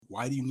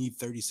Why do you need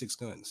 36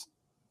 guns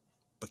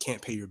but can't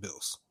pay your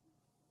bills?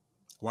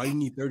 Why do you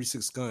need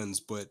 36 guns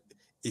but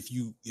if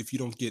you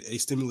don't get a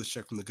stimulus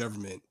check from the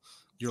government,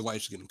 your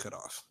life's getting cut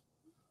off?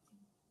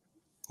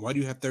 Why do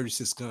you have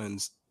 36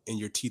 guns and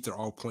your teeth are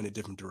all pointed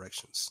different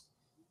directions?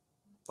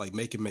 Like,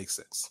 make it make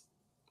sense.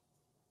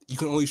 You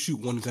can only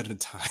shoot one gun at a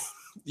time.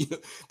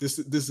 This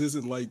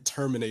isn't like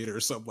Terminator or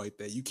something like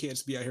that. You can't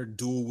just be out here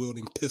dual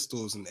wielding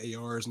pistols and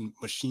ARs and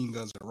machine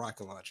guns and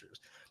rocket launchers.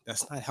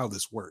 That's not how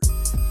this works.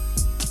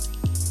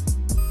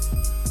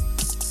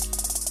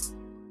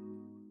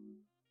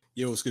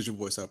 Yo, it's your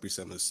voice Outbreak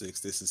 706.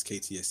 This is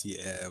KTSC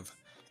Av,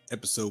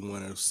 episode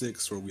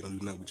 106, where we don't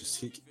do nothing, we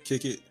just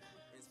kick it.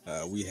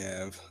 We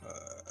have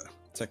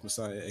Tech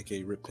Messiah,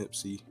 aka Rip Pimp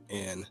C,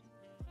 and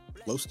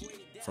Lowski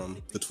from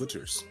the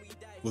Twitters.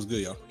 What's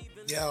good, y'all?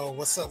 Yo,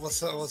 what's up?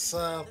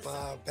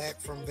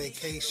 Back from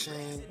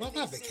vacation. Well,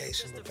 not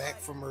vacation, but back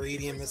from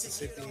Meridian,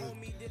 Mississippi.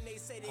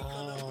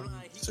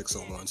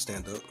 601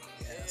 stand up.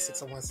 Yeah,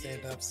 601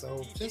 stand up.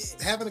 So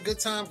just having a good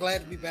time.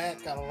 Glad to be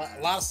back. Got a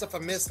lot of stuff I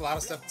missed, a lot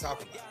of stuff to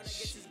talk about.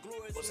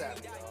 What's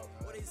happening, dog?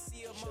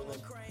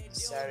 Chilling.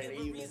 Saturday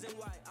evening.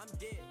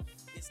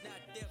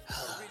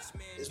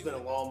 It's been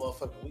a long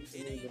motherfucking week for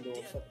me. Been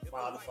doing fucking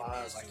 5 to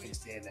 5s. I can't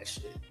stand that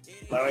shit.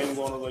 But I ain't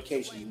going on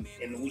vacation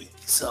in the week,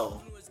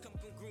 so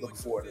looking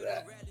forward to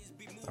that.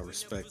 I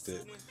respect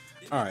it.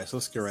 All right, so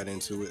let's get right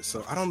into it.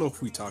 So I don't know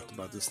if we talked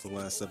about this in the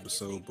last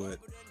episode, but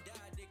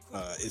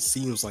it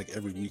seems like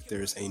every week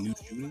there's a new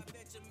shooting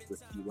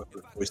with the weapon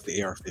of choice,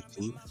 the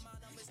AR-15.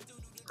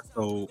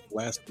 So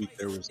last week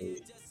there was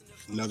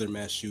another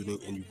mass shooting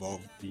in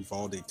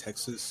Uvalde,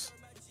 Texas,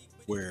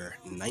 where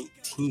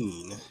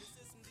 19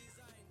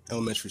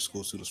 elementary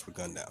school students were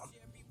gunned down,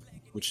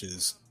 which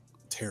is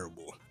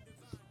terrible.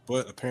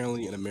 But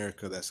apparently in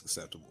America, that's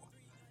acceptable.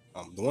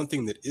 The one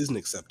thing that isn't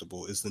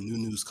acceptable is the new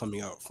news coming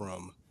out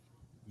from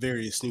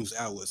various news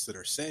outlets that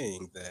are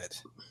saying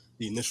that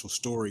the initial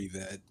story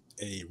that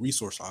a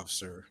resource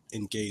officer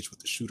engaged with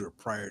the shooter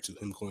prior to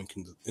him going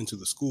into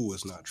the school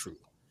is not true.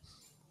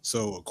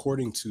 So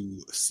according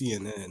to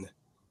CNN.com,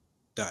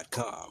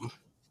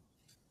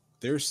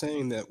 they're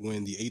saying that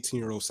when the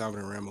 18-year-old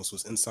Salvador Ramos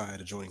was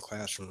inside adjoining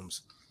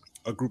classrooms,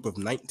 a group of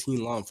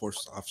 19 law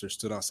enforcement officers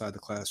stood outside the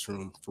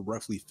classroom for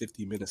roughly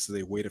 50 minutes as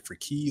they waited for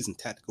keys and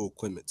tactical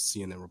equipment,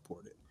 CNN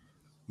reported.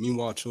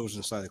 Meanwhile, children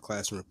inside the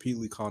classroom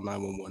repeatedly called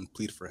 911 and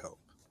pleaded for help.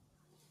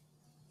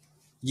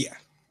 Yeah.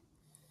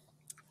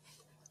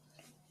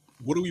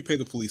 What do we pay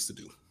the police to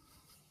do?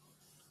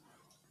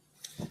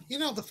 You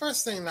know, the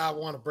first thing that I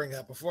want to bring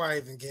up before I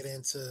even get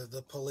into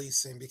the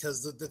policing,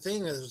 because the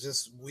thing that was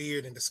just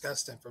weird and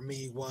disgusting for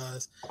me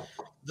was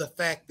the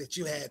fact that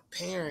you had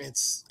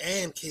parents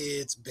and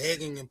kids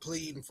begging and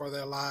pleading for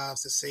their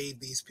lives to save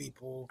these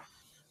people.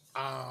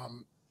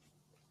 And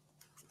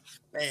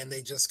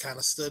they just kind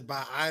of stood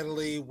by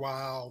idly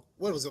while,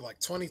 what was it,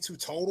 like 22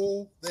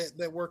 total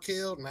that were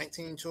killed,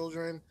 19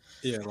 children?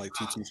 Yeah, like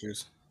 2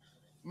 teachers.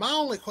 My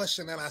only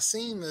question, and I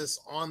seen this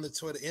on the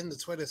Twitter, in the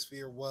Twitter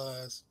sphere,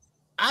 was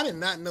I did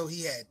not know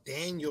he had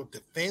Daniel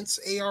Defense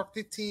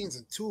AR-15s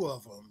and 2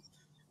 of them,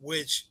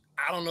 which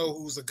I don't know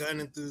who's a gun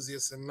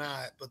enthusiast or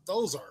not, but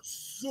those are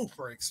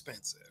super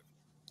expensive.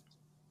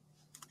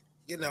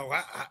 You know,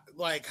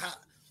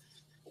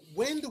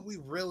 when do we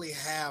really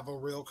have a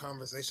real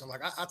conversation?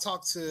 Like I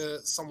talked to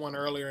someone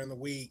earlier in the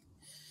week,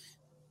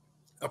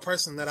 a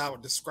person that I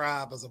would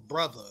describe as a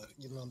brother,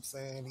 you know what I'm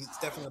saying? He's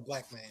definitely a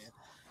black man.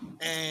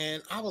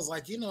 And I was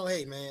like, you know,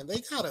 hey man,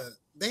 they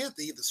have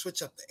to either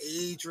switch up the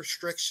age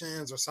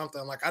restrictions or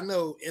something. Like I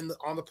know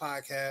on the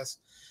podcast,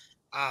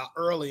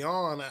 early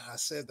on, I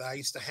said that I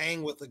used to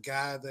hang with a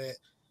guy that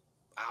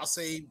I'll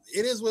say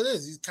it is what it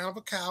is. He's kind of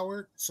a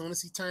coward. As soon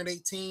as he turned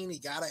 18, he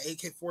got an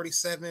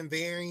AK-47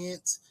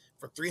 variant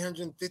for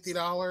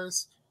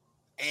 $350,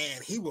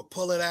 and he would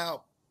pull it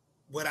out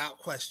without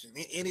question.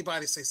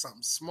 Anybody say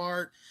something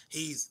smart,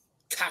 he's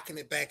cocking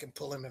it back and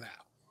pulling it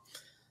out.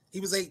 He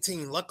was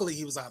 18. Luckily,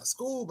 he was out of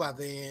school by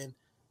then,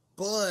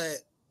 but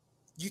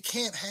you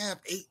can't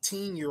have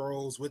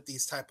 18-year-olds with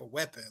these type of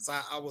weapons.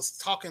 I was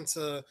talking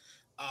to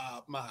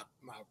my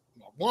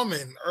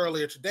woman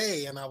earlier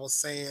today, and I was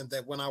saying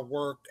that when I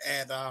worked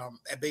at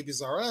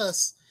Babies R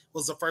Us,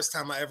 was the first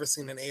time I ever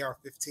seen an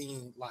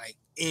AR-15 like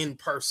in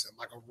person,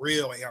 like a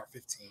real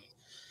AR-15,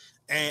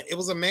 and it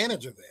was a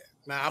manager there.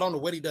 Now I don't know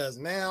what he does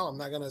now. I'm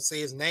not gonna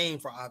say his name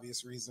for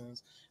obvious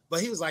reasons,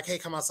 but he was like, "Hey,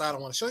 come outside. I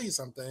want to show you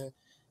something."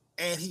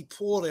 And he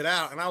pulled it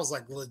out, and I was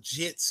like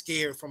legit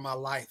scared for my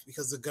life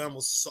because the gun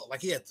was so like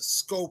he had the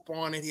scope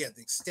on it, he had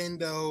the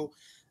extendo,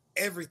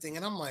 everything,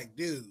 and I'm like,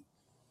 dude.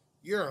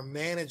 You're a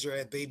manager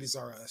at Babies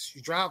R Us.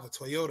 You drive a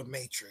Toyota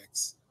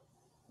Matrix.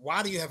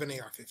 Why do you have an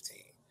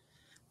AR-15?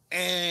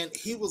 And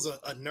he was a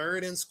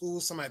nerd in school,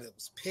 somebody that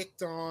was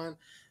picked on.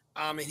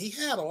 And he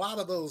had a lot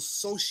of those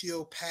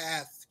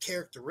sociopath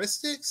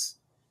characteristics.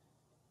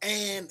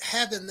 And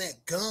having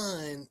that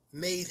gun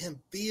made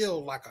him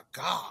feel like a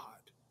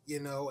god, you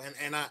know.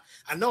 And I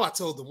know I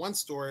told the one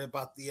story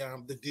about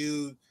the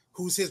dude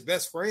who's his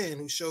best friend,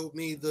 who showed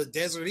me the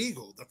Desert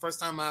Eagle, the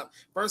first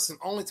and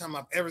only time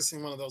I've ever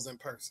seen one of those in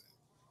person.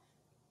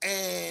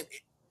 And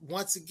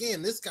once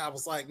again, this guy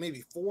was like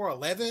maybe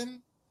 4'11",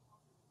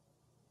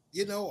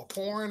 a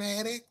porn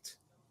addict.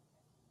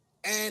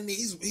 And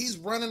he's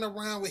running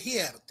around he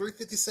had a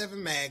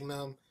 357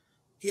 Magnum,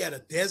 he had a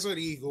Desert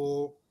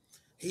Eagle,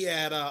 he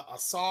had a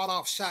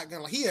sawed-off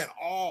shotgun. Like, he had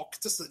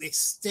just an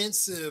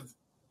extensive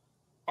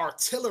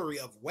artillery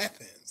of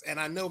weapons. And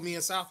I know me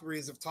and South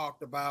Breeze have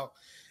talked about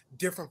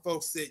different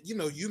folks that,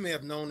 you may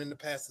have known in the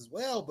past as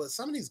well, but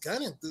some of these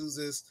gun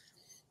enthusiasts,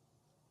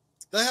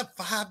 they have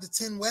 5 to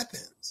 10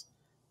 weapons.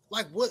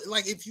 Like,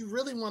 if you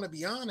really want to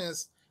be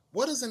honest,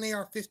 what does an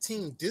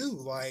AR-15 do?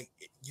 Like,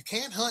 you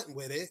can't hunt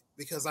with it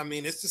because,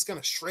 it's just going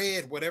to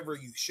shred whatever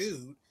you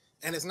shoot,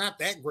 and it's not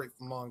that great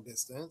from long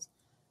distance.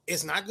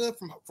 It's not good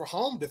for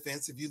home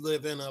defense if you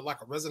live in a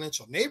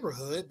residential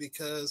neighborhood,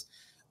 because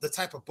the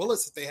type of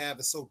bullets that they have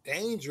is so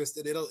dangerous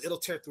that it'll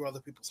tear through other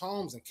people's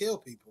homes and kill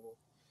people.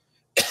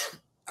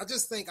 I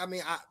just think, I'm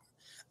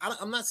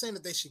not saying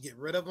that they should get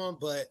rid of them,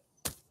 but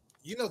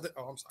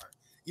I'm sorry.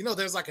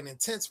 There's like an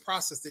intense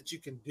process that you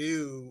can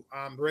do,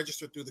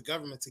 register through the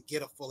government to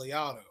get a fully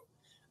auto.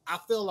 I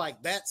feel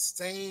like that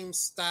same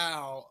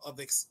style of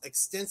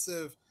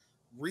extensive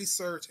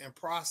research and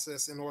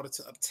process in order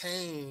to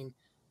obtain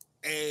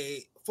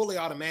a fully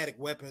automatic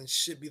weapon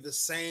should be the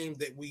same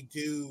that we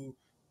do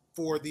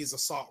for these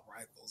assault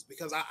rifles.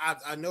 Because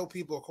I know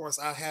people, of course,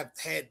 I have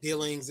had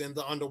dealings in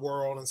the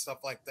underworld and stuff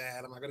like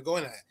that. I'm not going to go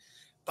into that.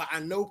 But I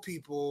know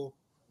people,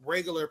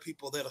 regular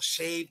people, that'll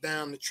shave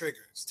down the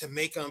triggers to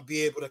make them be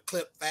able to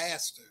clip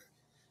faster.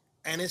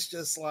 And it's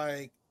just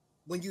like,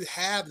 when you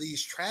have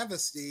these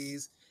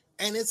travesties,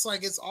 and it's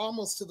like, it's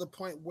almost to the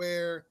point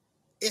where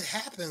it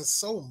happens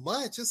so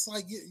much, it's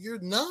like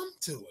you're numb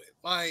to it.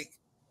 Like,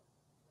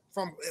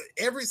 from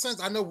ever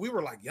since, I know we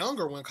were like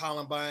younger when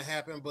Columbine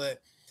happened,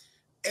 but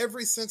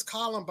ever since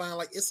Columbine,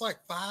 like, it's like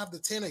 5 to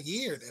 10 a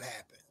year that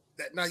happen.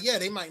 Now, yeah,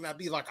 they might not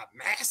be like a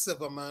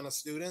massive amount of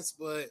students,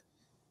 but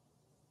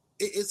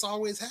it's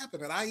always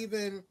happened.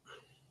 And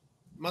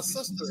my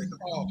sister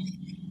called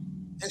me,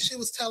 and she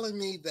was telling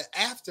me that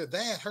after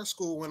that, her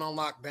school went on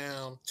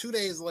lockdown. 2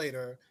 days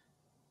later,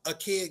 a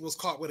kid was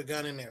caught with a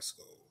gun in their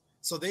school.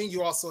 So then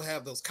you also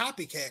have those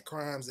copycat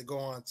crimes that go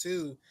on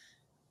too.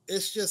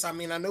 It's just, I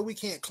know we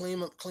can't clean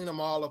them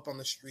all up on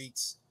the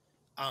streets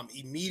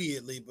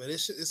immediately, but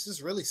it's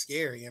just really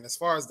scary. And as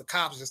far as the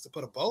cops, just to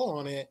put a bow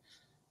on it,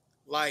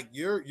 like,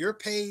 you're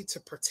paid to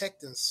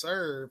protect and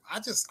serve. I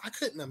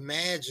couldn't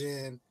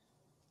imagine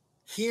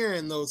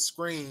hearing those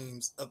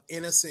screams of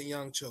innocent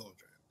young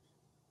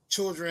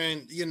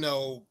children,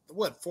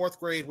 fourth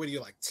grade, what are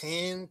you, like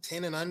 10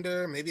 and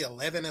under, maybe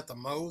 11 at the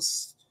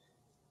most,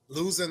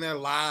 losing their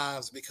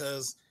lives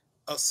because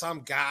of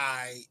some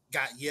guy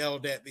got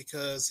yelled at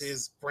because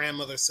his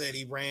grandmother said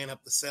he ran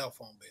up the cell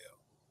phone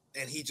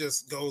bill, and he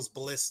just goes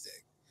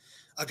ballistic.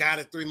 A guy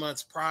that 3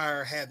 months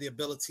prior had the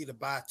ability to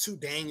buy 2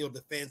 Daniel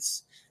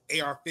Defense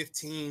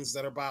AR-15s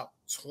that are about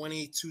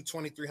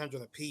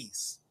 $2,300 a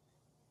piece,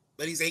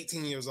 but he's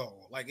 18 years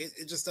old. Like,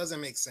 it just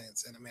doesn't make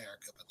sense in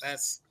America. But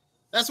that's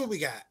what we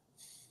got.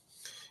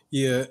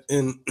 Yeah,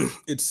 and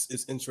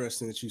it's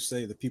interesting that you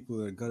say the people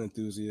that are gun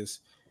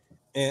enthusiasts,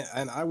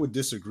 and I would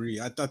disagree.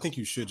 I think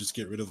you should just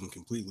get rid of them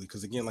completely,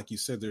 because, again, like you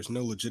said, there's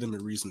no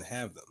legitimate reason to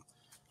have them.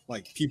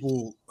 Like,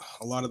 people,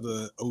 a lot of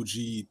the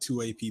OG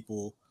 2A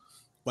people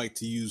like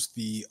to use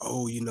the,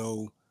 we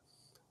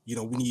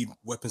need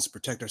weapons to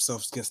protect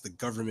ourselves against the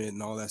government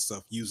and all that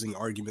stuff, using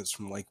arguments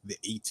from like the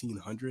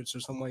 1800s or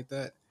something like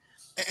that.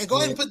 And go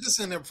ahead and put this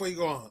in there before you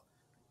go on.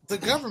 The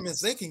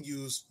governments, they can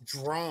use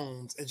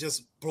drones and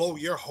just blow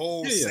your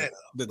whole setup.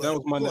 That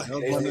was my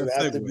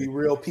have to be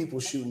real people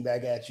shooting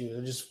back at you,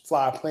 and just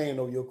fly a plane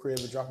over your crib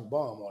and drop a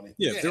bomb on it.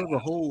 Yeah, there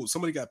was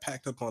somebody got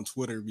packed up on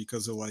Twitter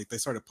because of, like, they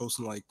started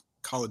posting like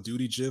Call of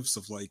Duty gifs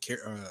of like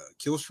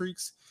kill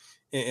streaks,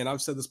 and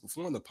I've said this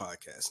before in the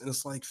podcast, and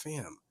it's like,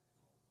 fam,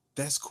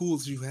 that's cool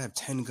that you have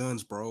 10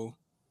 guns, bro.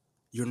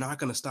 You're not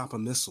gonna stop a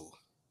missile.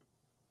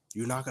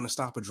 You're not gonna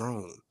stop a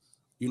drone.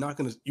 You're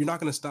not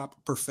gonna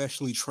stop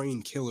professionally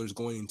trained killers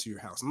going into your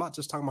house. I'm not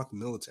just talking about the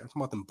military. I'm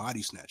talking about them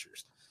body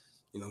snatchers.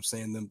 You know what I'm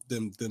saying?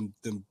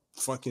 Them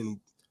fucking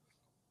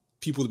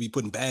people to be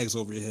putting bags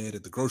over your head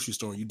at the grocery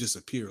store and you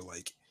disappear.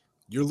 Like,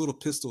 your little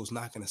pistol is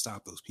not gonna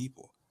stop those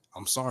people.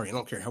 I'm sorry. I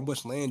don't care how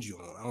much land you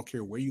own. I don't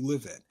care where you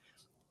live at.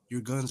 Your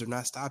guns are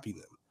not stopping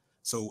them.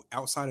 So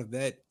outside of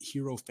that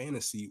hero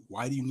fantasy,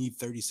 why do you need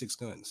 36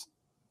 guns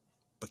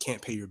but can't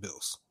pay your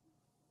bills?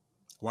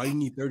 Why do you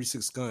need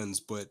 36 guns,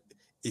 but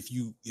if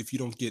you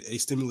don't get a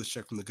stimulus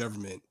check from the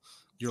government,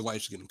 your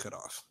life's getting cut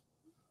off?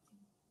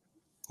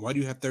 Why do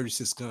you have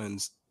 36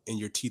 guns and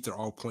your teeth are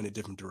all pointed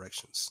different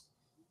directions?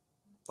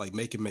 Like,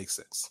 make it make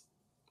sense.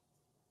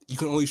 You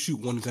can only shoot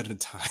one gun at a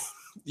time.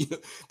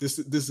 This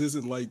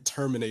isn't like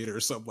Terminator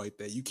or something like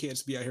that. You can't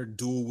just be out here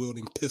dual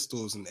wielding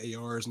pistols and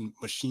ARs and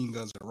machine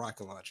guns and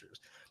rocket launchers.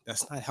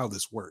 That's not how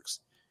this works.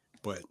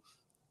 But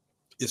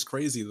it's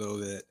crazy, though,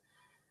 that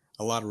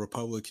a lot of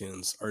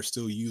Republicans are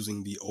still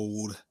using the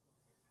old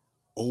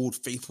old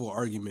faithful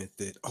argument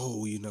that,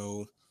 oh,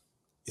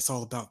 it's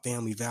all about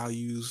family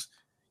values.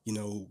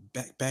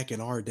 Back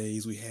in our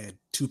days, we had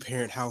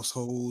 2-parent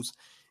households,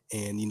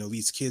 and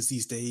these kids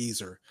these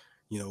days are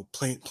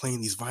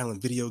playing these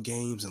violent video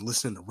games and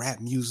listening to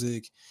rap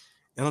music.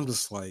 And I'm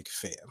just like,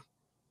 fam,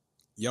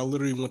 y'all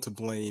literally want to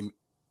blame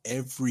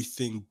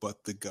everything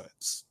but the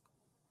guns.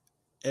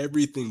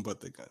 Everything but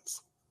the guns.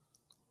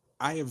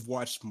 I have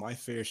watched my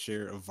fair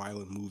share of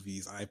violent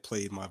movies. I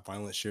played my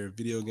violent share of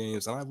video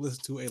games, and I've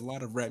listened to a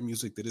lot of rap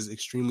music that is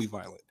extremely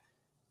violent.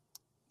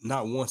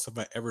 Not once have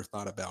I ever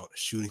thought about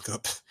shooting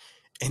up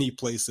any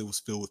place that was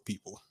filled with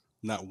people.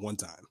 Not one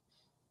time.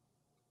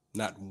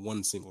 Not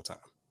one single time.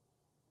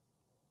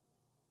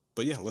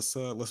 But yeah, let's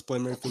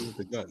blame everything with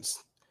the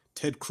guns.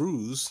 Ted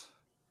Cruz,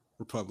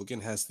 Republican,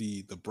 has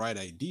the bright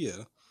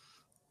idea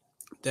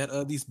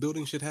that these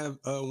buildings should have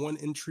one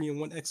entry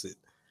and one exit.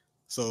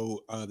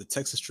 So the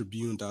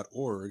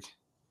TexasTribune.org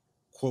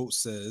quote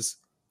says,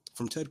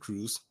 from Ted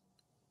Cruz,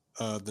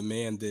 the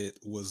man that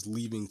was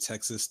leaving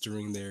Texas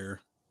during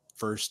their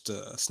first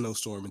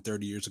snowstorm in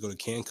 30 years to go to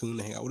Cancun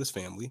to hang out with his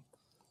family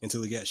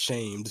until he got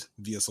shamed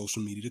via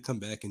social media to come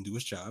back and do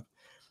his job.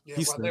 Yeah,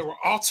 while they were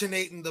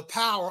alternating the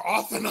power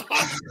off and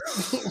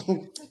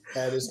on.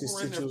 Had his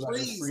constituents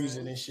like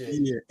freezing and shit.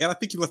 Yeah, and I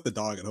think he left the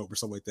dog at home or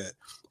something like that.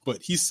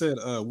 But he said,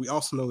 we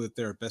also know that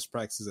there are best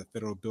practices at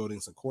federal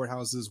buildings and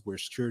courthouses where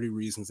security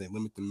reasons they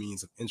limit the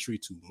means of entry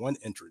to one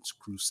entrance,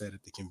 Cruz said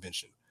at the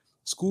convention.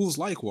 Schools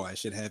likewise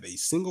should have a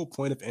single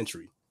point of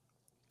entry.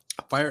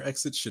 Fire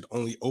exits should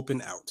only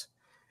open out.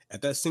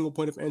 At that single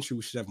point of entry,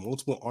 we should have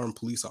multiple armed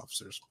police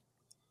officers.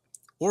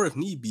 Or if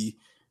need be,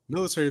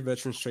 military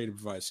veterans trained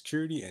to provide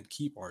security and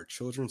keep our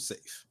children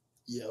safe.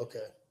 Yeah,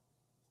 okay.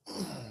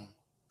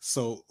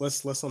 So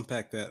let's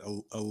unpack that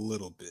a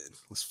little bit.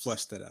 Let's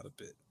flesh that out a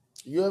bit.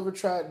 You ever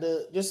tried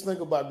to just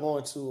think about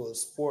going to a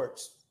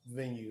sports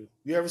venue?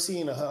 You ever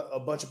seen a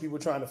bunch of people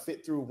trying to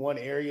fit through one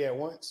area at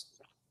once?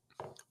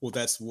 Well,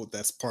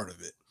 that's part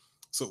of it.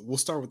 So we'll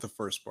start with the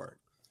first part.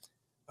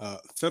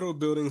 Federal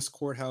buildings,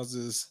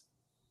 courthouses,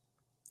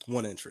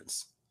 one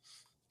entrance.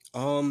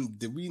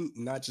 Did we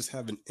not just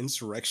have an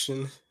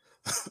insurrection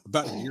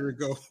about a year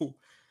ago?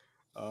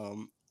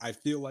 I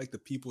feel like the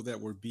people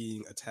that were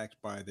being attacked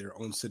by their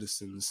own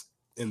citizens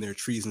in their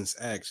treasonous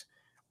act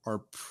are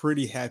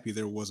pretty happy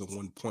there wasn't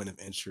one point of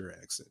entry or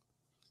exit.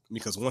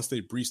 Because once they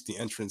breached the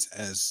entrance,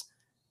 as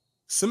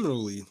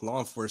similarly law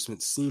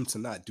enforcement seemed to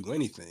not do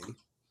anything,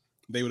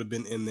 they would have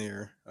been in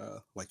there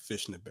like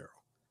fish in a barrel.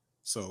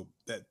 So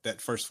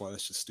that first of all,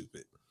 that's just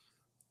stupid.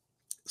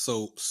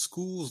 So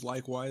schools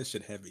likewise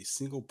should have a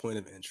single point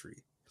of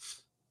entry.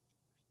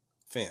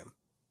 Fam,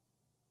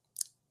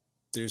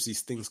 there's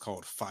these things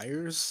called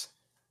fires,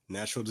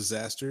 natural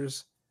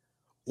disasters,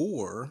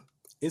 or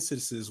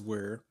instances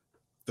where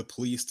the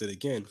police that,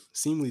 again,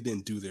 seemingly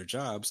didn't do their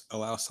jobs,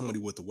 allow somebody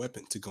with a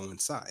weapon to go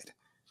inside.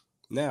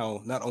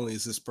 Now, not only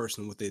is this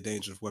person with a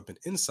dangerous weapon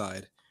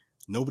inside,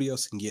 nobody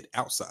else can get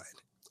outside.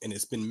 And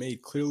it's been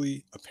made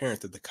clearly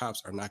apparent that the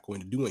cops are not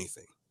going to do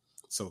anything.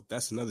 So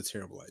that's another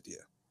terrible idea.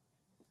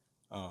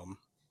 All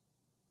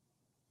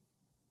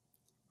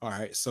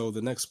right, so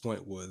the next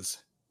point was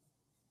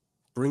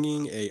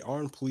bringing an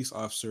armed police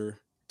officer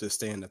to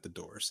stand at the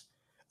doors.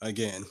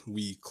 Again,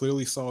 we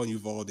clearly saw in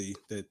Uvalde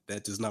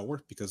that does not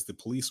work because the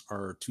police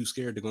are too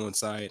scared to go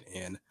inside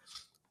and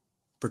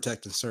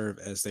protect and serve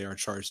as they are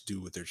charged to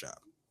do with their job.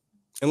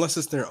 Unless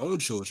it's their own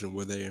children,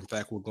 where they in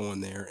fact will go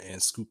in there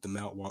and scoop them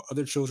out while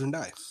other children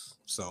die.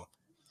 So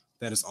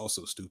that is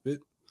also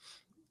stupid.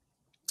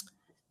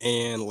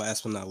 And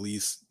last but not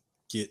least,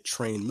 get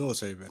trained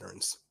military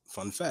veterans.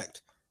 Fun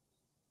fact,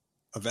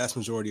 a vast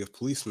majority of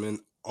policemen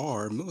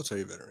are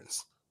military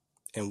veterans.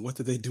 And what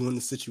did they do in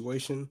the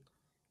situation?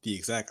 The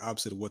exact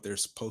opposite of what they're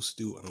supposed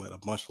to do and let a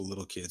bunch of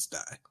little kids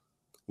die,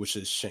 which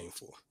is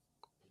shameful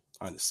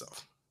on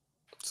itself.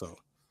 So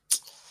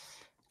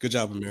good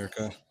job,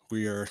 America.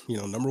 We are,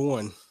 number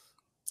one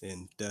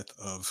in death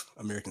of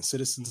American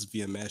citizens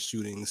via mass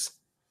shootings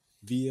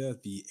via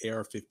the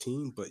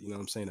AR-15. But, what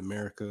I'm saying,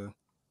 America,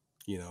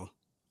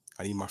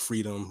 I need my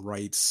freedom,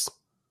 rights,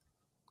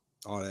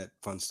 all that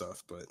fun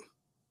stuff. But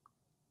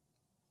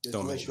just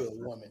unless you're a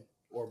woman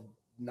or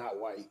not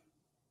white,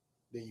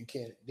 then you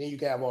can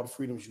have all the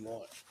freedoms you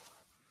want.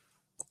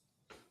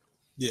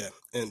 Yeah,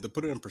 and to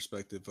put it in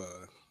perspective,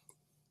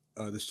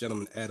 this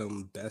gentleman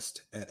Adam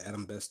Best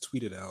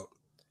tweeted out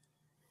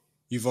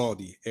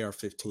Uvalde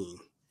AR-15,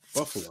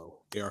 Buffalo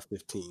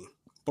AR-15,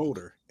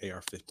 Boulder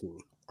AR-15,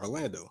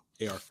 Orlando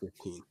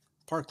AR-15,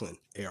 Parkland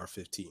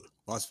AR-15,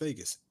 Las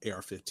Vegas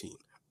AR-15,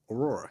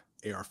 Aurora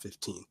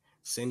AR-15,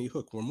 Sandy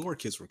Hook, where more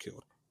kids were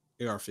killed,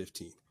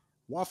 AR-15,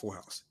 Waffle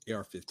House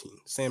AR-15,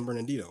 San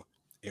Bernardino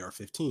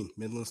AR-15,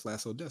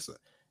 Midlands/Odessa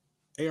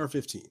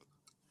AR-15,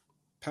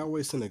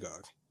 Poway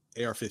Synagogue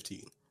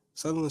AR-15,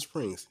 Sutherland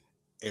Springs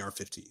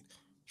AR-15,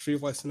 Tree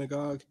of Life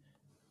Synagogue,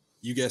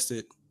 you guessed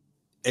it,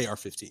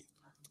 AR-15.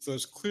 So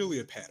it's clearly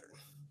a pattern.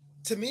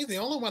 To me, the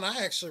only one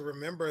I actually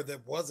remember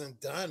that wasn't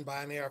done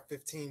by an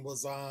AR-15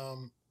 was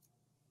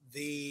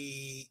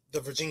the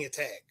Virginia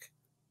Tech.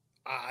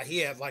 He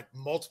had like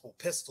multiple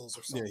pistols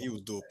or Yeah, something. he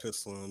was dual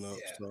pistoling up.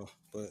 Yeah. So,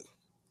 but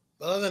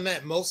other than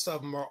that, most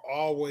of them are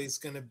always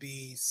going to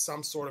be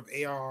some sort of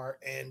AR,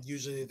 and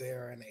usually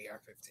they're an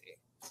AR-15.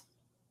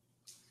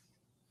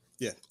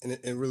 yeah, and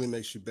it really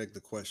makes you beg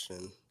the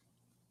question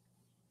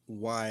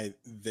why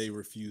they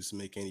refuse to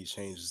make any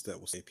changes that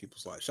will save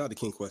people's lives. Shout out to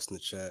King Quest in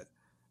the chat.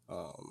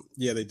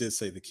 Yeah, they did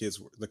say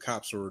the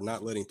cops were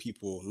not letting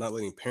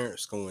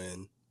parents go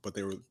in, but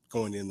they were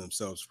going in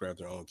themselves to grab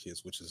their own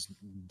kids, which is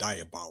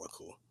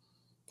diabolical.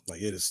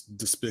 Like, it is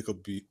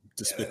despicable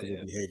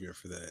behavior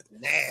for that.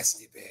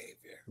 Nasty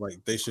behavior.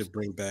 Like, they should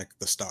bring back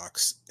the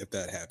stocks if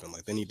that happened.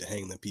 Like, they need to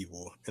hang the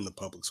people in the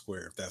public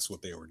square if that's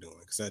what they were doing,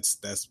 because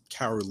that's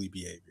cowardly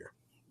behavior.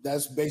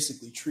 That's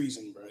basically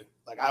treason, bro.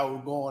 Like, I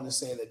would go on and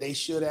say that they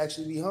should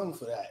actually be hung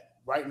for that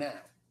right now.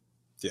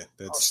 Yeah,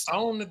 that's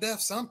stone to death.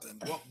 Something.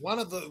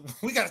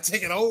 We got to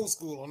take it old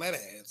school on that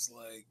ass.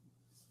 Like,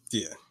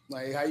 yeah,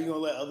 like, how you gonna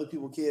let other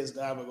people's kids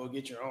die but go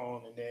get your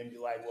own and then be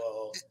like,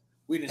 well,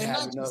 we didn't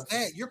have enough. Just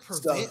that, you're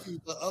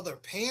preventing the other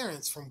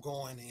parents from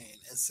going in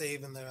and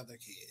saving their other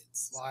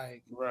kids.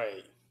 Like,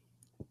 right.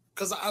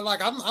 Because I'm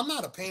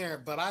not a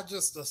parent, but I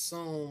just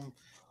assume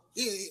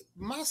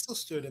my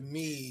sister to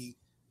me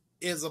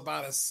is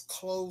about as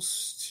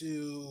close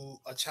to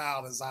a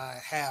child as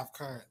I have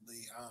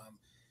currently.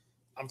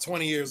 I'm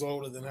 20 years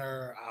older than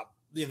her. I've,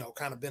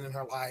 kind of been in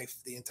her life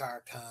the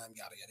entire time,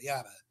 yada, yada,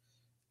 yada.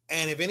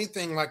 And if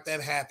anything like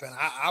that happened,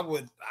 I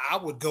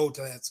would go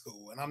to that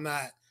school. And I'm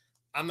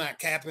not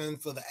capping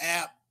for the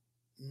app.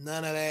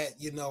 None of that.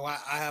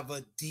 I have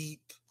a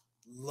deep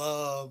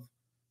love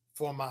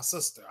for my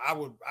sister. I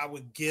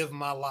would give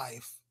my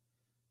life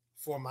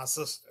for my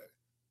sister.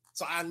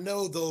 So I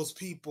know those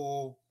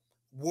people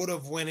would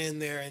have went in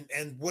there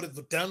and would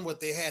have done what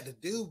they had to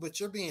do, but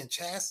you're being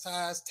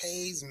chastised,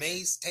 tased,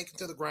 maced, taken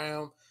to the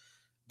ground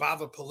by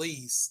the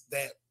police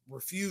that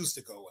refuse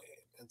to go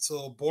in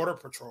until Border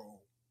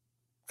Patrol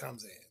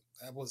comes in.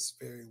 That was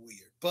very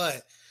weird.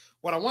 But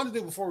what I want to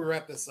do before we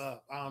wrap this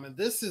up, and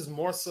this is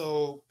more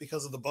so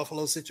because of the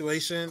Buffalo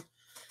situation,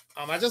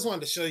 I just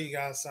wanted to show you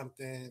guys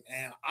something.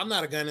 And I'm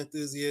not a gun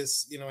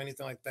enthusiast,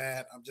 anything like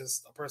that. I'm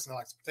just a person that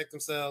likes to protect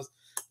themselves.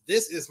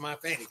 This is my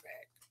fanny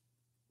pack,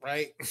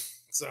 right?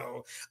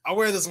 So I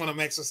wear this when I'm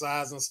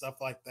exercising and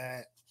stuff like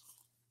that.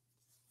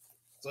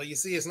 So you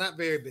see, it's not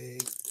very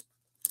big.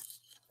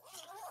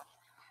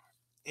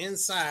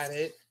 Inside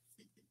it,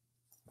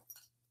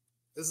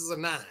 this is a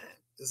 9.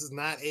 This is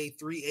not a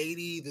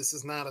 380. This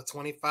is not a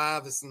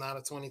 25. This is not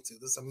a 22.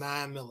 This is a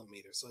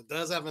 9mm. So it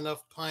does have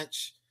enough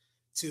punch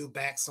to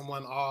back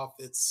someone off.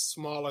 It's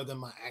smaller than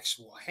my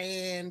actual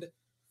hand.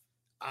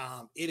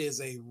 It is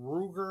a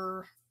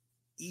Ruger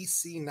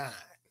EC9.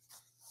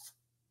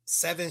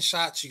 7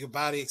 shots. You can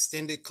buy the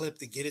extended clip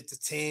to get it to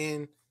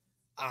 10.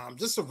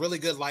 Just a really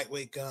good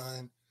lightweight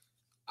gun.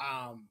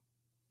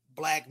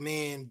 Black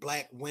men,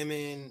 black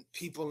women,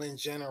 people in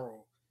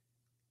general.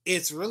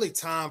 It's really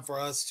time for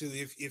us to,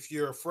 if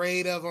you're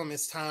afraid of them,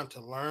 it's time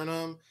to learn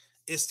them.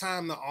 It's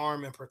time to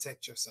arm and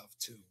protect yourself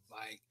too.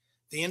 Like,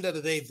 at the end of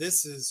the day,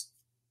 this is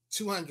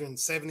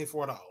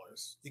 $274.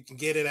 You can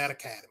get it at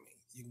Academy.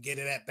 You can get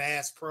it at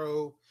Bass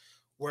Pro,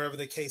 wherever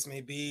the case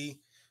may be.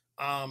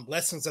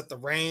 Lessons at the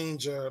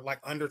range are like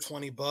under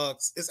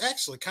 $20. It's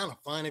actually kind of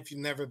fun if you've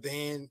never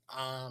been.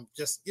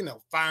 Just,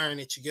 firing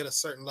it, you get a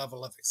certain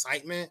level of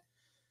excitement.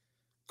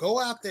 Go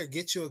out there,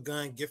 get you a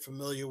gun, get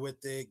familiar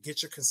with it,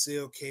 get your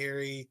concealed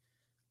carry,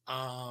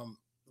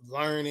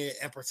 learn it,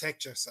 and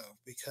protect yourself,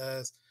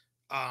 because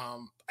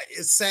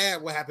it's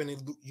sad what happened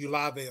in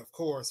Uvalde, of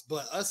course,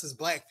 but us as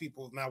black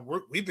people, now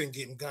we've been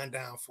getting gunned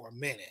down for a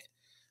minute,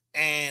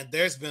 and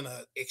there's been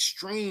an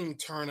extreme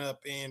turn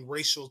up in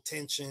racial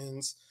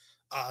tensions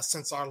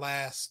since our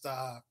last,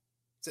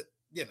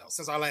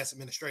 since our last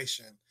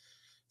administration.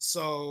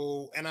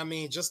 So, and I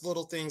mean, just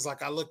little things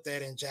like I looked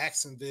at in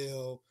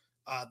Jacksonville.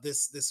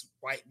 This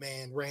white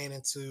man ran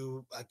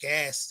into a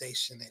gas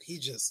station and he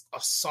just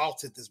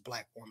assaulted this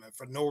black woman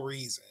for no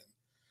reason.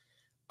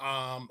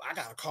 I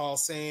got a call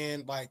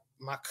saying, like,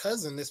 my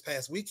cousin this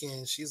past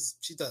weekend, she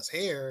does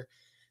hair,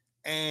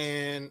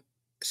 and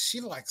she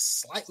like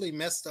slightly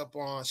messed up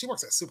on, she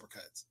works at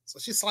Supercuts, so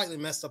she slightly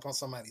messed up on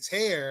somebody's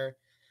hair,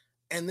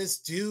 and this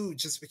dude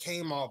just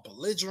became all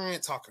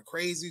belligerent, talking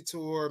crazy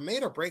to her,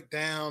 made her break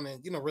down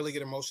and really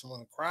get emotional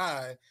and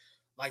cry.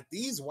 Like,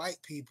 these white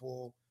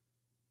people,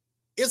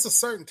 it's a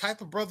certain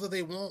type of brother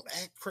they won't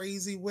act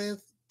crazy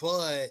with,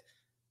 but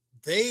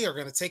they are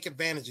going to take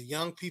advantage of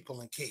young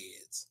people and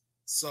kids.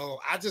 So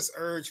I just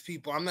urge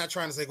people, I'm not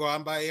trying to say go out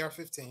and buy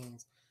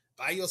AR-15s.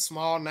 Buy your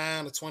small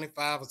 9, a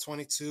 25, a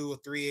 22, a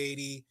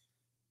 380,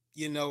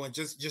 and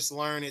just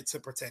learn it to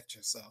protect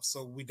yourself.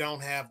 So we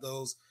don't have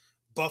those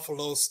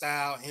Buffalo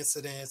style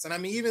incidents. And I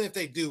mean, even if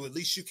they do, at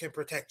least you can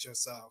protect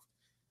yourself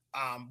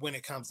when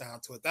it comes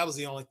down to it. That was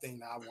the only thing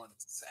that I wanted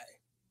to say.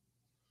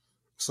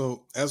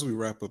 So as we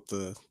wrap up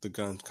the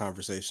gun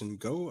conversation,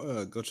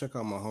 go check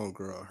out my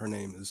homegirl. Her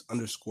name is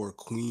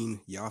 _Queen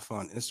Yafa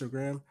on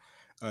Instagram.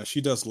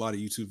 She does a lot of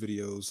YouTube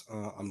videos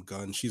on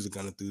guns. She's a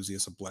gun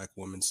enthusiast, a black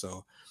woman.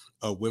 So,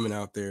 women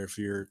out there, if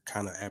you're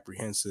kind of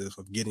apprehensive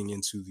of getting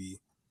into the,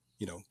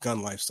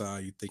 gun lifestyle,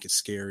 you think it's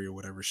scary or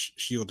whatever,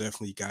 she'll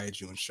definitely guide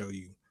you and show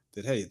you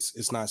that, hey,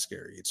 it's not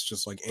scary. It's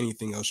just like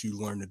anything else you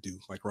learn to do,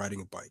 like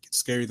riding a bike. It's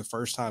scary the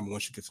first time, but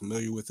once you get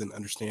familiar with it and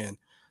understand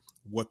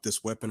what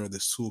this weapon or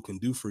this tool can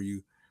do for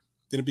you,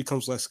 then it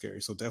becomes less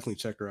scary. So definitely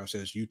check her out. She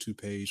has a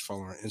YouTube page.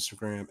 Follow her on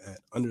Instagram at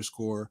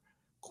 _Queen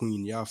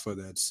Yafa.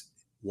 That's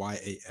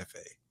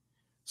YAFA.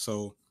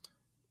 So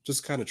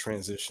just kind of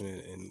transition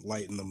and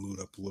lighten the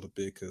mood up a little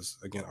bit because,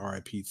 again,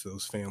 RIP to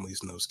those families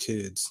and those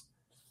kids.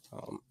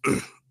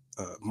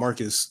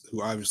 Marcus,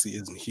 who obviously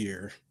isn't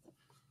here,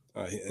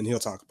 and he'll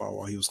talk about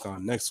while he was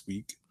gone next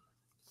week,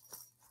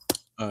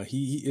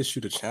 he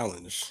issued a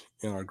challenge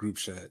in our group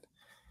chat,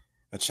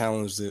 a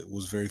challenge that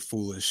was very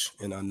foolish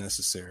and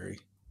unnecessary.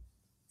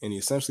 And he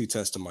essentially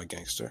tested my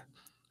gangster.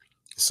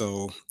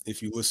 So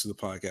if you listened to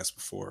the podcast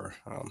before,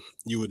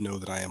 you would know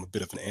that I am a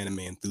bit of an anime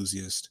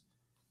enthusiast.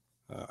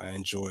 I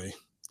enjoy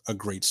a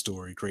great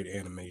story, great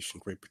animation,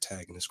 great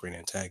protagonist, great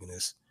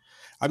antagonist.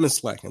 I've been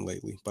slacking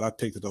lately, but I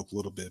picked it up a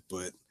little bit.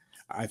 But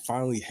I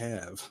finally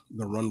have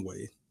the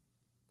runway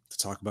to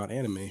talk about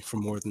anime for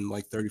more than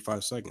like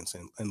 35 seconds.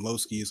 And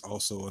Lowski is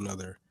also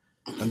another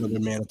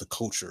man of the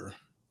culture.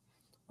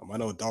 I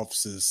know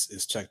Adolphus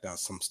is checked out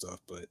some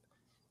stuff, but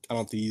I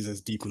don't think he's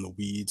as deep in the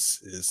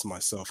weeds as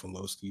myself and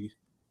Lowski.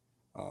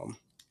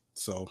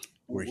 So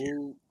we're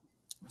here.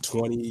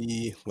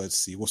 20, let's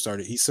see, we'll start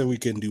it. He said we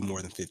couldn't do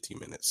more than 15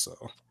 minutes, so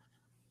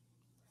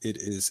it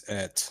is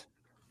at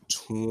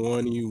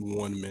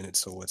 21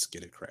 minutes, so let's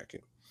get it cracking.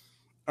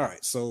 All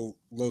right, so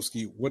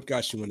Lowski, what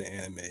got you into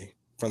anime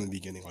from the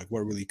beginning? Like,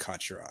 what really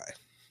caught your eye?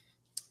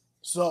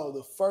 So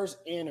the first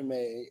anime,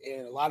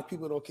 and a lot of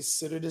people don't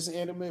consider this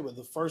anime, but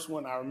the first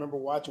one I remember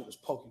watching was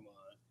Pokemon.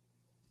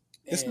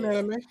 It's an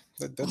anime.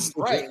 That's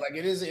right. Like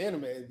it is an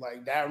anime.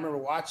 Like that, I remember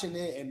watching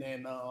it, and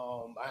then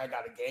I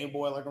got a Game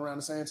Boy like around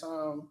the same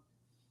time,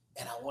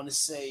 and I want to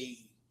say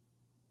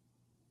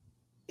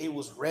it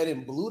was Red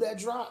and Blue that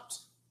dropped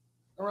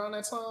around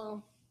that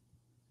time,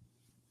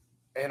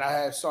 and I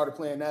had started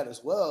playing that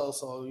as well.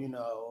 So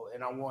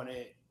and I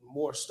wanted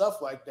more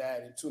stuff like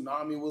that. And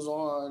Toonami was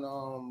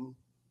on.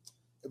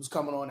 It was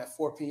coming on at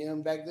 4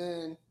 p.m. back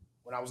then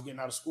when I was getting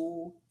out of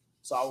school,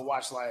 so I would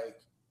watch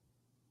like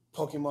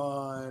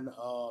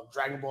Pokemon,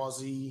 Dragon Ball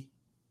Z.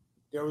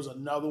 There was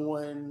another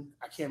one.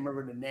 I can't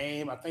remember the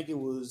name. I think it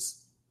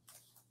was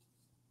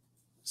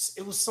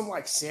some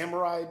like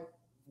samurai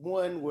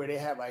one where they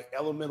had like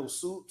elemental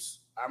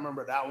suits. I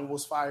remember that one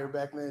was fire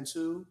back then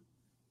too.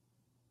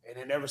 And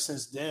then ever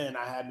since then,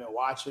 I had been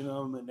watching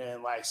them. And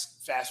then like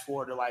fast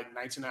forward to like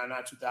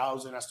 1999,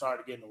 2000, I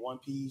started getting the One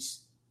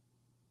Piece.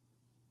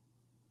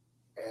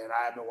 And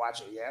I've been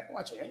watching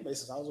anime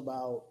since I was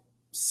about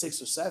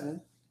 6 or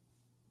 7.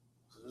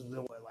 It's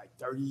been like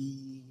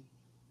 30,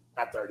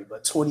 not 30,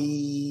 but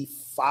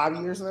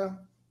 25 years now.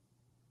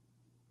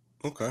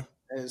 Okay.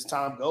 As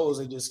time goes,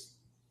 they just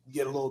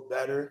get a little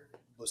better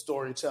with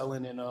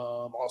storytelling and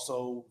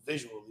also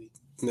visually.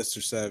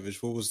 Mr. Savage,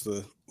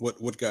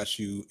 what got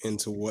you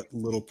into what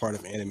little part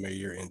of anime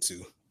you're into?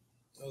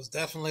 It was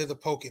definitely the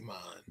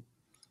Pokemon.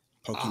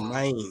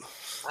 Pokemon.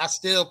 I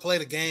still play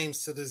the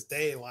games to this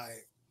day.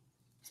 Like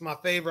it's my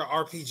favorite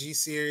RPG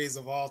series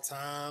of all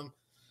time.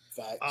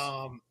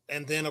 Facts.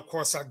 And then of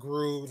course I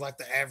grew like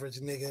the average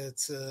nigga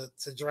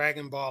to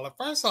Dragon Ball. At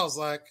first I was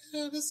like,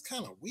 this is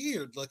kind of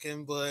weird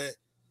looking, but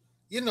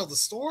the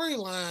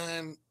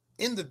storyline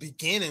in the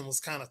beginning was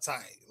kind of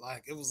tight.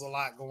 Like it was a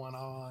lot going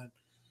on.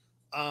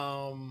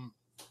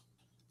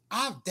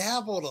 I've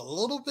dabbled a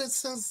little bit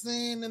since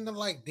then into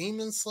like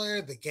Demon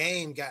Slayer. The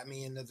game got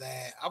me into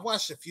that. I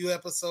watched a few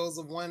episodes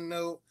of One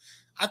Note.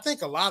 I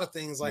think a lot of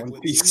things like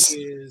One Piece.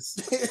 is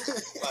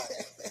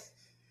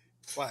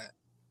what?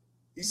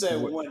 You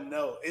said One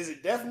Note. Is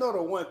it Death Note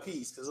or One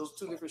Piece? Because those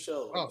two different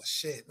shows. Oh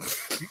shit.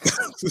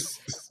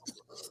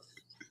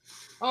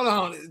 Hold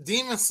on.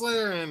 Demon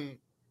Slayer and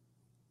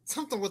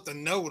something with the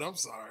note. I'm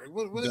sorry.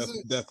 What is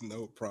it? Death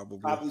Note, probably.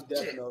 Probably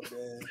Death Note,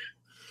 man.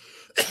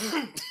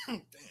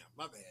 Damn,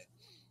 my bad.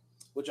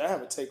 Which I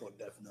have a take on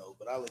Death Note,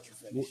 but I'll let you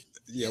finish.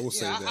 We'll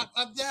say that.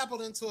 I've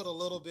dabbled into it a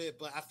little bit,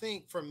 but I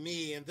think for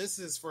me, and this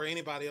is for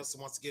anybody else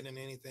who wants to get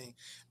into anything,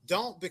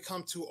 don't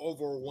become too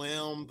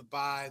overwhelmed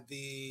by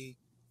the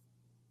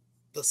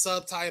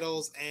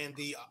subtitles and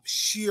the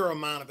sheer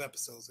amount of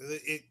episodes.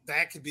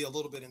 That could be a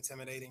little bit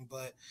intimidating,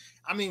 but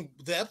I mean,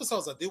 the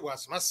episodes I did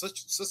watch, my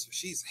sister,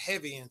 she's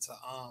heavy into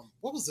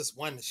what was this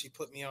one that she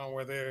put me on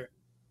where they're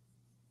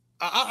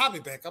I'll be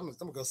back. I'm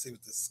gonna go see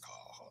what this is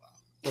called. Hold on.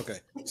 Okay,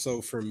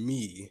 so for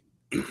me,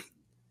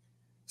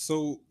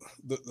 so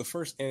the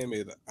first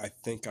anime that I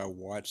think I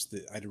watched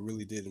that I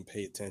really didn't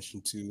pay attention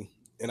to,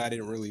 and I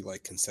didn't really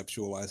like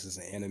conceptualize as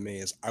an anime,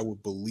 is I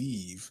would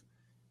believe,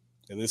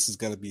 and this is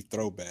gonna be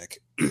throwback,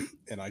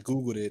 and I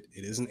googled it.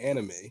 It is an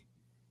anime.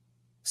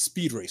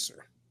 Speed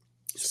Racer.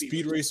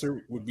 Speed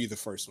Racer would be the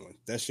first one.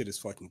 That shit is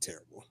fucking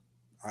terrible.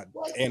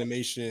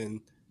 Animation,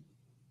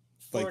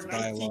 Like for the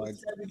dialogue,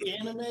 1970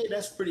 anime,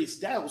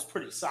 that was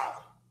pretty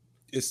solid.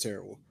 it's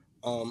terrible.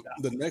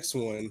 The next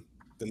one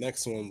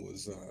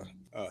was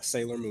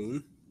Sailor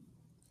Moon.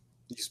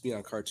 It used to be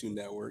on Cartoon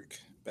Network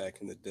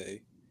back in the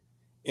day.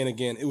 And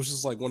again, it was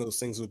just like one of those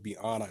things that would be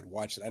on. I'd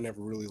watch it. I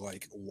never really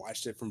like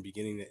watched it from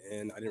beginning to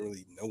end. I didn't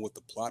really know what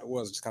the plot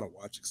was. I just kind of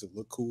watched it because it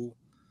looked cool.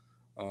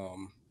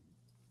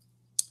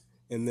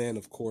 And then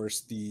of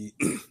course the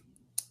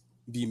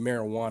the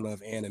marijuana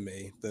of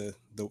anime, the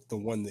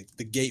one that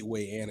the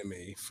gateway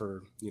anime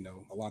for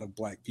a lot of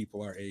black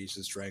people our age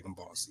is Dragon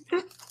Ball Z.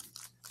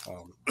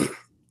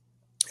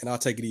 And I'll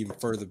take it even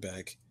further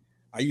back.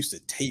 I used to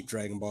tape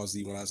Dragon Ball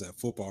Z when I was at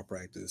football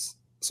practice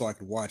so I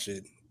could watch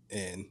it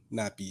and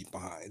not be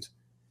behind.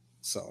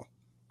 So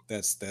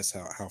that's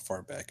how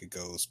far back it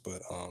goes.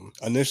 But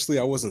initially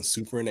I wasn't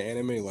super into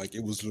anime. Like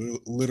it was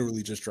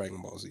literally just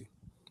Dragon Ball Z.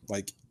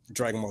 Like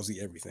Dragon Ball Z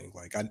everything.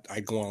 Like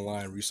I'd go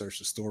online, research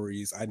the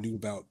stories. I knew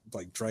about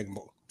like Dragon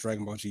Ball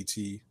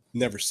GT.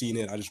 Never seen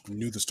it. I just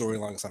knew the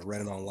storylines. I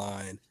read it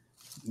online.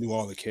 Knew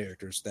all the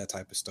characters, that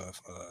type of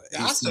stuff.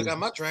 Yeah, I still got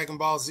my Dragon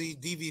Ball Z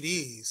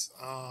DVDs.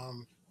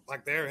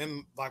 Like they're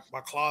in like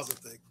my closet,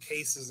 the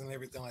cases and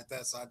everything like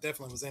that. So I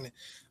definitely was in it.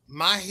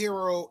 My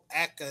Hero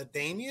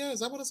Academia,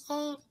 is that what it's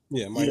called?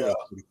 Yeah, My Hero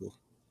pretty cool.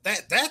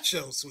 That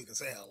show's sweet as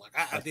hell. Like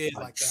I did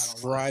like that.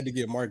 I tried to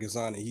get Marcus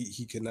on it.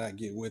 He could not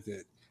get with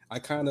it. I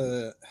kind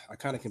of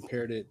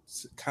compared it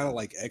kind of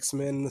like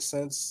X-Men in the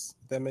sense,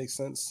 if that makes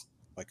sense.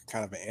 Like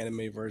kind of an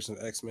anime version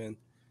of X-Men.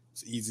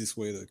 It's the easiest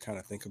way to kind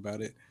of think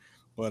about it.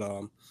 But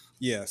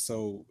yeah,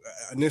 so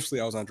initially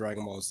I was on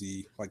Dragon Ball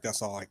Z. Like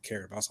that's all I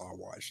cared about. That's all I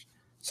watched.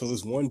 So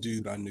this one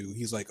dude I knew,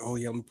 he's like, oh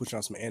yeah, let me put you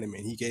on some anime.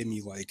 And he gave me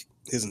like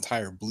his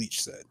entire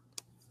Bleach set.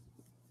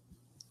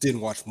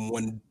 Didn't watch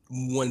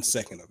one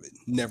second of it.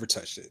 Never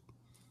touched it.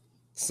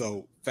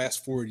 So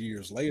fast forward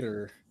years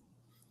later,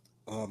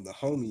 the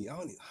homie,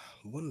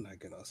 when did I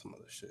get on some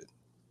other shit?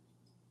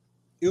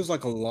 It was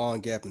like a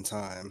long gap in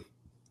time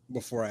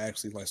before I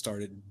actually like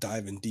started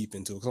diving deep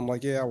into it. Cause I'm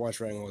like, yeah, I watched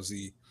Dragon Ball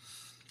Z.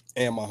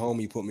 And my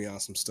homie put me on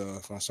some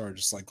stuff. And I started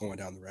just like going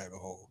down the rabbit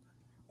hole.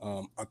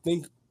 I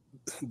think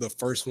the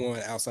first one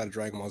outside of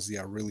Dragon Ball Z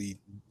I really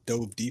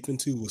dove deep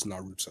into was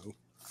Naruto.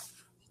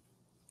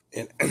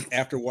 And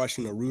after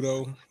watching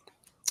Naruto,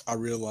 I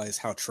realized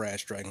how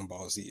trash Dragon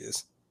Ball Z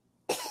is.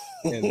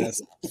 And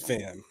that's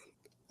fam.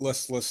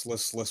 Let's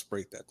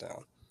break that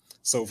down.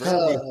 So for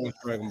everybody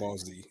Dragon Ball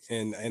Z,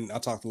 and I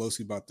talked to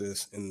Losi about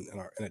this in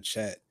a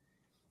chat.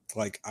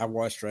 Like I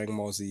watched Dragon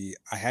Ball Z.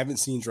 I haven't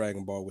seen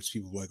Dragon Ball, which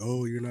people are like,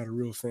 oh, you're not a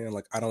real fan.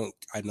 Like I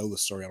know the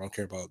story. I don't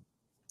care about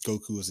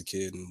Goku as a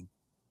kid and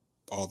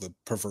all the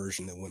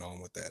perversion that went on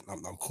with that.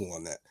 I'm cool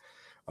on that.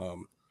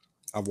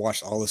 I've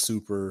watched all the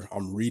Super.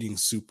 I'm reading the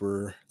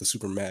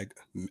Super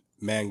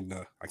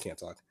Magna. I can't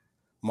talk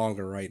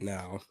manga right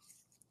now,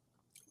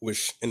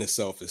 which in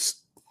itself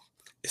it's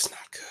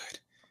not good.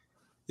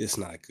 It's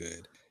not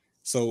good.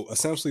 So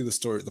essentially,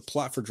 the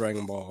plot for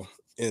Dragon Ball,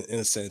 in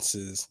a sense,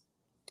 is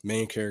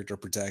main character,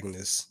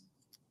 protagonist.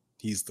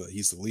 He's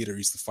the leader.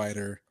 He's the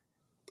fighter.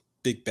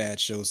 Big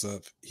bad shows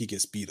up. He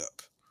gets beat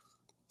up.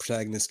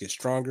 Protagonist gets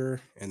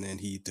stronger, and then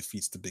he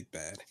defeats the big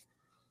bad.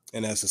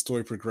 And as the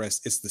story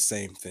progresses, it's the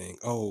same thing.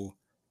 Oh,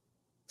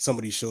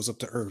 somebody shows up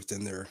to Earth,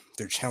 and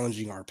they're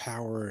challenging our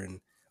power, and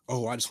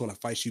oh, I just want to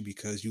fight you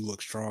because you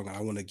look strong, and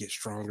I want to get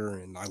stronger,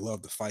 and I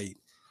love the fight.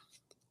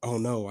 Oh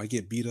no, I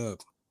get beat up.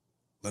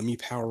 Let me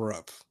power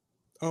up.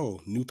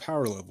 Oh, new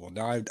power level.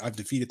 Now I've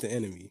defeated the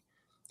enemy.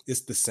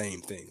 It's the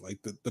same thing. Like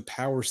the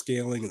power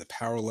scaling and the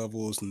power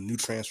levels and the new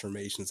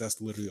transformations,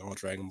 that's literally all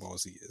Dragon Ball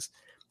Z is.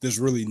 There's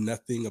really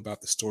nothing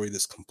about the story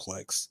that's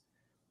complex.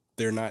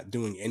 They're not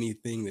doing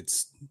anything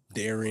that's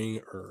daring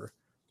or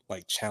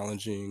like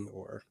challenging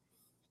or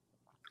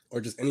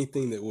just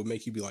anything that would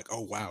make you be like,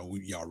 oh wow,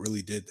 y'all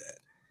really did that.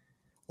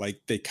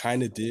 Like they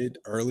kind of did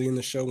early in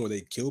the show where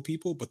they kill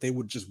people, but they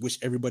would just wish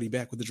everybody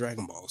back with the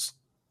Dragon Balls.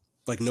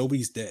 Like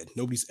nobody's dead.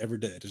 Nobody's ever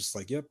dead. It's just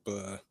like, yep,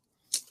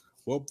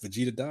 well,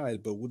 Vegeta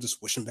died, but we'll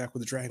just wish him back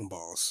with the Dragon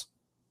Balls.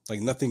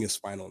 Like nothing is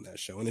final in that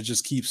show. And it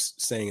just keeps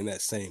saying in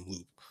that same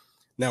loop.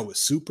 Now with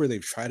Super,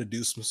 they've tried to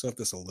do some stuff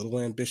that's a little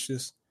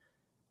ambitious,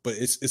 but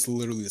it's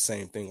literally the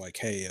same thing. Like,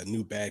 hey, a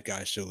new bad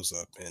guy shows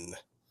up and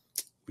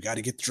we got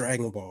to get the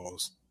Dragon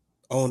Balls.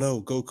 Oh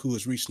no, Goku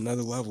has reached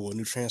another level, a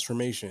new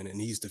transformation,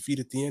 and he's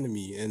defeated the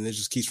enemy. And it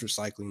just keeps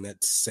recycling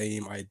that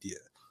same idea.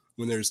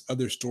 When there's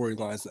other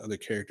storylines and other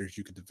characters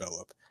you could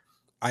develop,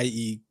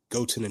 i.e.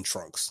 Goten and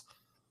Trunks.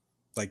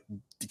 Like,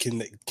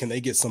 can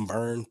they get some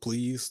burn,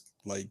 please?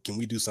 Like, can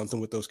we do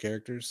something with those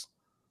characters?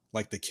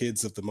 Like the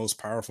kids of the most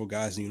powerful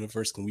guys in the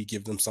universe, can we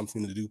give them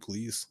something to do,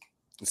 please?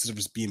 Instead of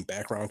just being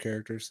background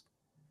characters.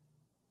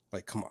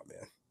 Like, come on,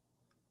 man.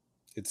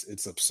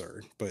 It's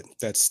absurd. But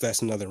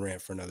that's another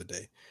rant for another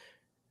day.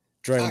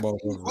 Dragon Ball.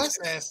 Wes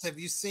asked, have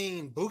you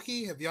seen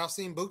Buki? Have y'all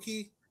seen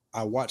Buki?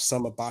 I watched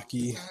some of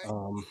Baki.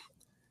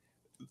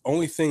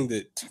 only thing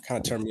that kind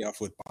of turned me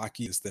off with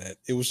Baki is that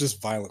it was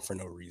just violent for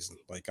no reason.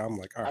 Like I'm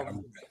like, all right,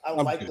 I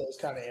I'm like good. those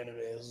kind of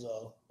animes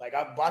though. Like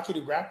Baki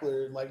the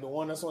Grappler, like the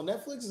one that's on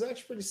Netflix, is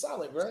actually pretty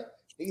solid, right?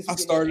 I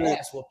started their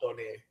ass whooped on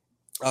there.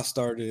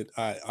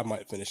 I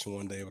might finish it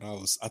one day, but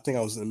I think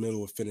I was in the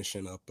middle of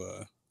finishing up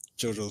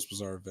JoJo's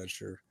Bizarre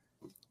Adventure,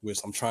 which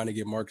I'm trying to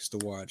get Marcus to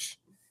watch,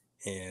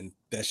 and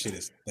that shit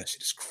is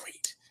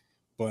great.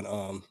 But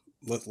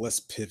let's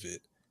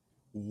pivot.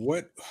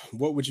 What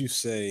would you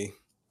say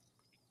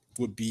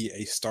would be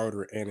a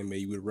starter anime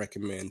you would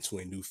recommend to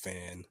a new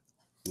fan,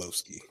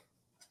 Lowski?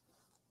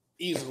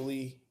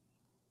 Easily,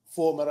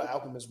 Full Metal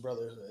Alchemist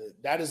Brotherhood.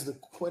 That is the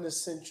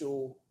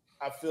quintessential.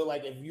 I feel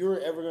like if you're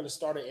ever going to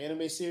start an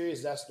anime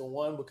series, that's the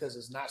one, because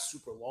it's not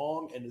super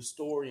long and the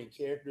story and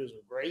characters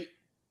are great.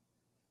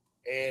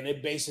 And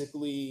it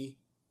basically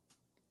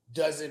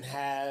doesn't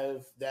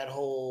have that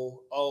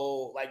whole,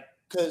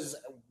 because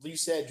you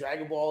said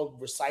Dragon Ball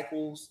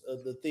recycles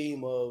the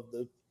theme of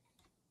the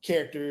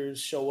characters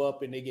show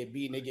up and they get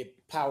beaten, they get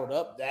powered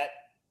up. That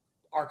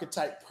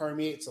archetype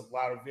permeates a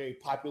lot of very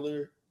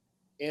popular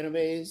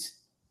animes.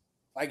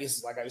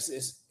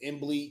 It's in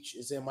Bleach,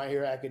 it's in My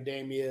Hero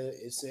Academia,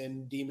 it's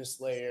in Demon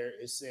Slayer,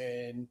 it's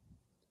in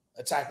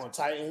Attack on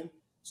Titan.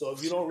 So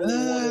if you don't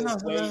really want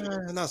to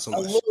wait not so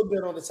a much. little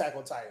bit on Attack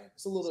on Titan,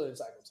 it's a little bit of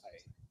Attack on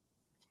Titan.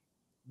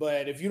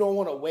 But if you don't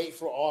want to wait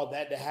for all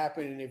that to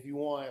happen, and if you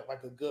want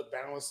like a good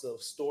balance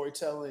of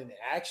storytelling and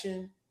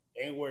action,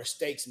 and where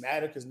stakes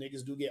matter, because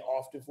niggas do get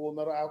off the Full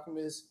Metal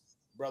Alchemist,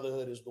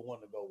 Brotherhood is the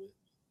one to go with.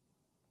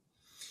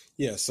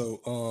 Yeah. So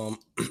hold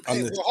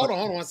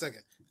on 1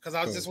 second. Because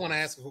I just want to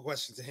ask a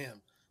question to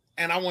him.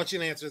 And I want you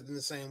to answer it in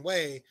the same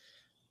way.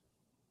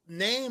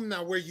 Name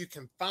now where you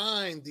can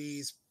find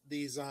these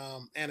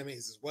animes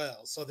as well.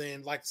 So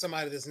then, like,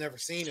 somebody that's never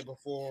seen it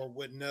before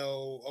would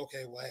know,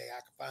 okay, well, hey, I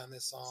can find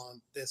this on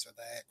this or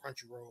that,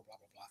 Crunchyroll, blah,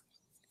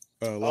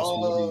 blah,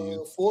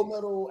 blah. Full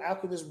Metal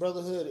Alchemist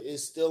Brotherhood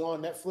is still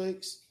on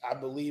Netflix. I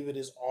believe it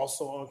is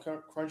also on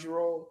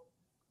Crunchyroll.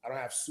 I don't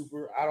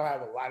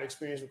have a lot of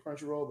experience with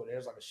Crunchyroll, but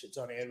there's like a shit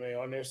ton of anime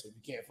on there. So if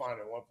you can't find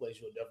it in one place,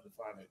 you'll definitely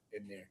find it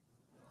in there.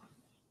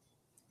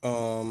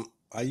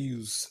 I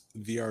use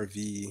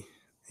VRV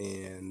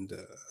and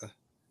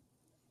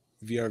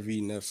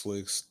VRV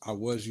Netflix. I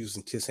was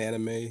using Kiss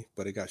Anime,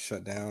 but it got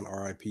shut down.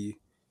 RIP.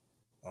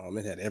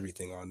 It had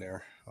everything on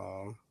there.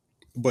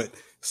 But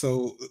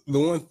so the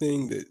one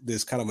thing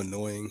that's kind of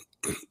annoying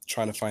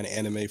trying to find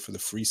anime for the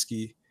free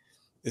ski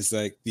is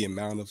like the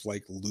amount of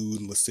like lewd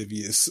and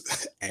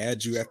lascivious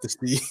ads you have to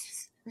see.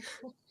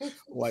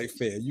 Like,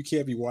 fam, you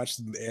can't be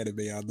watching the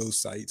anime on those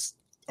sites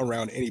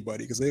around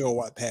anybody because they'll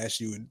walk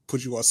past you and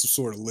put you on some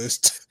sort of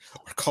list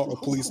or call the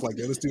police. Like,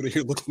 this dude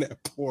here looking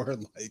at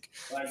porn. Like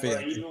fam,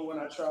 bro, even when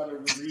I try to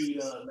read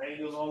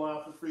mangas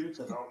online for free,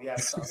 because I don't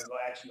have time to go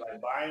actually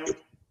like buy them,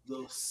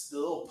 those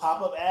little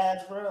pop-up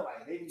ads, bro,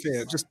 like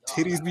they just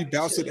titties be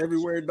bouncing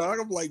everywhere, dog.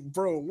 I'm like,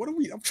 bro, what are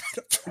we? I'm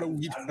trying to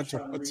read. I'm just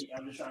trying to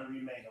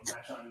read manga. I'm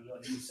not trying to do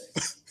what you say.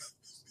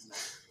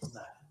 It's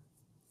not.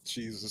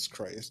 Jesus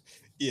Christ.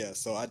 Yeah,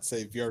 so I'd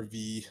say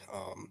VRV,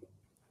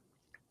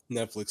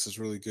 Netflix is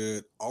really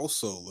good.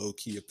 Also, low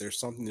key, if there's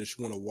something that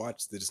you want to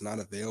watch that is not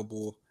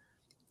available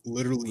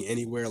literally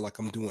anywhere, like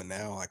I'm doing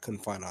now, I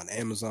couldn't find it on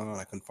Amazon,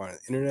 I couldn't find it on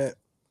the internet,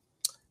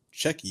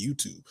 check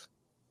YouTube.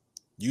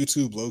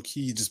 YouTube, low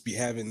key, just be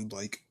having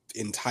like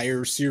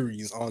entire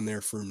series on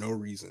there for no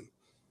reason.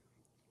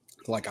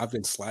 Like, I've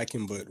been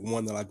slacking, but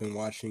one that I've been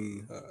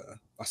watching,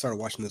 I started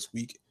watching this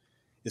week,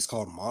 is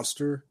called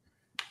Monster.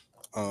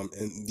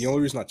 And the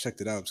only reason I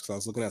checked it out is because I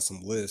was looking at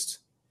some list,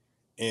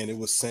 and it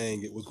was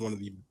saying it was one of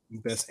the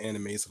best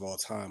animes of all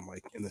time,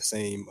 like in the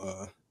same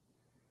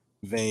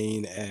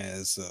vein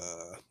as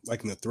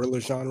like in the thriller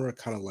genre,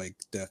 kind of like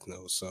Death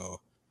Note. So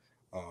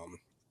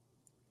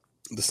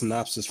the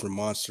synopsis for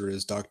Monster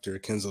is Dr.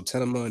 Kenzo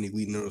Tenma, an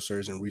elite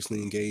neurosurgeon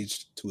recently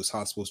engaged to his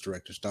hospital's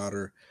director's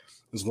daughter,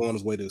 is well on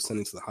his way to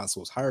ascending to the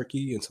hospital's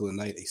hierarchy until the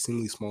night a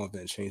seemingly small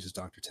event changes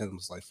Dr.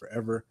 Tenma's life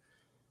forever.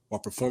 While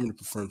performing to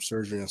perform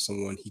surgery on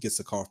someone, he gets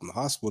a call from the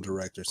hospital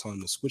director telling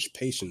him to switch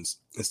patients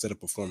instead of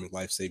performing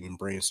life-saving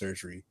brain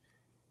surgery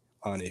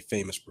on a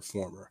famous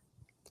performer.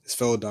 His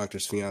fellow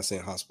doctor's fiancé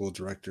and hospital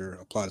director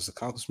applaud his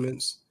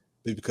accomplishments,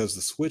 but because of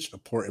the switch, a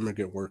poor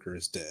immigrant worker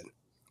is dead.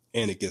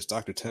 And it gives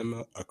Dr.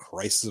 Tenma a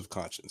crisis of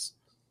conscience.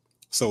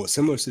 So a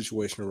similar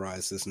situation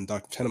arises, and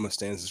Dr. Tenma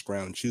stands his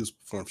ground and chooses to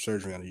perform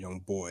surgery on a young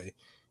boy,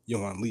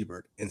 Johann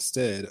Liebert,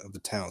 instead of the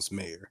town's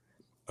mayor.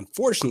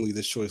 Unfortunately,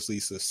 this choice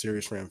leads to a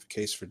serious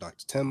ramification for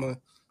Dr. Tenma.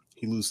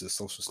 He loses his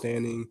social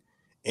standing,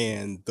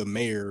 and the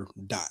mayor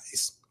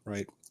dies,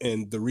 right?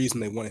 And the reason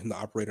they wanted him to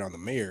operate on the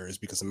mayor is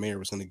because the mayor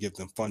was going to give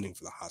them funding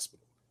for the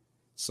hospital.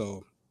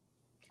 So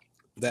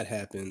that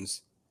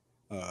happens.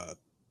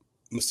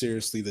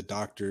 Mysteriously, the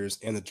doctors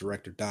and the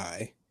director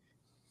die.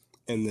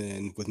 And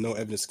then with no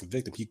evidence to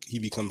convict him, he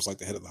becomes like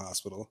the head of the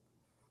hospital.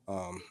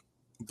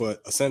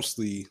 But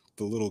essentially,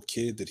 the little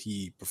kid that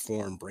he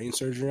performed brain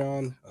surgery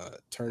on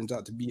turns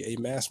out to be a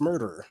mass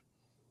murderer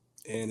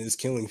and is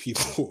killing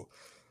people.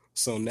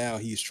 So now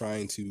he's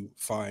trying to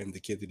find the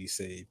kid that he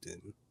saved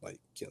and like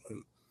kill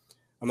him.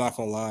 I'm not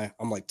gonna lie,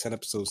 I'm like 10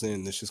 episodes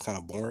in. This is kind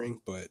of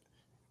boring, but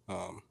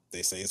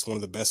they say it's one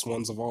of the best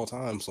ones of all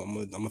time. So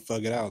I'm gonna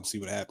thug it out and see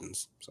what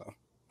happens. So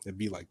it'd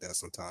be like that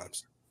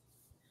sometimes.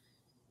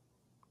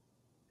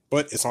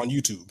 But it's on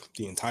YouTube.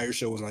 The entire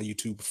show is on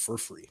YouTube for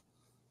free.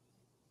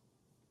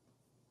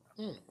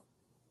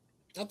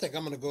 I think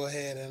I'm going to go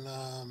ahead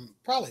and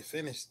probably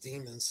finish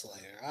Demon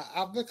Slayer.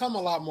 I've become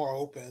a lot more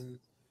open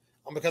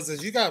because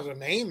as you guys were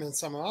naming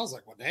some, I was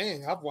like, well,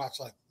 dang, I've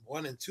watched like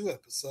 1 and 2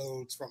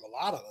 episodes from a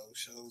lot of those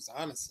shows,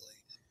 honestly.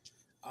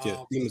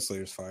 Yeah, Demon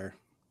Slayer's fire.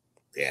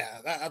 Yeah,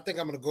 I think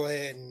I'm going to go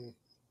ahead and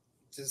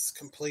just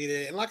complete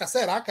it. And like I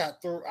said, I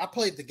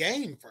played the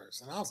game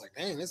first, and I was like,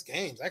 dang, this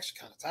game's actually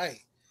kind of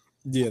tight.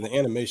 Yeah, the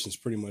animation's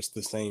pretty much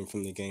the same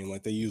from the game.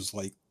 Like they use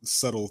like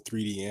subtle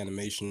 3D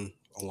animation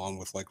along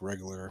with like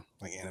regular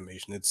like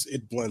animation.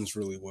 It blends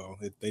really well.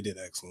 They did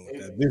excellent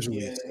with that. Visually,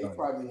 yeah, they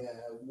probably have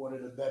one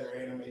of the better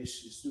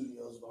animation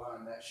studios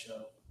behind that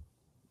show.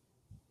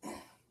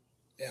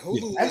 Yeah,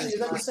 Hulu. Actually, is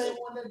that the same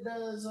one that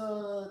does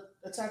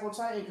Attack on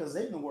Titan? Because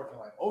they've been working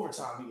like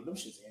overtime to get them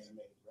shits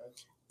animated,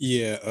 right?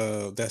 Yeah,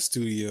 that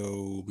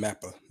studio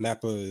Mappa.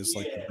 Mappa is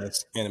like the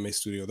best anime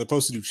studio. They're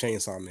supposed to do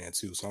Chainsaw Man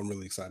too, so I'm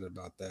really excited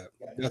about that.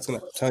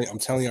 I'm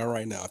telling you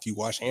right now, if you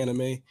watch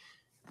anime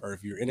or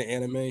if you're into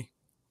anime,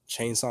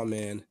 Chainsaw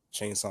Man.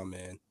 When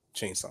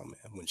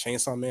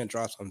Chainsaw Man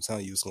drops, I'm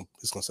telling you, it's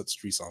gonna set the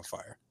streets on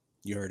fire.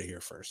 You heard it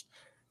here first.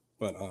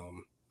 But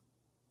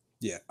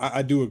yeah,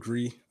 I do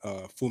agree.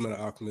 Fullmetal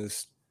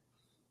Alchemist,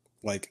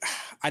 like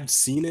I'd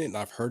seen it and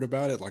I've heard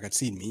about it. Like I'd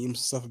seen memes and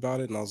stuff about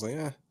it, and I was like,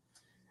 yeah.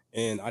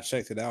 And I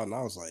checked it out and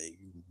I was like,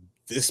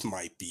 this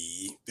might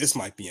be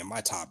in my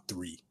top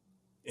 3.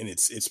 And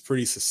it's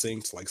pretty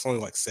succinct. Like it's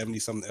only like 70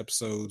 something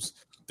episodes.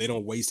 They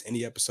don't waste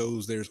any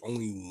episodes. There's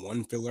only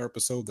one filler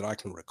episode that I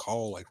can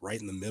recall, like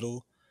right in the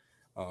middle.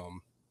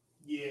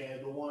 Yeah,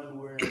 the one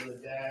where the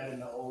dad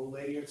and the old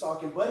lady are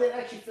talking, but it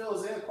actually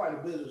fills in quite a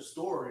bit of the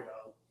story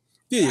though.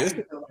 Yeah, I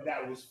didn't feel like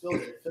that was filled.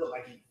 It felt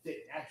like it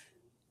fit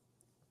naturally.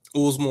 It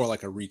was more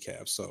like a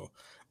recap. So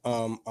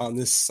on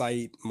this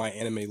site,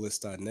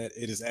 myanimelist.net,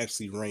 it is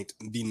actually ranked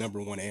the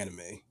 #1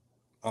 anime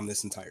on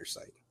this entire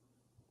site.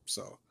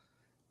 So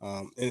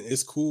and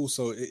it's cool.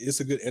 So it's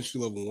a good entry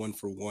level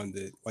 1-for-1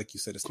 that, like you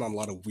said, it's not a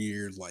lot of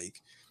weird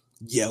like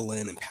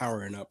yelling and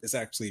powering up. It's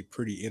actually a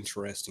pretty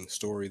interesting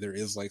story. There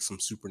is like some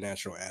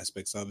supernatural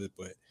aspects of it,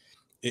 but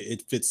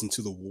it fits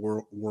into the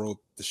world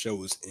the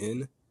show is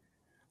in.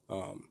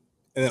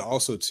 And then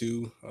also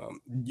too,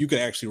 you could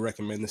actually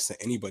recommend this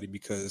to anybody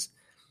because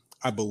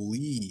I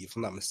believe, if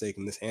I'm not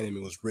mistaken, this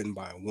anime was written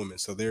by a woman.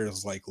 So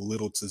there's like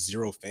little to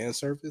zero fan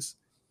service.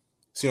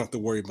 So you don't have to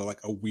worry about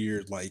like a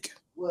weird like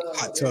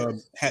hot tub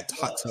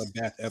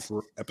bath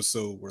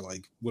episode where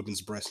like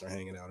women's breasts are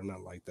hanging out or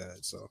nothing like that.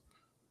 So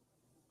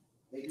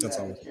they do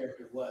have the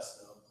character West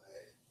though.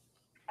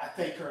 I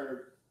think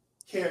her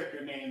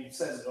character name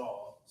says it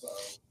all. So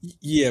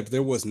yeah, but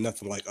there was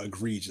nothing like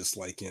egregious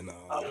like in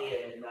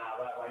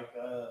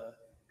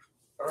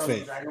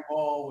early Dragon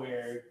Ball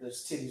where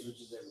there's titties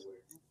which is everywhere.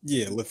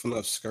 Yeah, lifting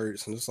up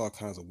skirts and just all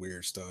kinds of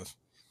weird stuff.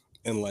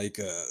 And like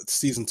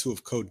season 2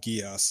 of Code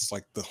Geass is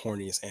like the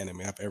horniest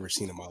anime I've ever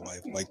seen in my life.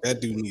 Like that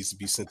dude needs to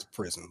be sent to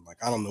prison. Like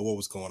I don't know what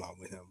was going on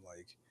with him.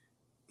 Like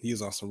he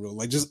was on some real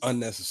like just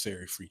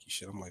unnecessary freaky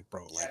shit. I'm like,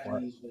 bro, like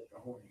what?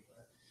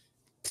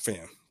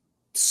 Fam,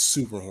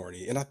 super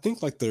horny. And I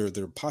think like their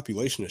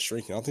population is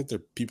shrinking. I don't think their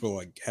people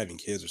like having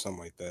kids or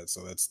something like that.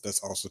 So that's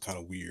also kind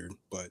of weird.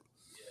 But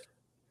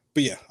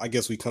yeah, I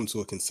guess we come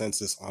to a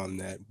consensus on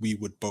that. We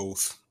would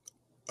both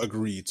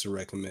agreed to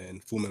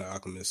recommend Fullmetal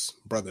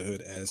Alchemist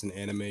Brotherhood as an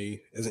anime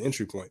as an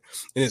entry point.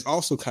 And it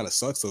also kind of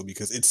sucks though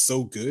because it's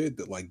so good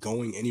that like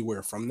going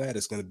anywhere from that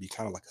is going to be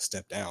kind of like a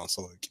step down.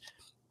 So like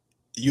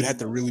you'd have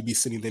to really be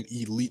sending them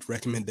elite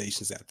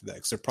recommendations after that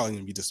because they're probably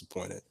going to be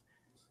disappointed.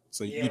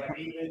 So yeah, like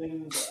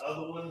even the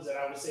other ones that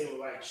I would say were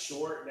like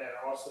short that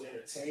are also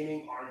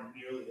entertaining aren't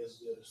nearly as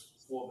good as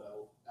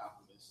Fullmetal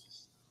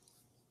Alchemist.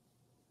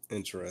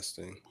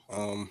 Interesting.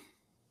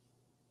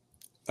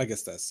 I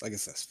guess that's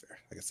fair.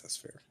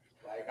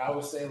 Like I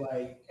would say,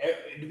 like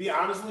to be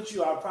honest with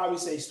you, I'd probably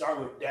say start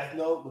with Death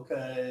Note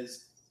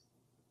because,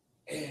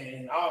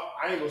 and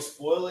I ain't gonna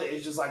spoil it.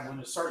 It's just like when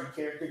a certain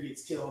character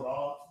gets killed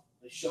off,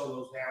 the show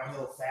goes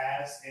downhill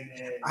fast, and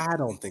then I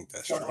don't think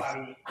that's true.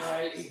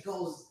 It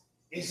goes.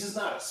 It's just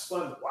not as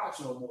fun to watch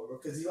no more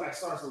because he like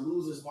starts to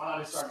lose his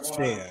mind and start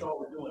going out of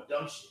control and doing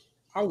dumb shit.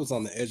 I was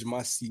on the edge of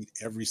my seat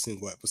every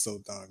single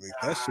episode, dog. Like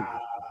that shit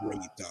was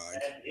great, dog.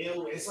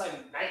 It's like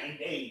night and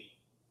day.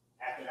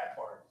 After that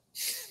part,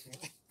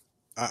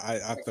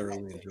 I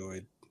thoroughly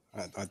enjoyed.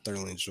 I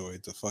thoroughly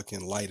enjoyed the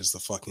fucking Light as the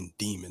fucking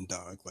demon,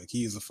 dog. Like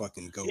he's a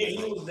fucking goat. Yeah, he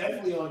was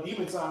definitely on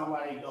demon time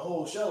like the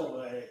whole show,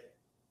 but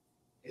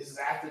it's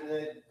after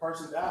the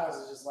person dies,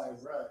 it's just like,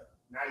 bruh,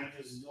 now you're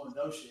just doing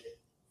dumb shit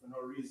for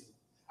no reason.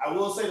 I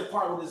will say the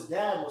part with his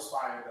dad was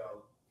fire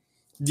though.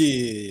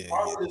 Yeah. The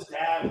part with his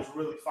dad was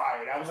really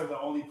fire. That was like the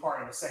only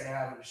part in the second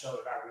half of the show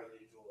that I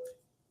really enjoyed.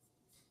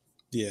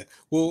 Yeah.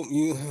 Well,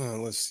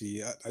 let's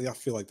see. I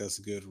feel like that's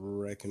a good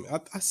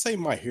recommend. I say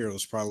My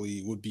Heroes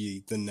probably would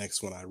be the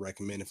next one I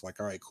recommend. If like,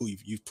 all right, cool,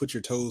 you've put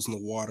your toes in the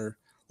water.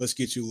 Let's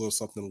get you a little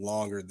something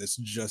longer that's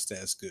just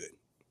as good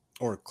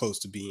or close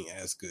to being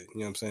as good. You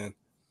know what I'm saying?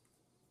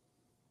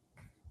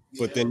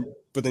 Yeah.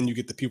 But then you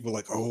get the people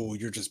like, oh,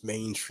 you're just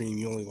mainstream.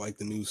 You only like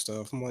the new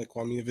stuff. I'm like,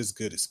 well, I mean, if it's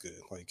good, it's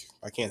good. Like,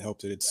 I can't help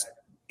that it's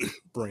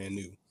brand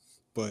new.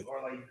 But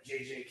Or like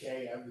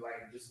JJK, I'd be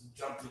like, just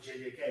jump to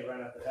JJK right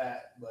after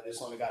that. But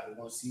it's only got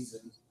the one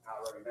season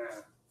out right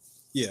now.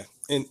 yeah,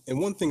 and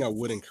one thing I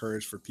would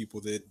encourage for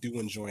people that do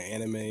enjoy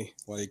anime,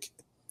 like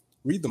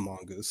read the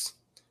mangas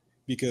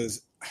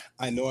because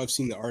I know I've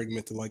seen the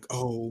argument that like,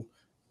 oh,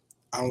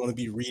 I don't want to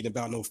be reading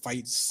about no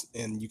fights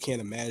and you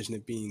can't imagine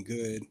it being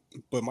good.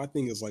 But my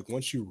thing is like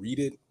once you read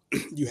it,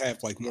 you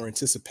have like more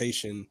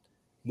anticipation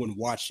when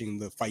watching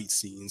the fight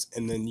scenes,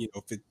 and then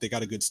if they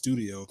got a good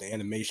studio, the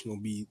animation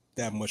will be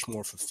that much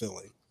more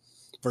fulfilling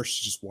versus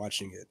just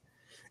watching it.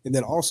 And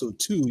then also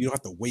too, you don't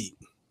have to wait.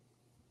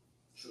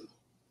 True.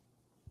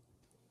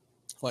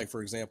 Like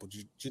for example,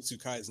 Jujutsu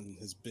Kaisen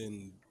has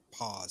been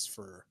paused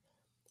for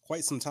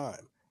quite some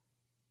time.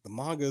 The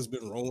manga has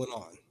been rolling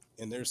on,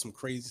 and there's some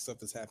crazy stuff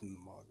that's happened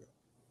in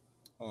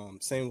the manga.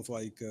 Same with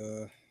like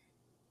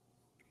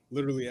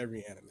literally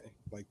every anime.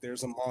 Like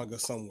there's a manga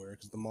somewhere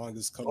because the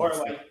manga's coming. Or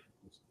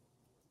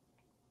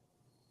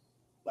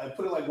like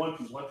put it like One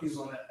Piece. One Piece is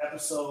on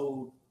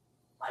episode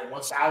like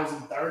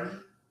 1030.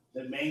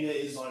 The manga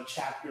is on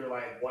chapter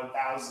like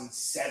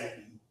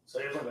 1070. So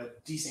there's like a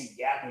decent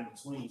gap in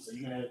between. So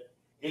you're gonna,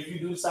 if you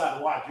do decide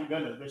to watch, you're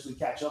gonna eventually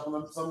catch up on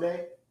them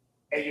someday,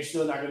 and you're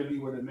still not gonna be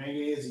where the manga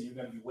is, and you're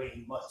gonna be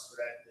waiting months for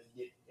that to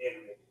get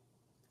animated.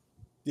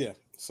 Yeah,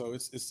 so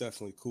it's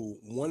definitely cool.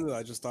 One that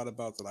I just thought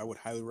about that I would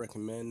highly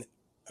recommend.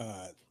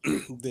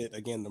 That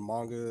again, the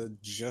manga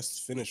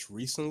just finished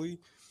recently,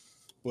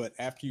 but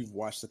after you've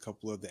watched a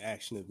couple of the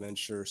action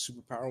adventure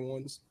superpower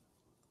ones,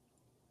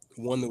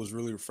 one that was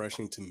really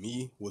refreshing to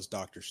me was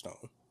Dr.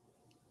 Stone.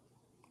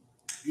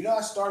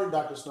 I started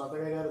Dr. Stone. I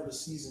think I got up to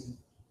season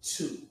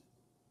 2,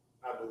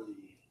 I believe.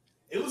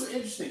 It was an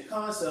interesting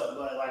concept,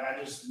 but like I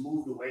just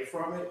moved away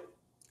from it.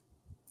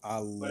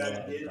 But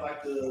I did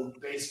like the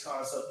base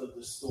concept of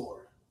the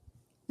story.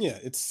 Yeah,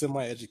 it's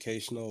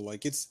semi-educational.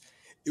 Like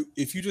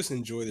if you just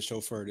enjoy the show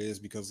for it is,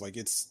 because like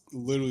it's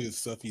literally the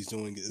stuff he's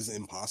doing is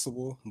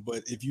impossible.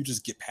 But if you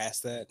just get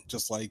past that,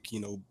 just like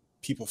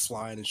people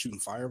flying and shooting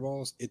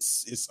fireballs,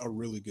 it's a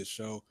really good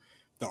show.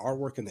 The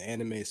artwork in the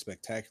anime is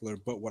spectacular.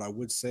 But what I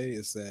would say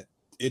is that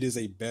it is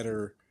a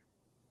better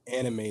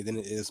anime than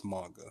it is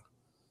manga.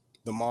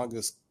 The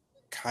manga's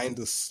kind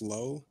of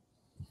slow,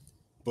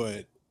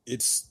 but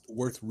it's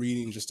worth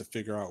reading just to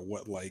figure out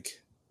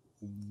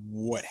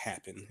what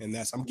happened. And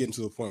I'm getting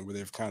to the point where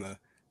they've kind of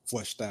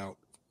fleshed out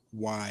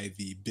why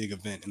the big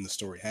event in the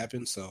story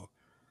happened. So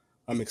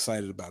I'm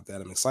excited about that.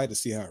 I'm excited to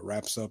see how it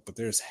wraps up, but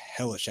there's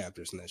hella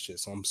chapters in that shit.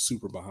 So I'm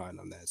super behind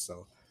on that.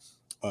 So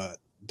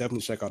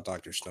definitely check out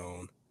Dr.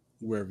 Stone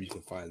wherever you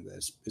can find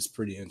that. It's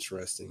pretty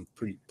interesting,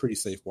 pretty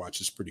safe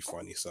watch. It's pretty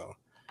funny. So,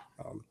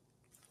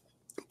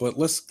 but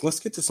let's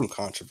get to some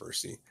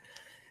controversy.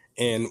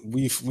 And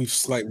we've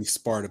slightly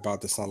sparred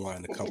about this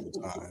online a couple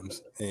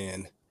times,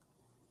 and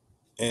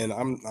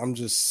I'm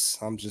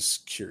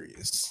just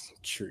curious.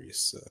 Do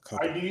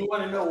you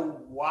want to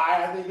know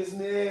why I think it's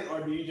mid,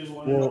 or do you just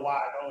want to know why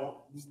I don't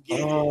give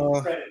it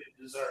the credit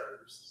it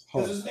deserves?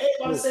 Because it's made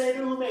by the same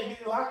people who made Yu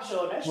Yu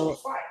Hakusho, and that show's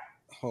fire.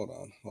 Hold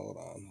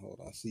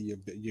on. See, you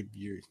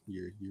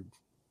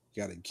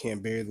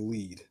can't bear the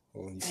lead.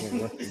 Well, you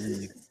can't rush the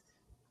lead.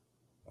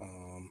 I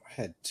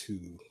had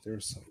 2.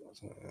 There's some.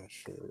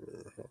 Sure.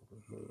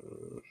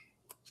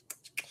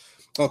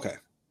 Okay.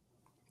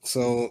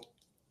 So,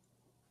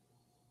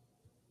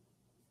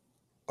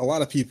 a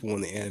lot of people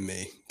in the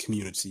anime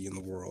community in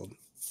the world,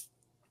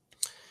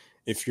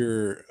 if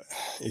you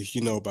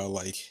know about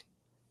like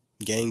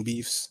gang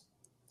beefs,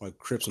 like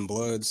Crips and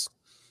Bloods,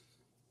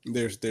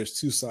 there's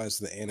 2 sides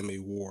to the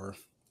anime war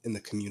in the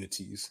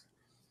communities.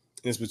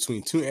 And it's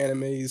between 2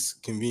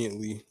 animes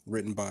conveniently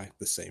written by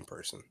the same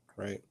person,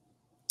 right?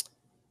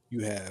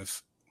 You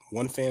have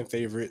one fan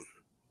favorite,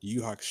 Yu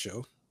Yu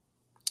Hakusho,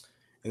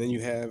 and then you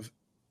have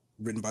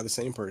written by the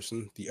same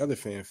person, the other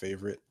fan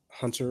favorite,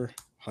 Hunter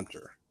x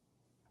Hunter.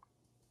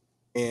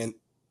 And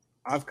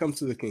I've come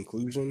to the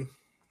conclusion,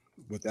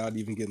 without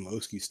even getting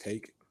Lowski's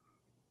take,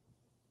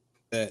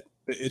 that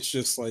it's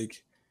just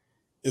like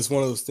it's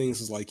one of those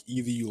things. Is like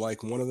either you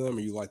like one of them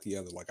or you like the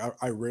other. Like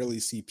I rarely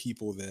see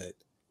people that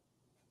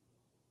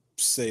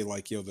say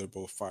like, yo, they're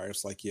both fire.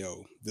 It's like,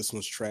 yo, this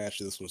one's trash,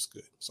 this one's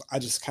good. So I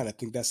just kind of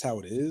think that's how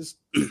it is.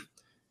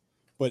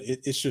 But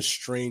it's just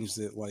strange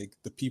that like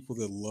the people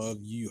that love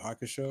Yu Yu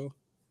Hakusho,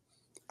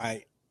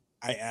 I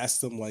ask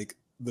them like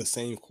the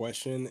same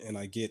question and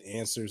I get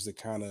answers that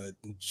kind of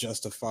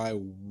justify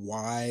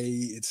why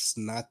it's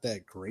not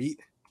that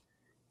great,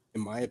 in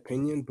my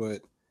opinion.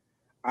 But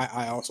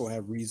I also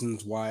have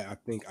reasons why I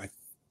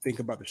think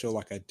about the show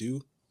like I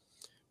do.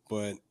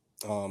 But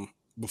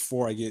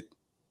before I get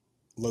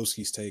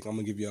Lowski's take, I'm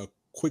gonna give you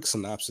quick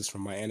synopsis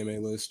from my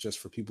anime list just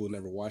for people who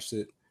never watched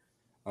it.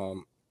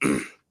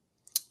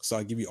 So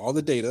I'll give you all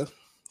the data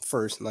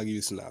first, and I'll give you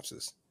a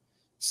synopsis.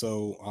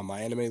 So on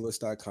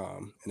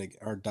myanimelist.com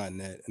or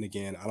 .net, and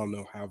again, I don't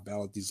know how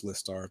valid these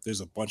lists are. If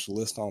there's a bunch of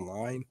lists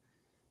online,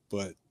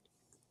 but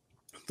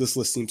this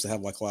list seems to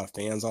have like a lot of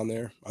fans on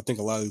there. I think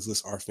a lot of these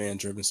lists are fan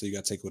driven, so you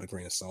got to take it with a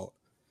grain of salt.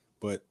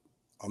 But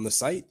on the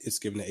site, it's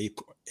given an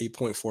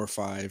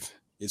 8.45.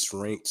 It's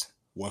ranked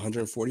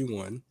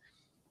 141.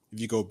 If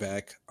you go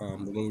back, the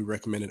one we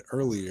recommended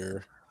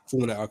earlier,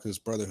 Fullmetal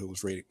Alchemist Brotherhood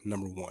was rated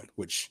number 1,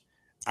 which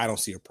I don't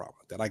see a problem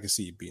with that. I can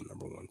see it being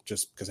number 1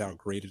 just because how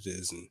great it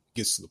is and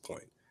gets to the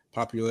point.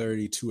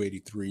 Popularity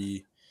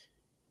 283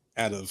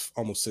 out of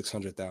almost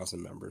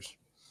 600,000 members.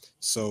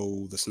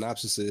 So the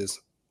synopsis is: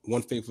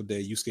 one fateful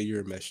day, Yusuke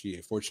Urameshi,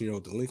 a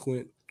 14-year-old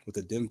delinquent with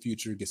a dim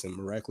future, gets a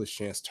miraculous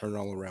chance to turn it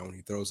all around when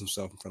he throws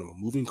himself in front of a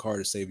moving car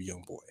to save a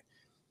young boy.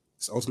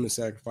 His ultimate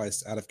sacrifice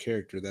is out of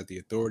character that the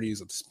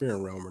authorities of the spirit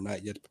realm are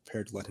not yet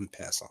prepared to let him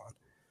pass on.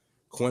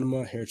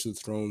 Koenma, heir to the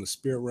throne of the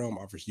spirit realm,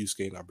 offers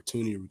Yusuke an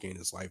opportunity to regain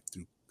his life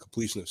through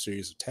completion of a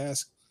series of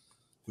tasks.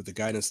 With the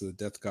guidance of the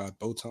death god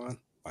Botan,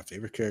 my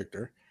favorite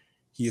character,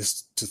 he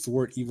is to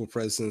thwart evil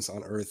presence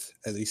on Earth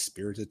as a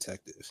spirit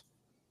detective.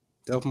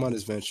 To help him on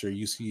his venture,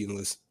 Yusuke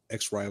enlists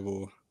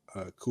ex-rival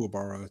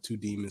Kuwabara, 2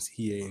 demons,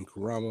 Hiei and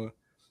Kurama,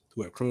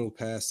 who have criminal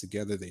pasts.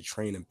 Together, they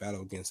train and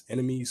battle against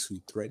enemies who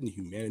threaten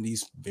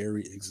humanity's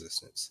very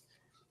existence.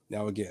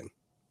 Now, again,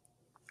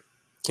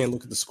 can't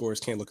look at the scores,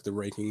 can't look at the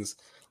rankings.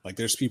 Like,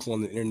 there's people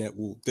on the internet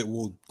that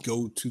will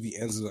go to the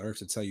ends of the earth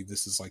to tell you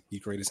this is like the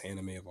greatest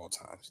anime of all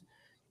times.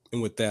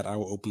 And with that, I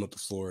will open up the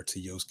floor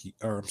to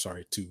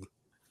to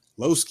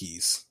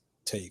Lowski's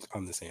take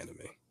on this anime.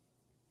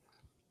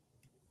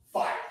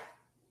 Fire.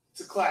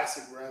 It's a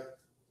classic, bro.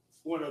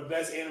 One of the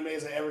best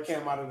animes that ever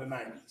came out of the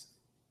 90s.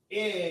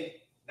 And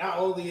not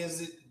only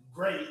is it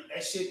great,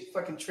 that shit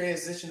fucking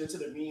transitioned into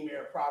the meme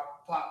era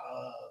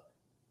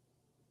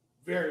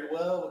very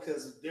well,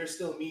 because there's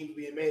still memes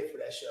being made for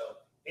that show.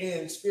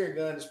 And Spirit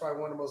Gun is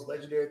probably one of the most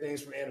legendary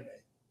things from anime.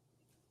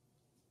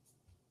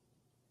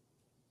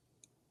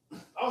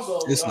 Also,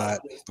 it's not.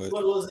 But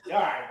what was it?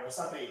 All right, bro.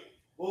 Stop hating.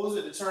 What was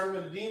it? The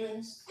Tournament of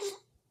Demons?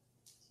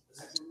 Is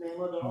that the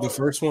name of the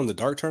first one, the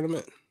Dark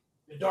Tournament?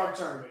 The Dark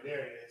Tournament. There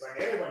it is.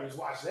 Like, everybody just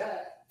watched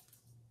that.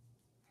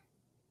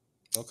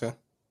 Okay.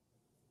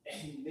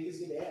 And niggas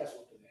get their ass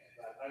whooped in that.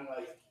 Like,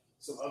 unlike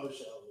some other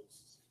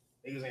shows,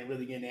 niggas ain't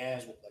really getting their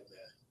ass whooped like that.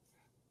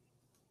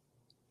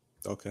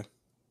 Okay.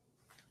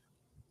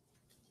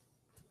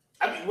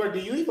 I mean, where do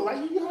you even like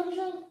Yu Yu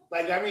Hakusho?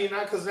 Like, I mean,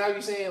 because now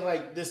you're saying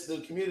like this,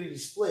 the community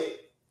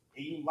split,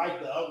 and you like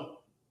the other one.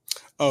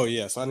 Oh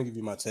yeah, so I didn't give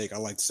you my take. I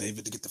like to save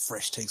it to get the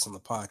fresh takes on the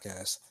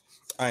podcast.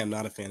 I am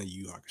not a fan of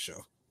Yu Yu Hakusho.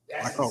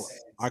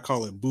 I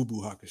call it Boo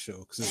Boo Hakusho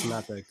because it's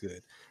not that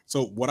good.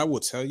 So what I will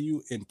tell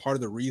you, and part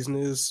of the reason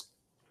is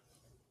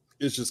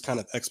just kind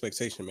of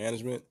expectation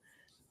management.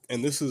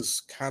 And this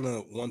is kind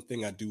of one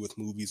thing I do with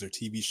movies or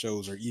TV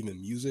shows or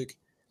even music.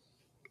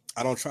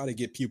 I don't try to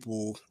get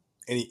people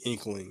any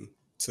inkling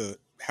to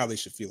how they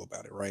should feel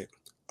about it, right?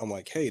 I'm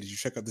like, hey, did you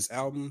check out this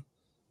album?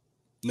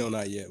 No,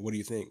 not yet. What do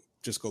you think?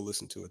 Just go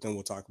listen to it. Then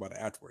we'll talk about it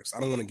afterwards. I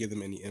don't want to give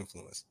them any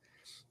influence.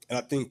 And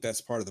I think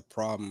that's part of the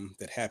problem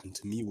that happened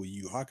to me with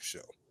Yu Yu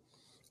Hakusho,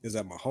 is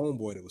that my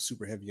homeboy that was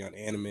super heavy on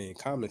anime and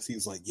comics,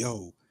 he's like,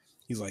 yo,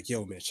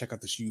 man, check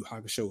out this Yu Yu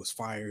Hakusho. It's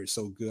fire. It's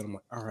so good. I'm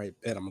like, all right,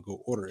 bet I'm going to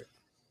go order it.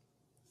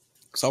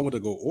 So I went to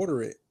go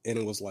order it, and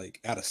it was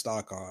like out of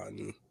stock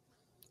on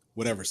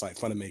whatever site,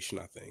 Funimation,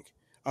 I think.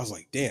 I was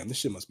like, damn, this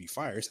shit must be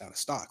fire. It's out of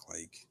stock.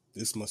 Like,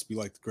 this must be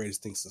like the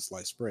greatest thing since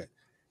sliced bread.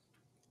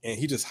 And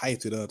he just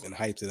hyped it up and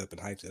hyped it up and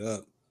hyped it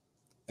up.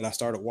 And I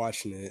started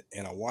watching it,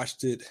 and I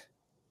watched it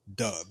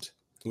dubbed,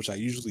 which I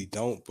usually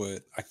don't,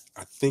 but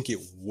I think it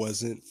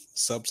wasn't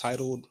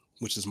subtitled,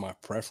 which is my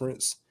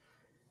preference.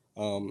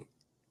 And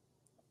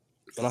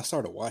I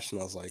started watching,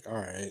 I was like, all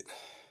right,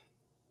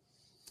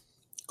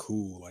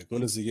 cool. Like,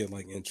 when does it get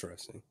like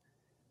interesting?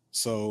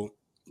 So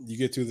you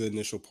get through the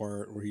initial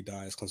part where he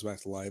dies, comes back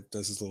to life,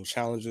 does his little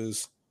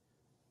challenges,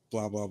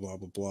 blah, blah, blah,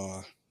 blah,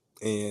 blah.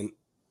 And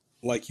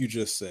like you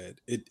just said,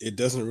 it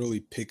doesn't really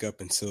pick up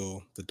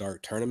until the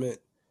Dark Tournament.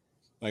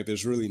 Like,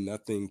 there's really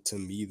nothing to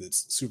me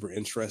that's super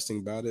interesting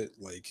about it.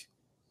 Like,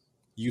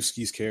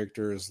 Yusuke's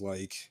character is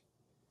like,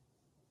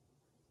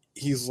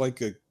 he's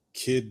like a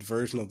kid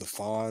version of the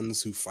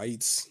Fonz who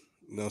fights.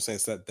 You know what I'm saying?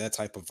 It's that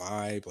type of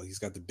vibe. Like, he's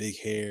got the big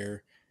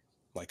hair,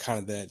 like kind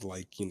of that,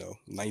 like, you know,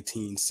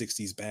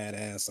 1960s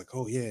badass. Like,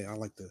 oh yeah, I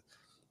like the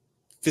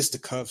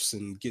fisticuffs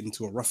and get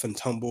into a rough and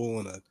tumble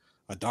and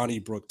a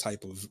Donnybrook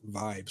type of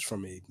vibes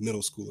from a middle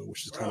schooler,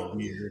 which is kind of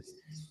weird.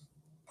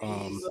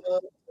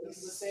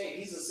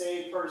 He's the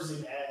same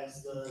person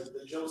as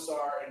the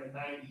Joestar in the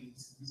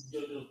 90s,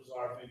 JoJo's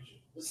Bizarre Adventure.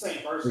 The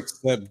same person.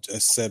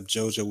 Except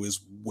JoJo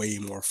is way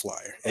more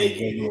flyer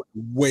and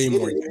way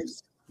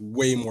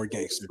more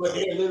gangster. But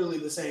they're literally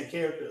the same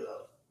character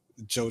though.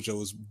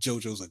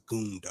 JoJo's a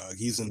goon, dog.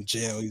 He's in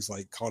jail. He's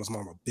like called his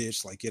mom a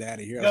bitch. Like, get out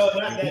of here. No,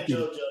 not that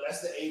JoJo.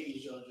 That's the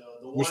 80s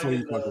JoJo. The Which one are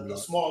you talking the about?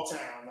 small town.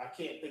 I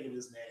can't think of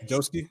his name.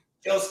 Josuke?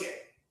 Josuke.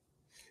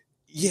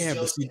 Yeah,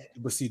 Josuke.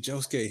 but see,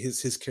 Josuke,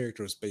 his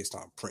character is based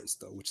on Prince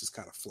though, which is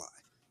kind of fly.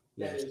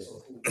 That is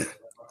so cool.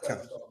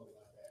 Kinda, I thought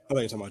you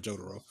were talking about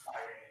Jotaro.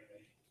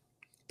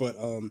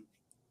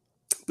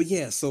 But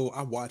yeah, so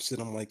I watched it.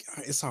 I'm like,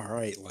 it's all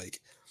right.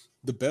 Like,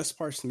 the best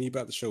parts to me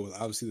about the show was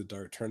obviously the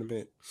Dark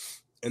Tournament,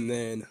 and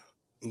then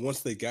once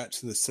they got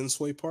to the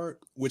Sensui part,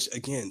 which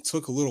again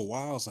took a little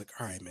while, I was like,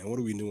 all right, man, what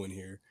are we doing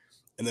here?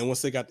 And then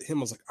once they got to him,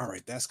 I was like, all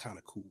right, that's kind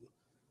of cool.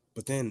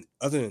 But then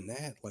other than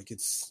that, like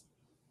it's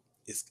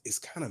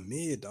kind of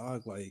mid,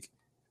 dog. Like,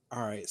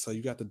 all right, so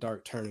you got the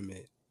Dark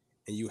Tournament,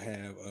 and you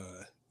have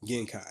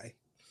Genkai,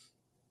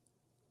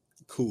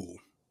 cool,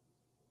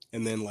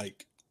 and then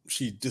like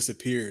she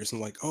disappears, and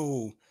like,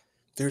 oh,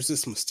 there's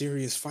this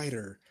mysterious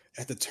fighter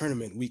at the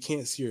tournament. We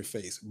can't see her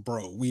face,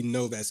 bro. We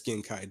know that's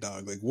Genkai,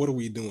 dog. Like, what are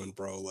we doing,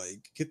 bro?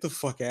 Like, get the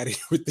fuck out of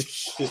here with this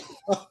shit.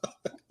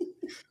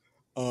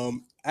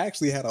 I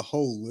actually had a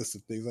whole list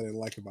of things I didn't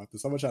like about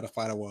this. I'm gonna try to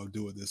find out while I'm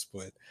doing this,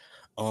 but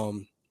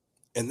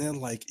and then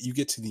like you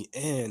get to the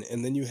end,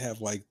 and then you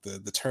have like the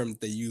term that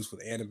they use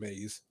with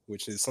animes,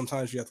 which is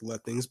sometimes you have to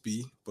let things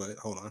be. But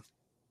hold on.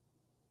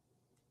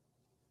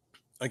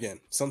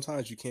 Again,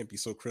 sometimes you can't be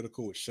so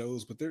critical with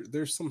shows, but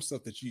there's some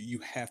stuff that you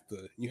have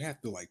to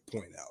like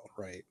point out,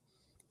 right?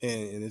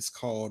 And it's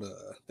called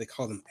they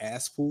call them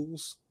ass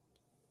pools,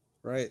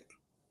 right?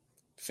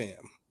 Fam.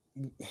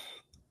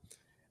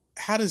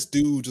 How does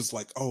dude just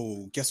like,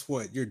 oh, guess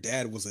what? Your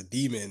dad was a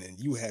demon and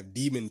you have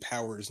demon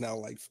powers now.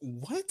 Like,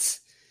 what?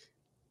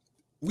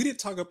 We didn't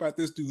talk about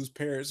this dude's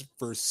parents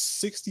for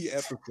 60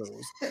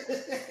 episodes.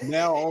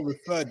 Now all of a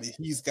sudden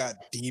he's got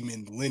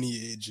demon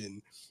lineage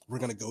and we're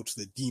going to go to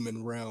the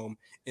demon realm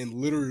and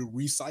literally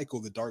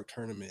recycle the Dark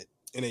Tournament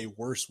in a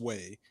worse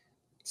way.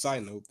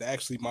 Side note,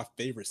 actually my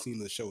favorite scene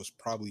of the show is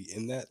probably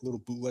in that little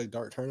bootleg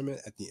Dark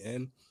Tournament at the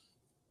end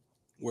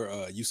where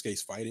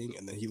Yusuke's fighting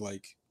and then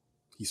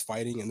he's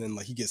fighting and then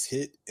like he gets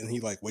hit and he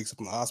like wakes up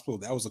in the hospital.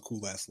 That was a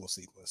cool ass little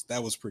sequence.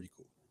 That was pretty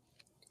cool.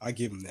 I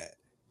give him that.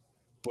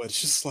 But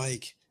it's just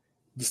like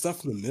the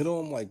stuff in the middle,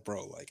 I'm like,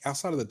 bro, like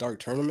outside of the Dark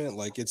Tournament,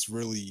 like it's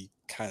really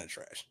kind of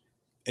trash.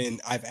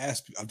 And I've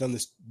done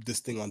this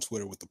thing on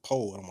Twitter with the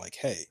poll, and I'm like,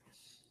 hey,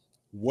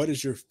 what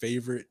is your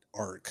favorite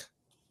arc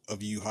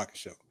of Yu Yu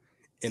Hakusho?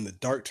 And the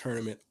Dark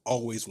Tournament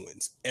always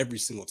wins every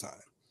single time.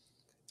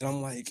 And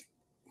I'm like,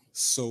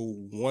 so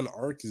one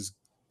arc is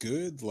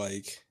good?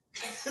 Like,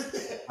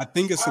 I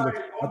think it's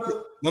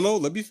no,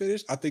 let me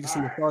finish. I think it's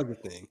a nostalgia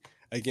thing.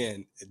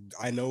 Again,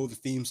 I know the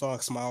theme song,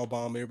 Smile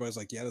Bomb, everybody's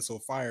like, yeah, that's so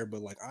fire.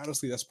 But like,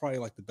 honestly, that's probably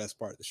like the best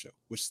part of the show,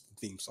 which is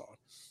the theme song,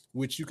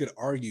 which you could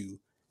argue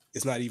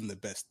is not even the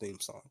best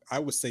theme song. I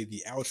would say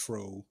the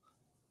outro,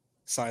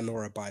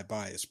 Sayonara Bye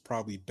Bye, is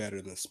probably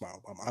better than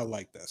Smile Bomb. I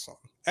like that song.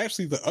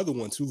 Actually, the other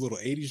one, too, little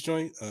 80s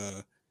joint,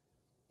 I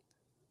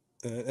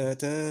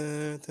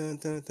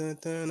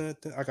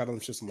got them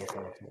shits on my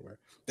phone somewhere.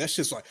 That's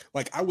just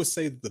like I would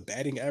say the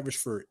batting average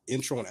for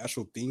intro and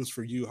actual themes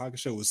for Yu Yu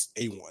Hakusho was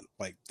A1.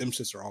 Like them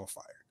shits are all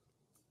fire.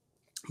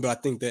 But I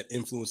think that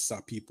influences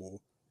how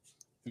people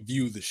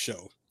view the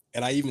show.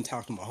 And I even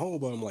talked to my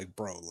homeboy. I'm like,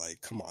 bro,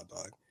 like, come on,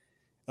 dog.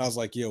 And I was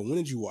like, yo, when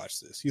did you watch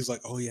this? He's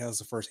like, oh yeah, it was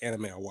the first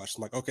anime I watched.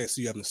 I'm like, okay,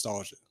 so you have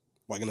nostalgia,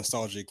 like a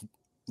nostalgic,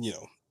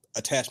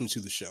 attachment to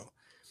the show.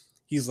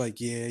 He's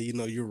like, yeah,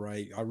 you're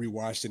right. I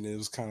rewatched it and it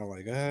was kind of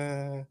like,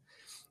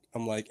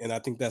 I'm like, and I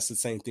think that's the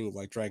same thing with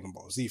like Dragon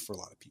Ball Z for a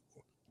lot of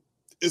people.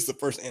 It's the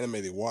first anime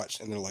they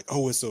watch and they're like,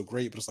 oh, it's so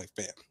great. But it's like,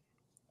 fam,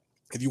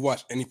 if you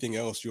watch anything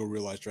else, you'll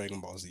realize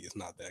Dragon Ball Z is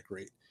not that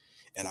great.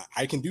 And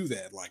I can do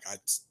that. Like,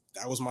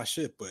 that was my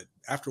shit. But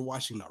after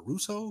watching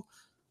Naruto,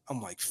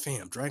 I'm like,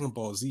 fam, Dragon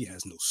Ball Z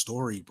has no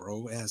story,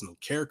 bro. It has no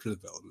character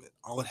development.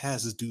 All it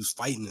has is dudes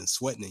fighting and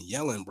sweating and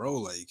yelling, bro.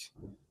 Like,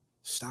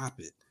 stop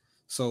it.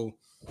 So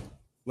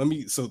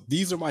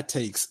these are my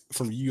takes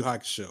from Yu Yu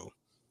Hakusho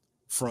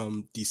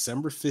from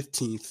December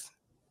 15th,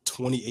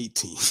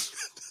 2018.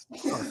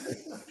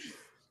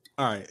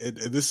 All right. And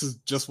this is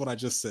just what I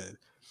just said.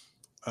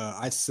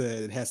 I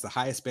said it has the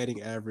highest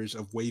batting average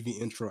of wavy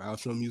intro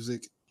outro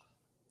music.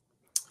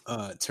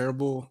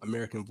 Terrible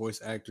American voice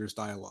actors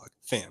dialogue.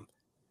 Fam.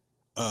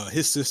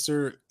 His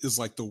sister is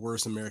like the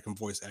worst American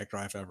voice actor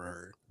I've ever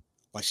heard.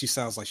 Like she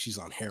sounds like she's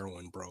on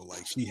heroin, bro.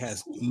 Like she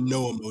has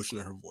no emotion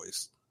in her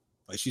voice.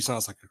 Like she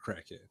sounds like a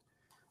crackhead.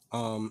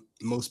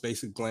 Most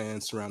basic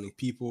glands surrounding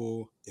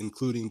people,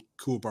 including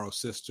Kuwabaro's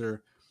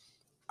sister.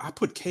 I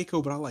put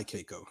Keiko, but I like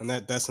Keiko, and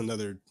that's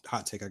another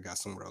hot take I got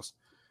somewhere else.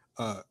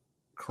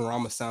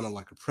 Kurama sounded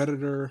like a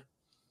predator.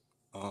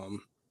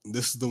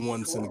 This is the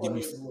one that's gonna give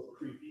me.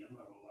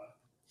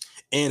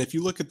 And if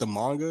you look at the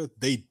manga,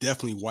 they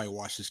definitely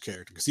whitewash his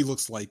character because he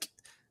looks like.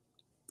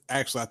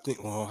 Actually, I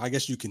think. Well, I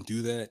guess you can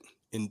do that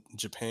in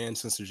Japan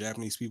since they're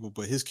Japanese people,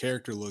 but his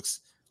character looks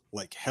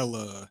like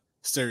hella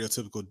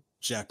stereotypical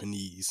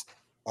Japanese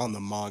on the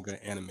manga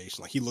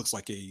animation. Like he looks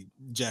like a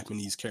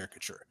Japanese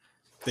caricature.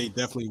 They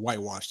definitely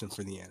whitewashed him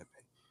for the anime.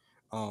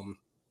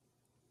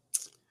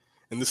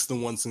 And this is the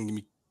one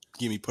thing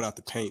get me put out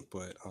the paint,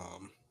 but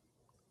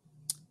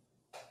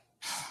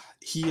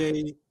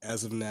Hiei,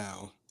 as of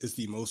now, is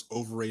the most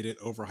overrated,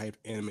 overhyped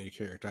anime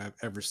character I've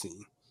ever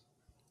seen.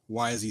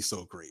 Why is he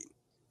so great?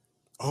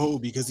 Oh,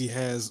 because he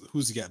has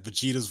who's he got?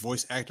 Vegeta's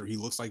voice actor. He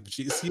looks like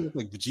Vegeta. He looks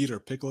like Vegeta or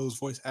Piccolo's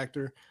voice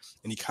actor,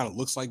 and he kind of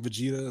looks like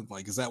Vegeta.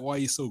 Like, is that why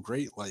he's so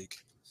great? Like,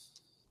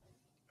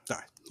 nah,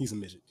 he's a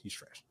midget. He's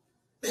trash.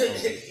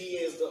 He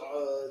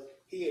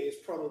is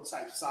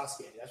prototype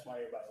Sasuke. That's why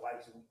everybody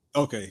likes him.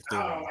 Okay,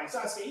 I don't like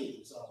Sasuke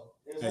either. So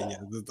yeah,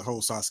 the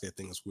whole Sasuke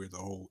thing is weird. The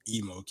whole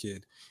emo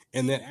kid,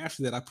 and then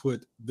after that, I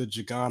put the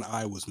Jagan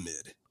Eye was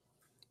mid.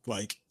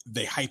 Like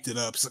they hyped it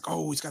up. It's like,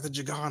 oh, he's got the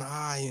Jagan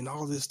Eye and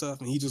all this stuff,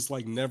 and he just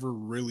like never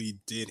really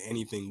did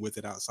anything with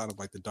it outside of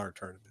like the Dark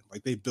Tournament.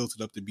 Like they built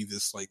it up to be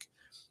this like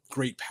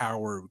great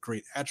power,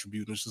 great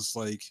attribute, and it's just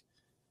like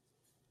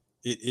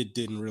it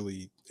didn't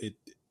really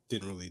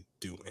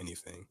do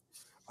anything.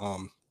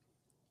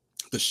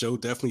 The show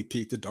definitely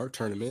peaked the Dark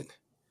Tournament.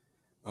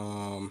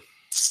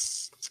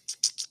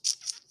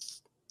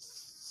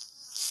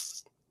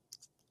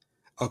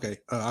 Okay,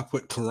 I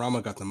put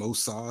Kurama got the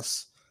most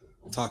sauce,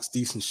 talks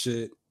decent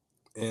shit,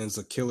 and is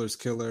a killer's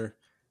killer.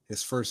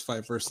 His first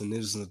fight versus the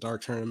ninjas in the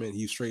Dark Tournament,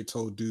 he straight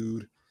told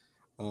dudes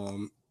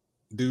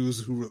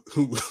who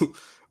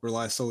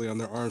rely solely on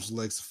their arms and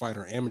legs to fight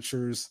are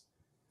amateurs.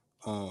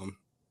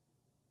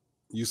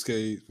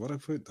 Yusuke, what I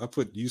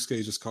put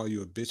Yusuke just call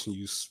you a bitch and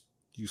you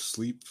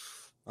sleep.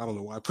 I don't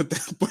know why I put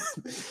that, but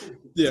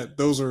yeah,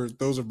 those are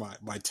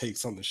my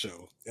takes on the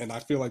show, and I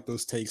feel like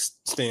those takes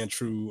stand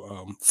true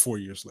 4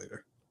 years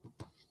later.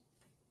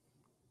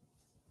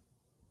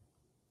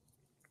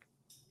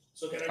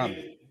 So can I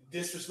get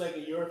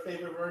disrespecting your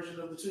favorite version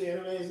of the two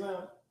animes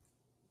now?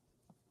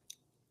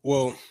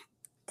 Well,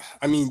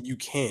 I mean, you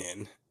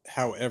can.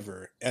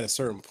 However, at a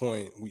certain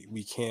point,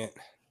 we can't.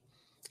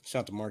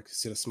 Shout out to Marcus.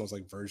 See, that smells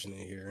like virgin in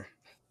here.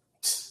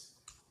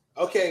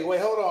 Okay,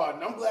 wait, hold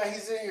on. I'm glad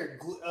he's in here,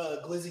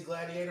 Glizzy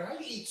Gladiator. How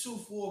you eat 2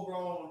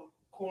 full-grown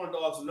corn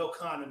dogs with no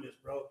condiments,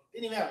 bro?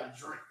 Didn't even have a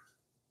drink.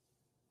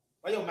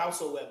 Why your mouth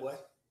so wet, boy?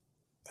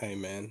 Hey,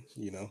 man,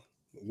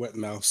 wet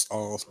mouse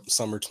all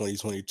summer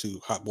 2022,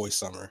 hot boy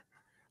summer.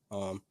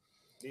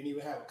 Didn't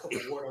even have a cup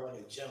of water like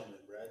a gentleman,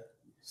 bro.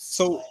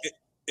 So,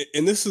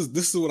 and this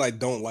is what I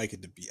don't like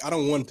it to be. I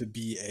don't want it to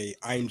be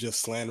I'm just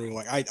slandering.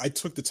 Like I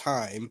took the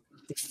time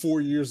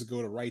 4 years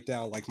ago to write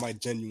down like my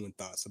genuine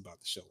thoughts about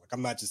the show. Like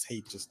I'm not just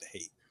hate just to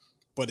hate.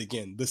 But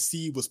again, the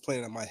seed was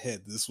planted in my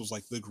head. This was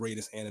like the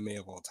greatest anime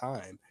of all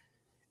time.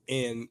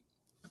 And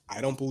I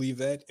don't believe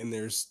that. And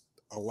there's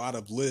a lot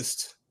of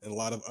lists and a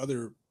lot of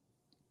other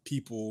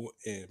people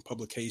and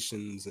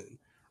publications and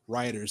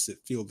writers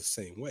that feel the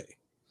same way.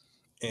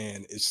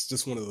 And it's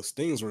just one of those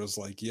things where it's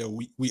like, yo,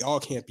 we all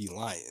can't be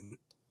lying.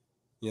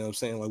 You know what I'm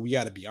saying? Like, we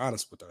got to be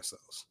honest with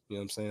ourselves. You know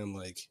what I'm saying?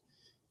 Like,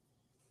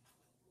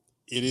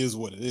 it is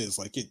what it is.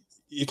 Like,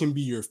 it can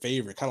be your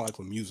favorite, kind of like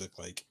with music.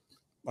 Like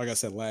I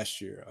said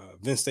last year,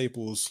 Vince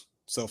Staples'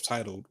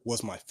 Self-Titled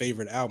was my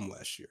favorite album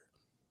last year,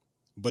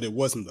 but it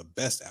wasn't the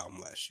best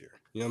album last year.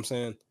 You know what I'm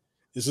saying?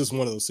 It's just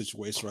one of those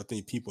situations where I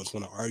think people just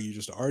want to argue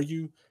just to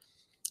argue.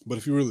 But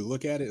if you really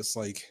look at it, it's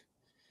like,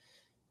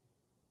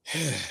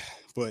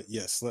 but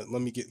yes, let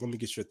me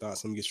get your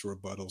thoughts. Let me get your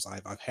rebuttals.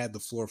 I've had the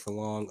floor for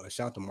long.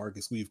 Shout out to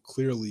Marcus. We've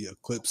clearly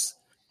eclipsed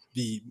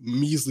the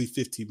measly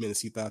 15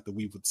 minutes he thought that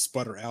we would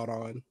sputter out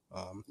on.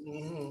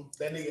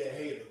 That nigga a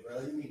hater,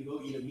 bro. He need to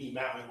go eat a meat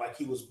mountain like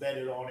he was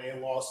betted on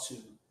and lost to,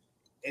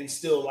 and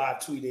still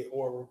live tweet it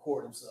or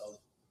record himself.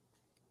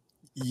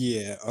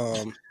 Yeah.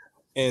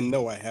 And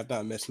no, I have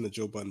not mentioned the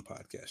Joe Budden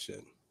podcast yet.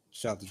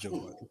 Shout out to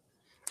Joe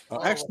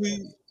Budden.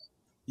 Actually,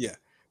 yeah.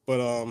 But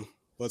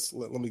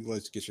let me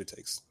get your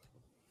takes.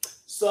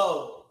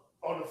 So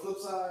on the flip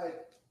side,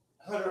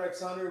 Hunter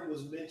x Hunter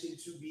was mentioned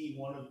to be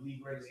one of the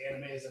greatest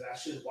animes that I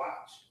should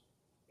watch.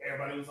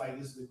 Everybody was like,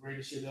 "This is the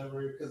greatest shit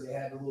ever" because they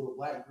had a little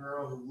black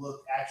girl who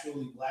looked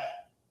actually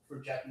black for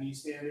Japanese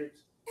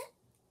standards.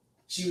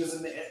 She was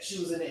in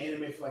the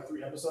anime for like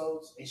 3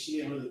 episodes, and she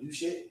didn't really do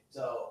shit.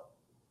 So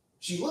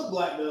she looked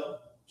black though.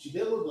 She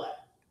did look black.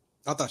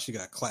 I thought she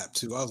got clapped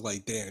too. I was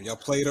like, "Damn, y'all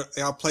played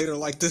her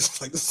like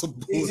this? Like this is some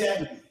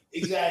bullshit."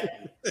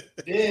 Exactly.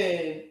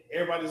 Then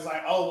everybody's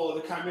like, "Oh well,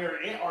 the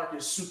Chimera Ant arc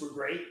is super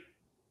great."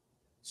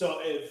 So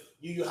if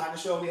Yu Yu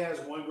Hakusho only has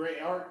one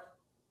great arc,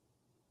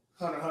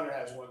 Hunter x Hunter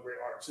has one great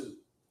arc too.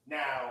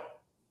 Now,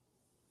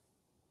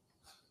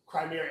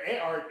 Chimera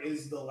Ant arc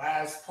is the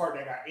last part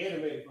that got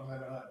animated from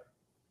Hunter x Hunter.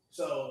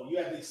 So you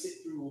have to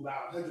sit through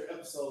about 100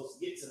 episodes to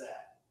get to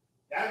that.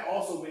 That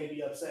also made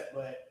me upset,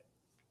 but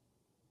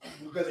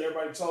because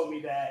everybody told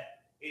me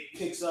that it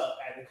picks up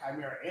at the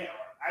Chimera Ant arc,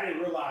 I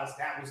didn't realize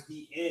that was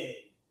the end.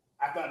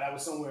 I thought that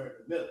was somewhere in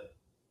the middle.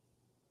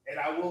 And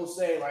I will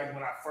say, like,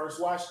 when I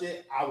first watched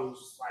it, I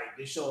was like,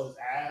 this show is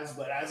ass.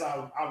 But as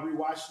I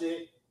rewatched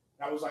it,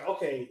 I was like,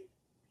 okay,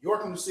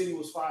 York in the City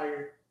was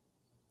fired.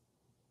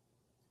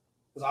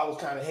 Because I was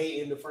kind of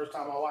hating the first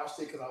time I watched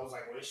it because I was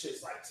like, well, this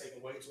shit's like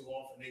taking way too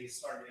long for niggas to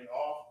start getting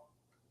off.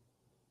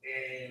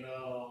 And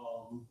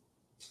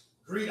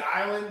Greed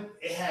Island,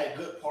 it had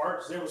good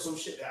parts. There was some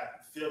shit that I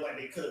feel like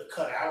they could have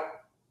cut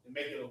out and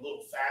make it a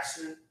little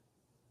faster.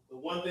 The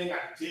one thing I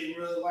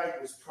didn't really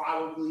like was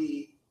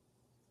probably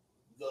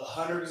the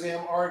Hunter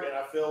exam arc, and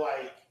I feel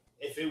like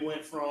if it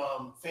went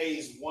from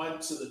phase 1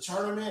 to the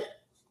tournament,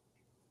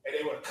 and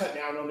they would have cut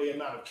down on the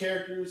amount of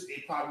characters,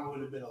 it probably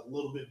would have been a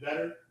little bit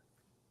better.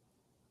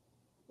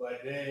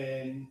 But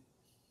then,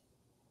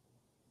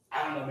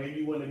 I don't know, maybe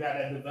you wouldn't have got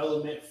that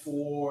development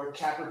for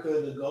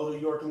Caprica to go to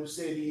York New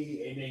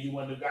City, and then you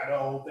wouldn't have got the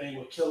whole thing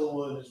with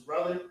Killua and his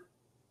brother,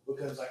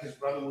 because like his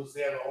brother was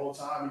there the whole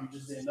time and you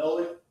just didn't know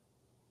it.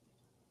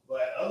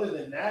 But other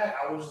than that,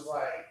 I was just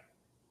like,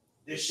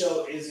 this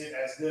show isn't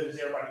as good as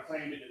everybody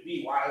claimed it to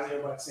be. Why is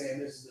everybody saying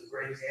this is the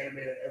greatest anime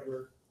that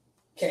ever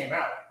came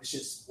out? It's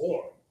just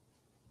boring.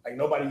 Like,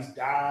 nobody's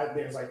died.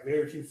 There's like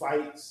very few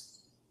fights.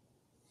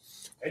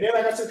 And then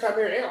I got to the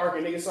Chimera Ant arc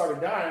and niggas started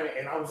dying,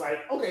 and I was like,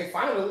 okay,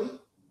 finally.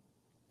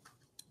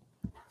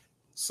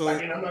 So,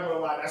 like, and I'm not gonna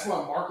lie, that's my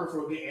marker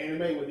for a good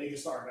anime when niggas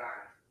start dying.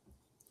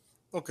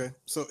 Okay,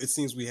 so it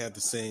seems we have the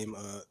same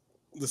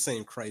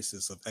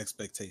crisis of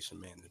expectation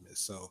management.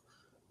 So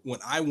when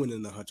I went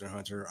into Hunter x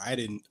Hunter, I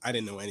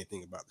didn't know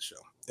anything about the show,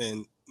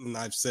 and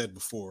I've said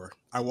before,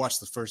 I watched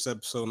the first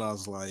episode and I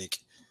was like,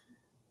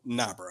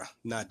 nah, bro,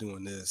 not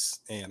doing this,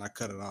 and I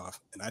cut it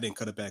off, and I didn't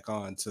cut it back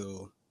on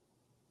until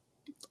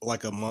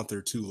like a month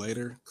or two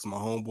later, because my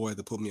homeboy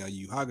that put me on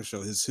Yu Yu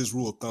Hakusho, his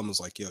rule of thumb is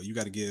like, yo, you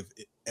got to give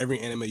every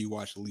anime you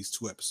watch at least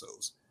 2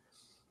 episodes.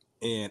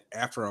 And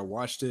after I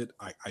watched it,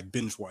 I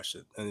binge watched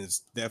it, and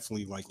it's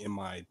definitely like in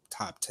my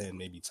top 10,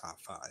 maybe top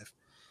 5.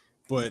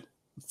 But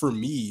for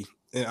me,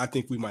 and I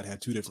think we might have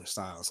 2 different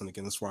styles, and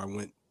again, that's where I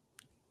went,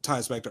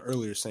 ties back to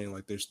earlier saying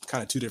like there's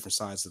kind of 2 different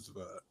sides of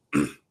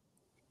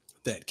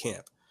that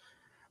camp.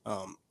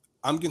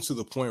 I'm getting to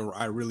the point where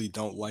I really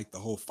don't like the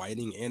whole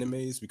fighting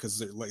animes,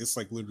 because it's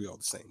like literally all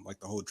the same. Like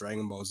the whole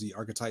Dragon Ball Z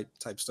archetype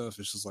type stuff.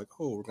 It's just like,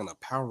 oh, we're gonna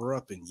power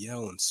up and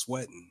yell and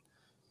sweat and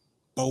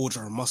bulge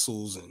our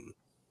muscles, and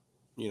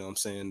you know what I'm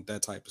saying,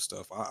 that type of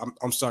stuff.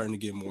 I'm starting to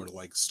get more to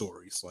like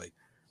stories,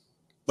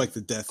 like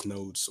the Death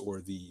Notes, or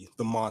the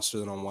monster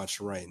that I'm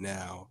watching right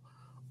now,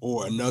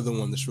 or another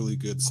one that's really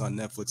good. It's on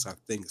Netflix. I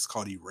think it's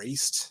called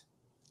Erased.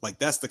 Like,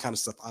 that's the kind of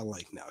stuff I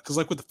like now, because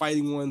like with the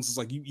fighting ones, it's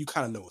like you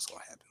kind of know what's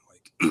gonna happen.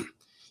 Like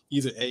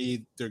either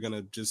A, they're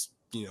gonna just,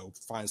 you know,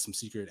 find some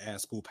secret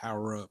ass pool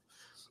power up,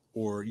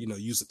 or, you know,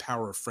 use the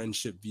power of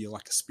friendship via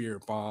like a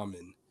spirit bomb,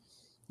 and,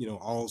 you know,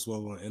 all's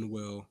well and end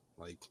well,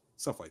 like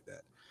stuff like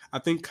that. I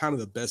think kind of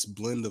the best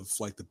blend of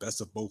like the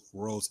best of both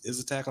worlds is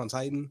Attack on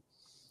Titan,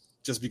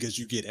 just because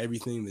you get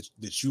everything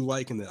that you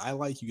like and that I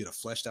like. You get a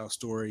fleshed out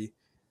story.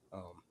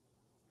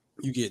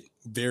 You get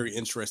very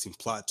interesting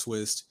plot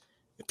twist.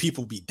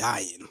 People be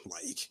dying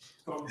like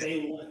From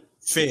day one.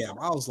 Fam,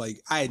 I was like,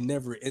 I had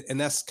never, and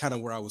that's kind of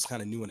where I was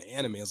kind of new in the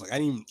anime. I was like, I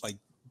didn't even, like,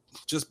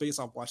 just based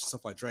off watching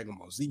stuff like Dragon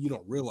Ball Z, you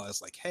don't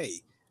realize like,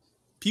 hey,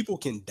 people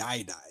can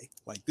die.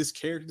 Like, this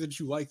character that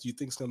you like, you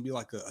think is gonna be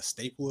like a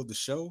staple of the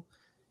show,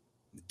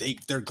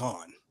 they're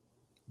gone,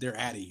 they're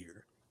out of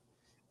here.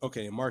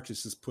 Okay,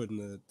 Marcus is putting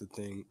the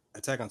thing.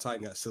 Attack on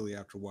Titan got silly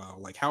after a while.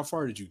 Like, how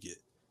far did you get?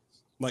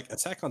 Like,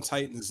 Attack on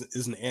Titan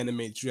is an anime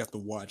that you have to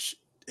watch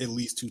at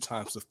least 2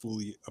 times to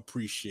fully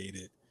appreciate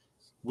it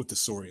with the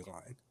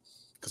storyline.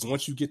 Because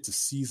once you get to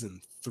season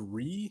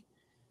 3,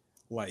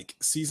 like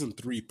season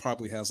 3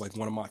 probably has like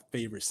one of my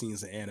favorite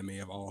scenes of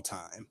anime of all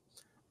time.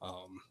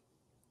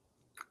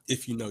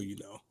 If you know, you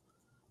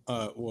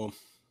know. Well,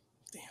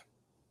 damn,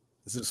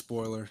 is it a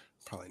spoiler?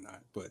 Probably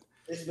not. But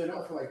it's been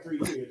out for like 3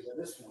 years at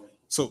this point.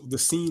 So the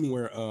scene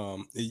where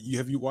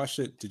you watched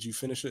it? Did you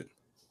finish it?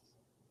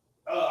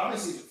 I'm in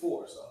season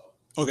 4, so.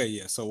 Okay,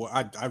 yeah. So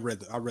I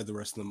read the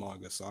rest of the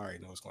manga, so I already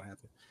know what's gonna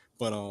happen.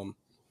 But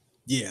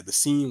yeah, the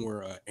scene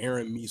where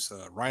Aaron meets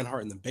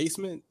Reinhardt in the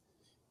basement,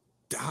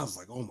 I was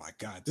like, oh my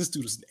god, this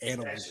dude is an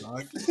animal,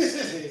 dog.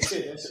 That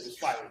shit was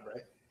fire, bro.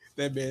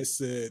 That man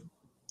said,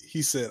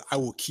 I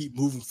will keep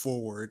moving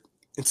forward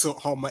until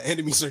all my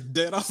enemies are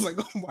dead. I was like,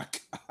 oh my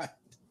god,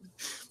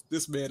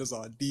 this man is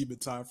on demon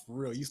time for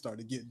real. You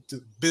started getting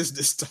to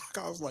business talk.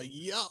 I was like,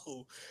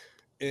 yo.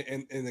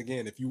 And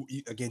again,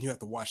 you have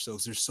to watch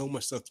those. There's so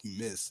much stuff you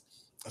miss,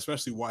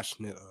 especially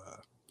watching it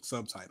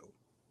subtitled.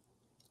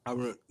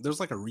 There's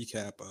like a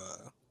recap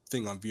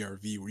thing on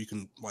VRV where you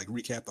can like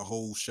recap the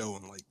whole show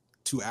in like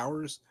 2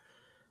 hours.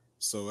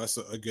 So that's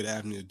a good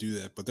avenue to do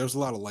that. But there's a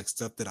lot of like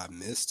stuff that I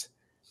missed,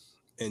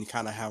 and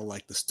kind of how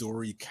like the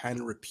story kind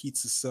of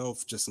repeats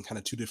itself just in kind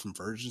of 2 different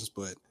versions.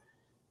 But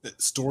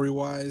story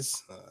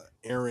wise,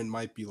 Aaron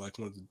might be like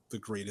one of the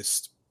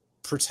greatest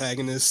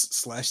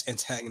protagonists /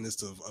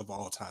 antagonists of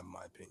all time, in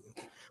my opinion.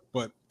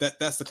 But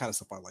that's the kind of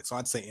stuff I like. So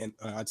I'd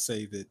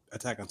say that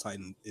Attack on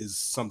Titan is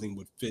something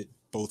would fit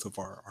both of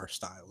our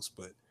styles.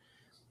 But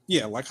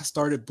yeah, like I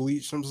started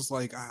Bleach, I'm just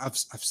like, I've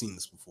seen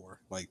this before.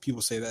 Like,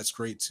 people say that's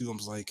great too. I'm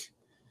just like,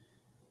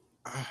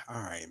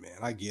 all right, man,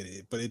 I get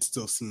it, but it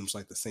still seems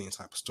like the same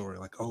type of story.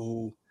 Like,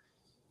 oh,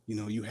 you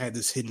know, you had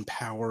this hidden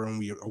power and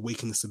we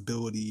awakened this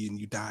ability and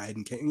you died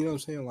and came, you know what I'm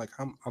saying? Like,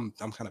 I'm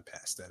kind of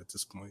past that at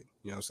this point.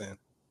 You know what I'm saying?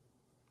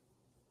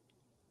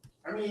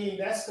 I mean,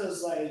 that's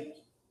because like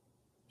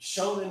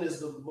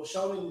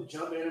Shonen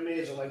Jump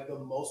animes are like the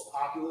most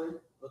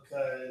popular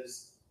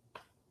because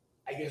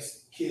I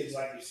guess kids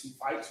like to see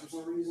fights for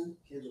some reason.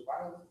 Kids are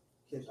violent.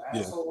 Kids are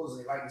assholes.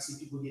 They like to see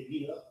people get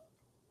beat up.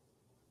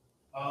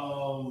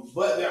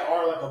 But there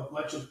are like a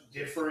bunch of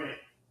different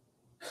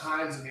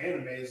kinds of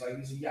animes. Like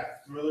you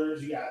got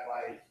thrillers, you got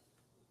like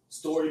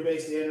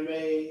story-based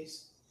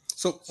animes.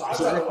 So I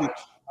try to watch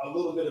a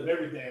little bit of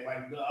everything.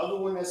 Like the other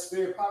one that's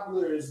very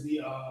popular is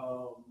the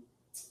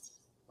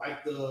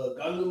like the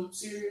Gundam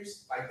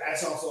series. Like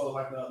that's also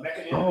like the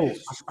mecha anime.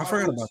 I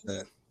forgot about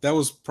that. That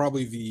was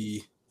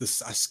probably I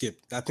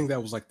skipped. I think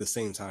that was like the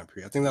same time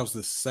period. I think that was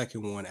the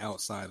second one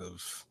outside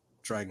of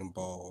Dragon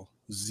Ball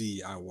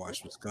Z I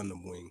watched was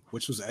Gundam Wing,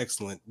 which was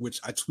excellent. Which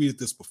I tweeted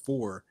this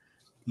before.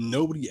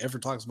 Nobody ever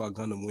talks about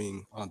Gundam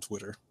Wing on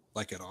Twitter,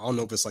 like at all. I don't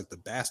know if it's like the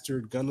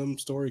bastard Gundam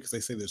story because they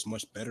say there's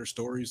much better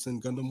stories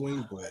than Gundam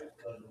Wing, but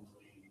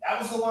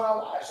that was the one I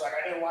watched. Like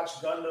I didn't watch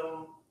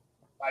Gundam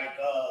like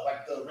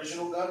the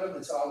original Gundam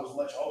until I was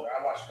much older.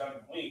 I watched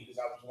Gundam Wing because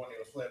I was the one that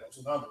was playing on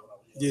Toonami when I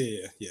was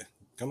young. Yeah.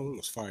 Gundam Wing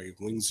was fire.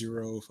 Wing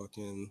Zero,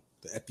 fucking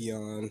the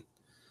Epion,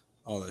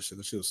 all that shit.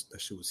 That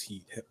shit was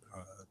heat.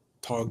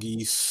 Tall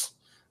Geese.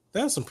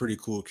 They had some pretty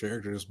cool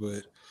characters,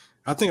 but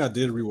I think I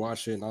did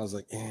rewatch it and I was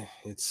like, I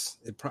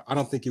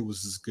don't think it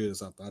was as good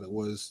as I thought it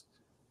was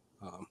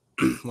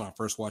when I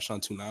first watched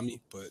on Toonami,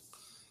 but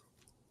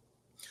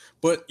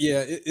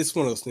yeah, it's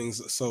one of those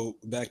things. So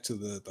back to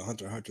the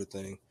Hunter x Hunter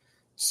thing.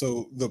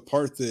 So the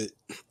part that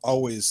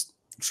always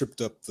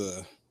tripped up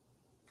the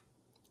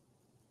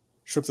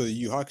Yu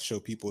Yu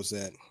Hakusho people is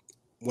that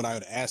when I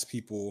would ask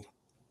people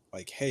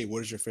like, hey,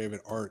 what is your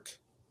favorite arc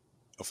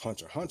of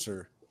Hunter x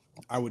Hunter?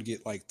 I would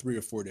get like 3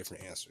 or 4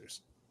 different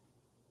answers,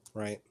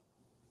 right?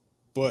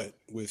 But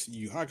with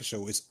Yu Yu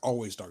Hakusho, it's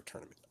always Dark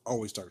Tournament,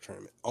 always Dark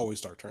Tournament, always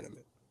Dark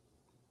Tournament.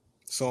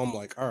 So I'm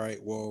like, all right,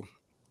 well,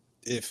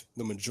 if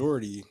the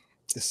majority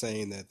is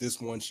saying that this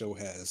one show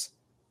has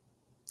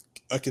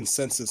a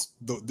consensus,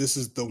 this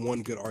is the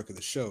one good arc of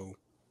the show,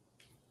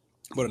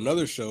 but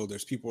another show,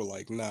 there's people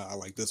like, nah, I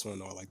like this one,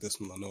 no, I like this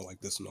one, I know I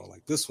like this one, no, I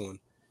like this one.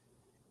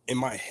 In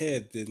my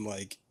head, then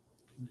like,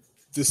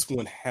 this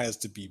one has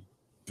to be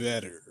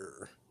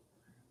better,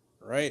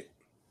 right?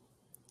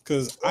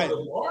 Because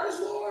the bars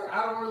lore,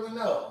 I don't really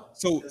know.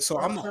 So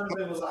I'm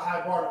it was a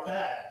high bar to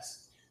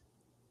pass.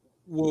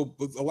 Well,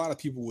 but a lot of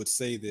people would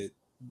say that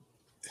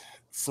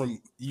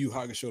from Yu Yu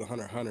Hakusho to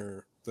Hunter x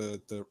Hunter,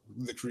 the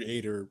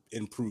creator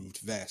improved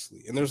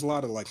vastly, and there's a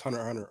lot of like Yu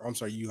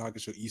Yu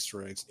Hakusho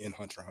Easter eggs in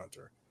Hunter x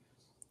Hunter.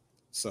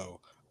 So,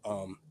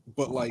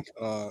 but like,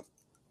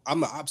 I'm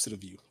the opposite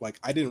of you. Like,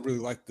 I didn't really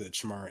like the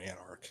Chimera Ant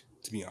arc,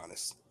 to be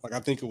honest. Like, I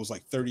think it was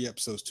like 30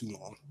 episodes too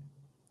long.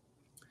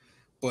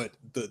 But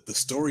the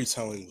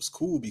storytelling was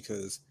cool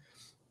because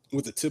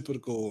with the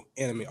typical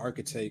anime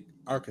archetype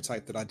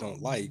that I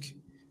don't like,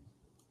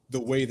 the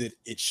way that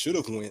it should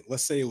have went,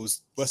 let's say it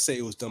was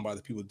done by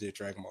the people that did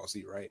Dragon Ball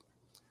Z, right?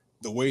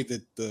 The way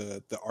that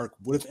the arc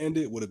would have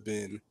ended would have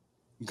been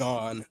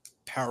Gon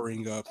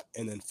powering up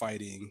and then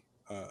fighting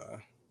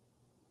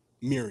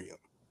Miriam.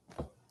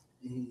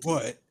 Mm-hmm.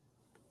 But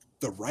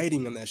the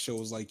writing on that show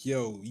was like,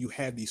 yo, you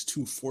had these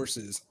two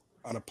forces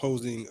on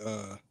opposing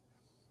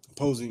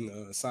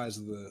sides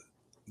of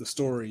the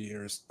story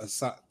or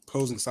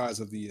opposing sides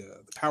of the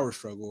power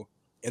struggle,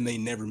 and they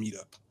never meet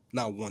up,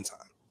 not one time.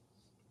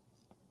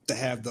 To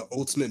have the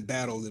ultimate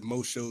battle that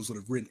most shows would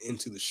have written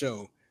into the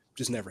show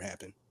just never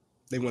happened.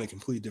 They went a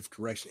completely different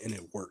direction, and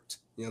it worked.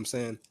 You know what I'm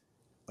saying?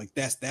 Like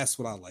that's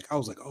what I like. I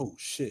was like, oh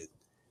shit.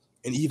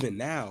 And even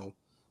now,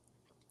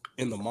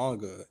 in the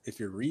manga, if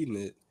you're reading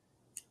it,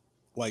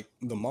 like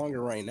the manga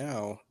right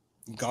now,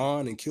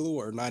 Gon and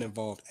Killua are not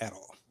involved at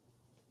all.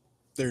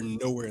 They're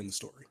nowhere in the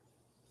story.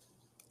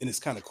 And it's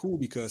kind of cool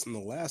because in the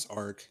last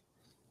arc,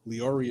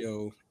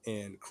 Leorio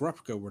and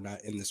Kurapika were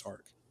not in this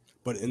arc.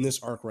 But in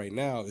this arc right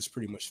now, it's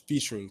pretty much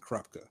featuring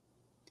Kurapika,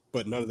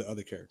 but none of the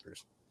other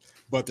characters.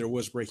 But there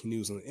was breaking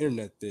news on the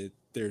internet that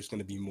there's going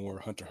to be more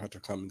Hunter x Hunter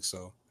coming.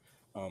 So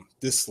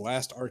this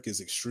last arc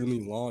is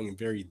extremely long and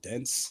very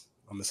dense.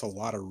 It's a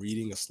lot of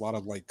reading. It's a lot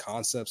of like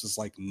concepts. It's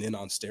like Nin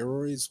on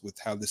steroids with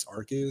how this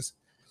arc is.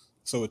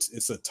 So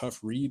it's a tough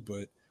read,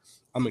 but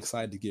I'm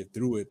excited to get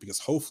through it because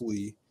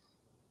hopefully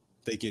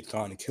they get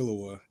Gon and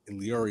Killua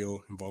and Leorio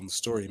involved in the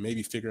story and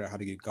maybe figure out how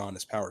to get Gon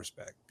his powers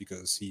back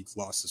because he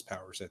lost his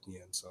powers at the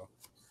end. So,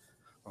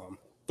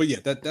 but yeah,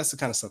 that's the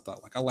kind of stuff that I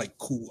like. I like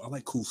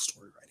cool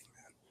story writing,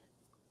 man.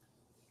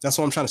 That's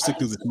why I'm trying to stick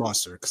through this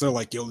monster because they're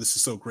like, yo, this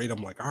is so great.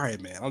 I'm like, all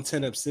right, man. I'm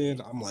 10 episodes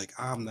in. I'm like,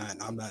 I'm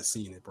not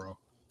seeing it, bro.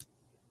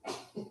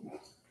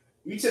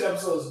 You 10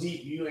 episodes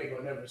deep, you ain't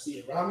gonna never see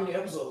it. But how many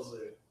episodes are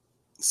there?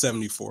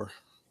 74.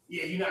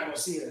 Yeah, you're not gonna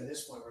see it at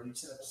this point, bro. You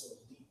 10 episodes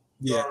deep.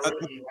 Yeah,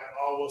 already like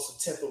almost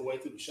a tenth of the way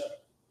through the show.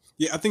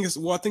 Yeah, I think it's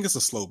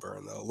a slow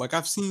burn though. Like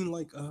I've seen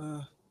like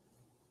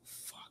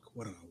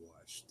what did I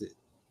watch?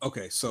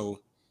 Okay,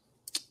 so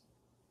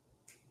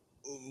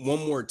one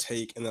more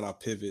take and then I'll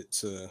pivot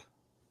to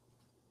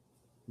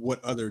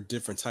what other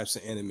different types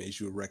of animes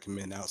you would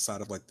recommend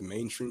outside of like the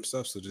mainstream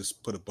stuff. So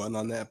just put a button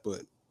on that.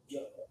 But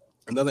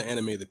Another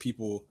anime that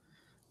people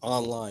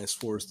online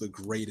swore is the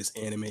greatest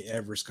anime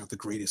ever. It's got the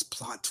greatest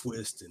plot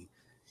twist and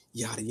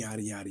yada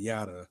yada yada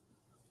yada.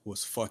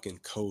 Was fucking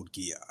Code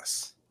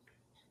Geass.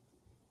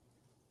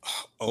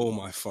 Oh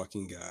my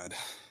fucking god.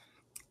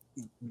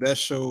 That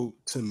show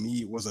to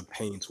me was a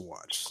pain to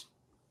watch.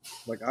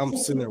 Like I'm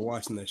sitting there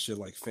watching that shit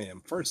like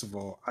fam. First of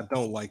all, I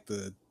don't like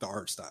the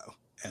art style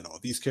at all.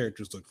 These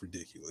characters look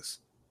ridiculous.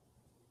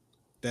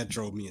 That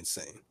drove me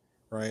insane,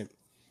 right?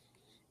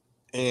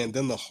 And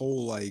then the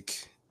whole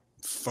like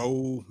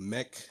faux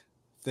mech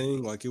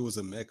thing, like it was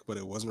a mech, but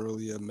it wasn't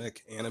really a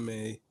mech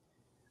anime.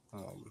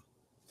 Um,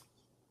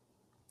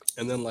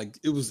 and then like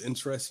it was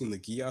interesting. The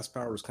Geass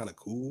power was kind of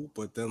cool,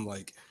 but then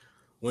like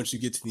once you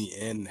get to the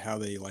end, how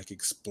they like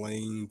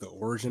explain the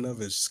origin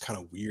of it, it's just kind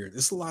of weird.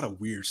 There's a lot of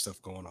weird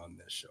stuff going on in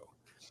that show.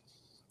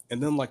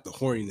 And then like the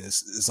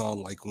horniness is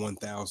on like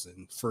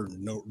 1000 for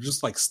no,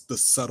 just like the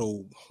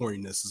subtle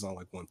horniness is on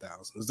like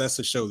 1000. That's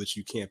a show that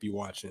you can't be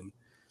watching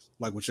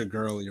like with your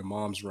girl or your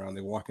mom's around.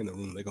 They walk in the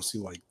room, they gonna see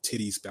like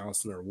titties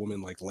bouncing or a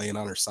woman like laying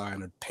on her side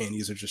and her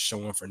panties are just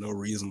showing for no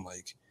reason.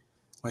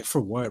 Like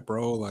for what,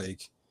 bro?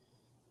 Like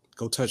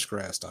go touch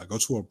grass, dog. Go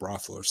to a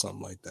brothel or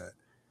something like that.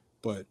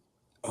 But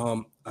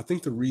I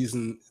think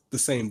the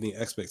same thing,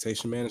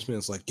 expectation management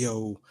is like,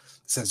 yo,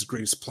 this has the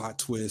greatest plot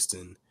twist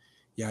and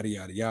yada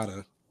yada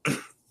yada.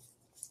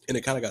 And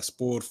it kind of got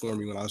spoiled for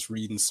me when I was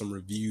reading some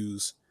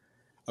reviews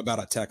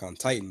about Attack on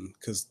Titan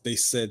because they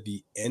said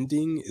the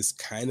ending is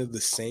kind of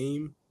the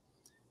same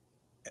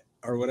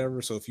or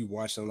whatever. So if you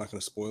watch it, I'm not going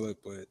to spoil it,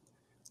 but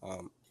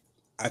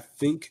I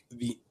think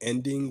the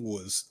ending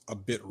was a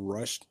bit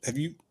rushed.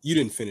 You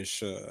didn't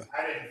finish? I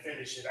didn't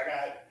finish it.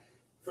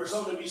 For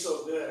something to be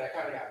so good, I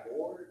kind of got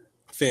bored.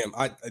 Fam,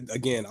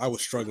 I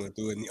was struggling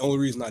through it, and the only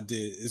reason I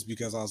did is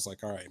because I was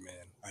like, all right,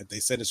 man. They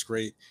said it's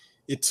great.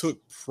 It took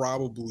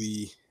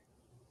probably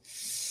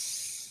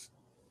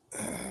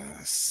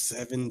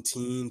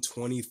 17,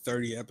 20,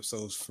 30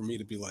 episodes for me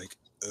to be like,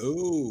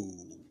 oh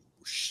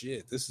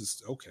shit, this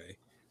is okay.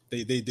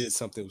 They did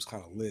something that was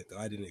kind of lit that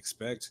I didn't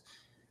expect.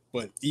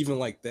 But even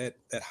like that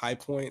high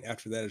point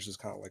after that is just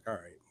kind of like, all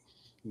right,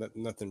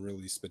 nothing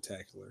really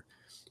spectacular.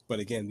 But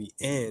again, the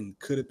end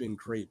could have been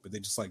great, but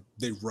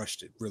they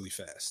rushed it really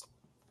fast.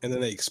 And then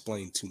they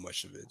explained too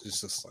much of it.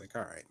 It's just like,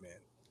 all right,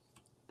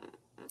 man,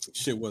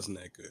 shit wasn't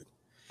that good.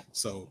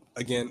 So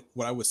again,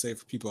 what I would say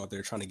for people out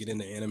there trying to get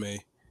into anime,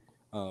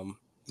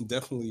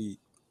 definitely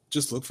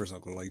just look for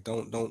something. Like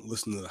don't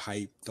listen to the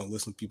hype. Don't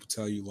listen to people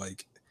tell you.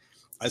 Like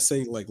I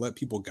say, like let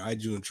people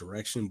guide you in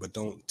direction, but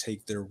don't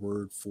take their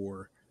word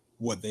for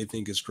what they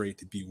think is great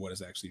to be what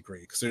is actually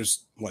great. Because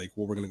there's like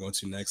what we're gonna go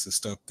into next is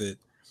stuff that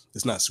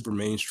is not super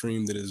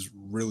mainstream that is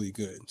really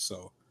good.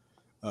 So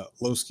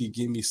Lowski,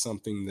 give me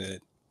something that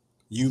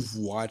you've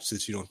watched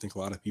that you don't think a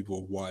lot of people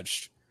have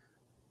watched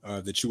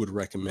that you would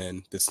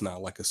recommend that's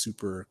not like a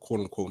super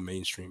quote unquote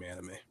mainstream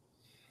anime.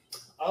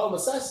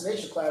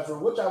 Assassination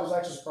Classroom, which I was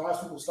actually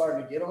surprised people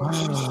starting to get on.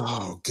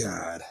 Oh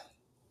God.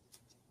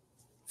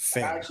 I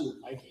actually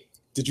like it.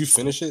 Did you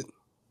finish it?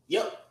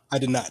 Yep. I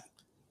did not.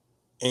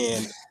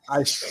 And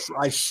I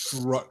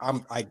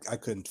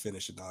couldn't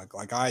finish it, dog.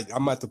 Like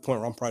I'm at the point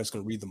where I'm probably just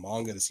gonna read the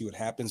manga to see what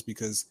happens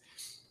because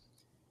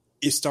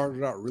it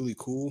started out really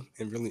cool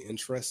and really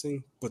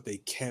interesting, but they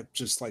kept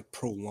just like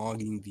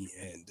prolonging the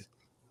end.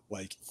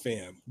 Like,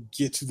 fam,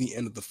 get to the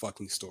end of the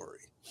fucking story.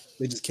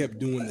 They just kept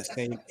doing the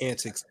same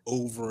antics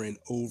over and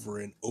over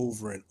and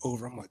over and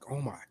over. I'm like,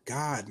 oh my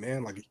God,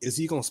 man. Like, is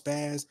he gonna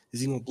spaz? Is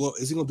he gonna blow?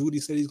 Is he gonna do what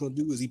he said he's gonna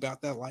do? Is he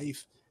about that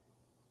life?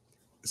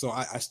 So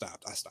I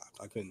stopped.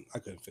 I couldn't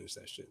finish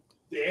that shit.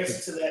 The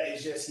answer to that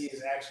is yes, he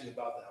is actually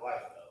about that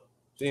life,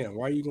 though. Damn,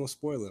 why are you gonna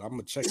spoil it? I'm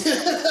gonna check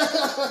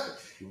it.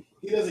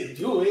 He doesn't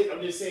do it.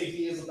 I'm just saying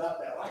he is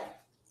about that life.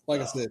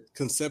 Like I said,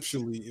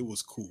 conceptually it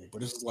was cool,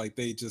 but it's just like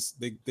they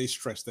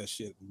stretched that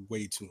shit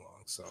way too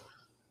long. So,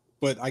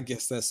 but I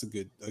guess that's a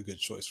good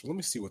choice. Let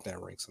me see what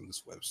that ranks on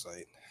this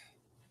website.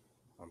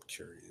 I'm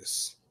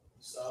curious.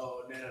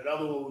 So then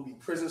another one would be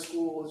Prison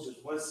School. It's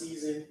just one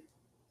season,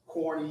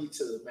 corny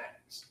to the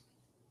max.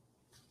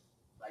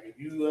 Like if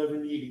you ever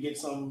need to get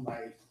some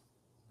like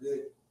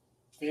good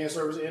fan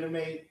service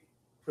anime,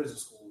 Prison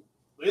School.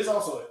 But it's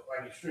also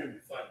like extremely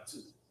fun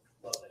too.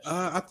 Love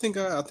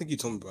that. I think you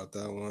told me about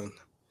that one.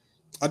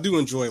 I do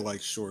enjoy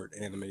like short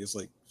animes,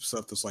 like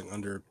stuff that's like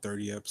under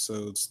 30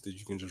 episodes that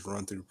you can just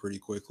run through pretty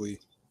quickly.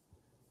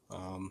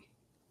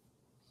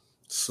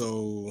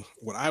 So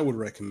what I would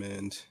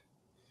recommend,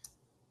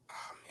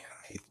 oh man,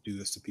 I hate to do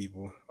this to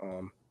people.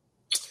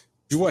 Did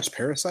you watch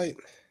Parasite?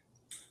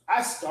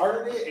 I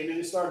started it and then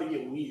it started to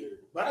get weird,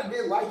 but I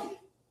did like it.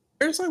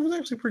 Parasite was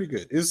actually pretty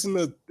good. It's in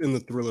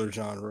the thriller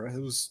genre. It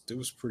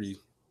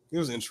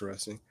was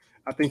interesting.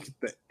 I think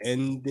the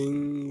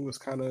ending was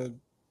kind of,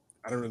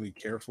 I don't really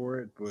care for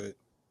it, but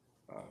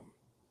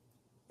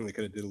they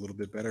could have did a little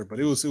bit better. But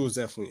it was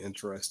definitely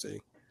interesting.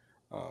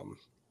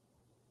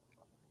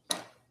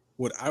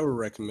 What I would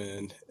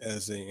recommend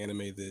as an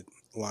anime that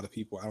a lot of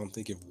people I don't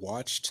think have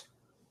watched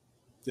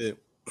that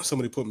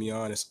somebody put me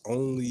on. It's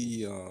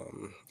only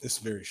it's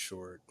very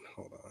short.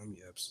 Hold on, how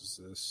many episodes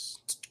is this?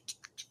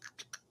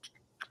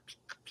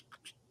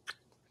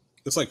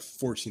 It's like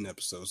 14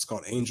 episodes. It's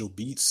called Angel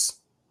Beats.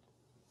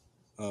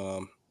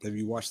 Have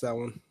you watched that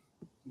one?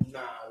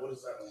 Nah, what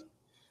is that one?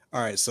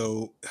 All right,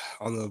 so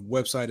on the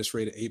website it's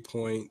rated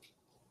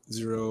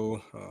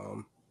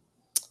 8.0.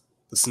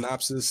 The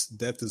synopsis: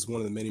 death is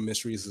one of the many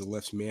mysteries that have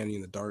left humanity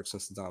in the dark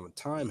since the dawn of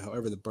time.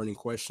 However, the burning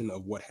question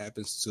of what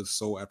happens to the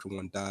soul after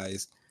one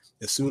dies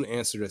is soon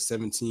answered at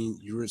 17.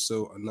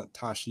 Yuritsu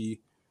Anatashi,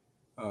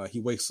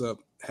 he wakes up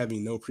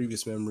having no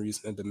previous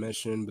memories in a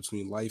dimension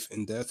between life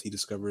and death. He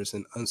discovers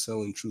an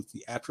unsettling truth: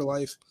 the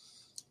afterlife.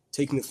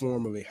 Taking the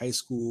form of a high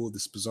school,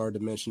 this bizarre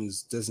dimension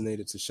is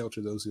designated to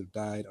shelter those who have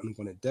died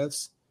unwanted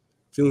deaths.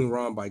 Feeling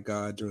wronged by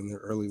God during their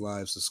early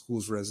lives, the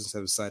school's residents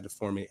have decided to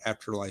form a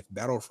afterlife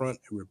battlefront,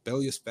 a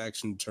rebellious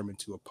faction determined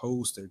to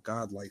oppose their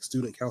godlike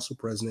student council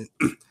president,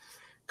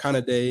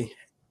 Kanade,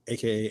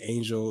 aka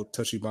Angel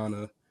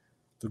Tachibana.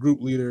 The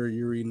group leader,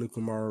 Yuri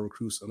Nukamaro,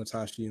 recruits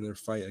Anatashi in their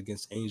fight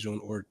against Angel in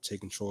order to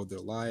take control of their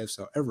lives.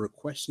 However,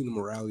 questioning the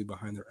morality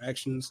behind their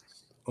actions,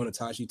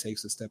 Onatashi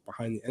takes a step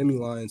behind the enemy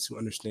lines to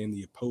understand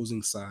the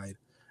opposing side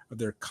of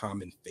their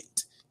common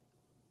fate.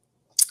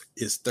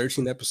 It's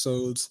 13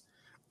 episodes.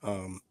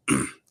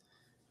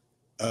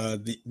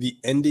 The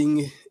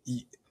ending,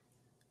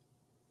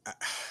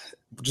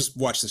 just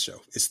watch the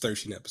show. It's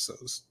 13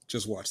 episodes.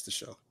 Just watch the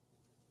show.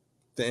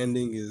 The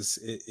ending is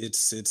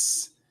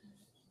it's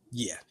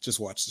yeah, just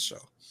watch the show.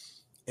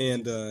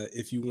 And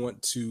if you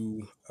want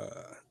to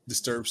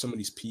disturb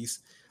somebody's peace,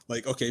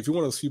 like, okay, if you're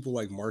one of those people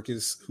like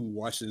Marcus who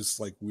watches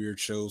like weird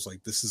shows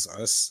like This Is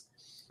Us,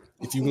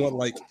 if you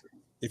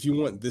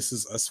want This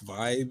Is Us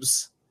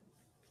vibes,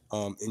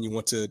 and you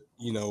want to,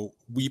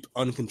 weep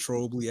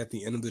uncontrollably at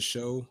the end of the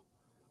show,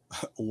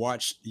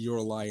 watch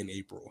Your Lie in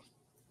April.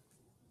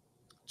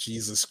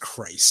 Jesus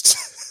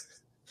Christ.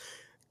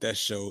 That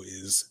show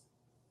is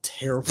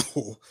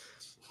terrible.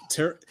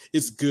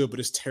 It's good, but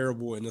it's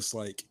terrible, and it's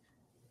like,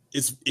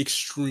 it's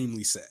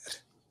extremely sad.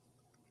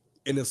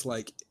 And it's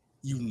like,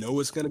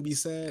 it's going to be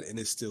sad, and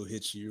it still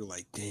hits you. You're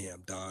like,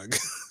 damn, dog.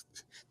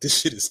 This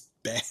shit is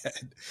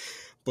bad.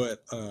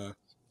 But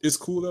it's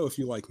cool, though, if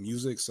you like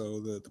music. So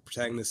the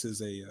protagonist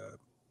is a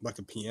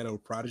piano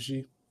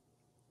prodigy.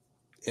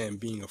 And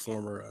being a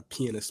former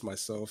pianist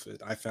myself,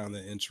 I found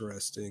that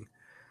interesting.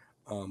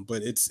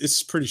 But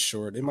it's pretty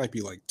short. It might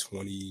be like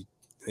 20,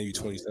 maybe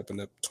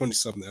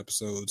 20-something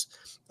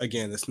episodes.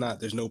 Again,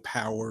 there's no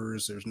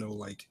powers. There's no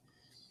like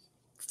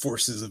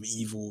forces of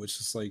evil. It's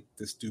just like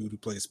this dude who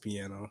plays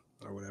piano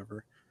or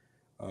whatever.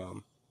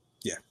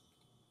 Yeah,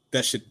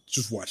 that shit,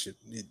 just watch it.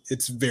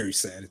 It's very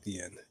sad at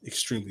the end,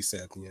 extremely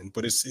sad at the end,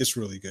 but it's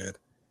really good.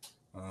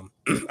 I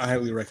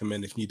highly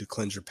recommend if you need to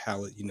cleanse your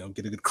palate,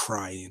 get a good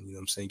cry in, what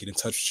I'm saying, get in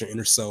touch with your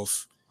inner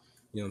self,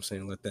 what I'm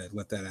saying, let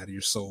that out of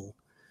your soul.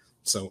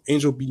 So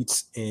Angel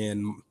Beats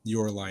and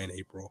Your Lie in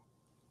April,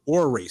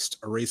 or Erased.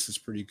 Erased is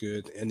pretty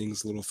good. The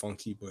ending's a little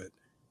funky, but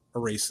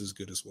Erased is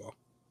good as well.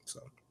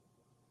 So.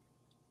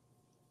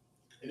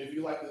 And if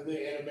you like the good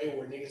anime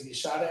where niggas get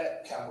shot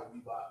at, Cowboy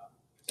Bebop.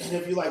 And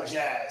if you like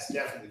jazz,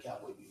 definitely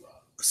Cowboy Bebop.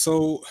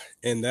 So,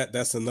 and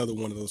that's another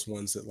one of those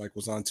ones that like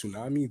was on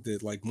Toonami,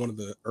 that like one of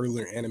the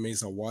earlier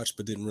animes I watched,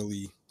 but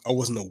I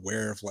wasn't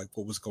aware of like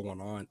what was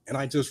going on. And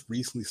I just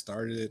recently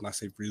started it, and I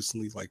say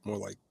recently, like more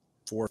like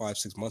 4, 5,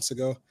 6 months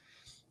ago.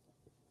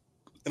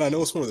 And I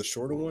know it's one of the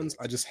shorter ones.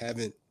 I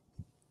haven't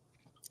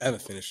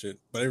finished it,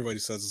 but everybody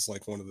says it's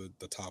like one of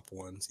the top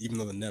ones, even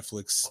though the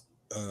Netflix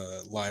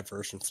live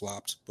version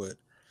flopped. But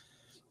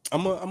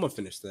I'm gonna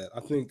finish that. I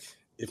think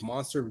if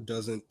Monster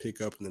doesn't pick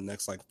up in the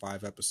next like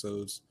 5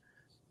 episodes,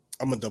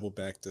 I'm gonna double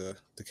back to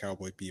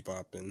Cowboy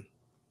Bebop and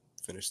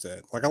finish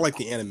that. Like, I like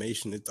the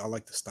animation. I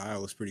like the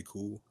style. It's pretty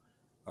cool.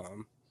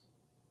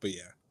 But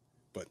yeah.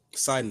 But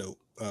side note,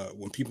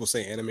 when people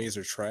say animes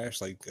are trash,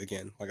 like,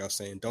 again, like I was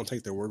saying, don't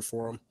take their word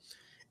for them.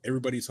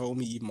 Everybody told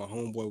me, even my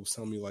homeboy was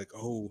telling me, like,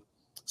 oh,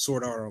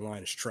 Sword Art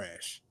Online is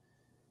trash.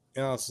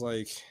 And I was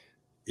like,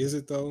 is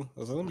it though? I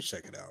was like, let me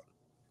check it out.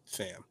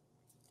 Fam,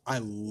 I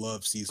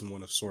love season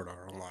 1 of Sword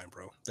Art Online,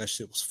 bro. That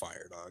shit was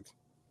fire, dog.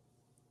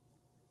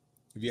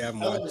 If you haven't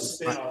watched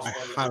it,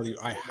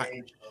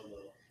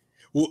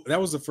 well,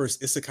 that was the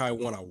first isekai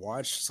one I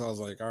watched, so I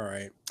was like, all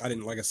right. I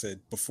didn't, like I said,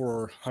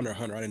 before Hunter x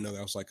Hunter, I didn't know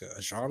that was like a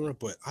genre,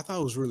 but I thought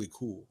it was really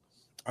cool.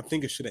 I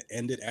think it should have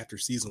ended after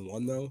season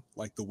 1, though.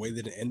 Like, the way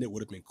that it ended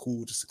would have been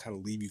cool, just to kind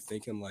of leave you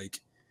thinking, like,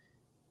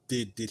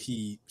 did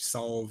he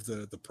solve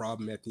the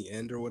problem at the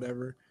end or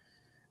whatever?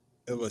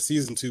 But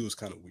season 2 was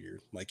kind of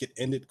weird. Like, it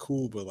ended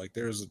cool, but like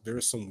there's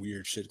some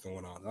weird shit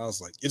going on. I was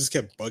like, it just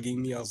kept bugging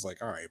me. I was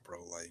like, all right,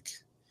 bro, like,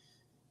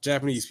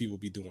 Japanese people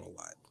be doing a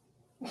lot.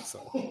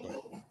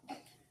 So,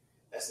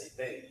 that's a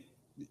thing.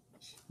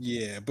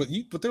 Yeah, but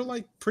they're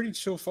like pretty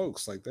chill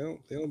folks. Like, they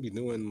don't be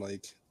doing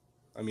like,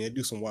 I mean, they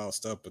do some wild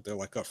stuff, but they're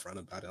like upfront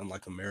about it.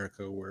 Unlike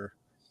America, where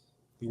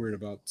you're worried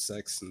about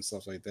sex and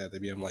stuff like that. They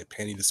be having like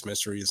panty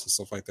dispensaries and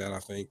stuff like that. I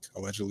think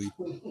allegedly.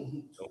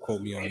 Don't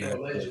quote me on that.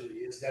 Allegedly,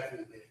 it's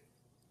definitely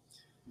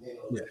there.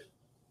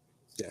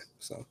 Yeah.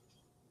 So,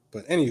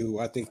 but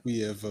anywho, I think we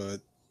have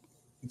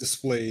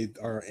displayed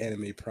our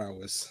anime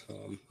prowess.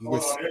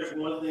 Hold on, there's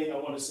one thing I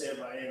want to say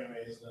about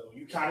animes though.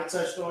 You kind of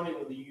touched on it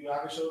with the Yu Yu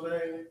Hakusho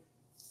thing.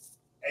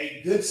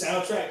 A good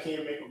soundtrack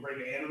can make or break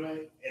an anime,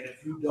 and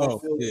if you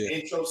don't feel the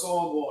intro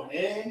song going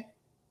in,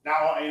 not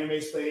all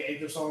animes play the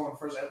intro song on the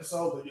first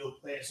episode, but you'll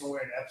play it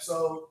somewhere in the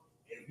episode.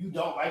 If you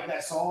don't like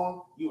that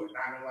song, you are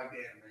not gonna like the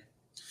anime.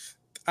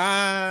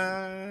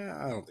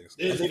 I don't think so.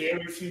 There's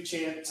very few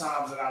times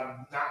that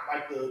I've not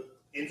liked the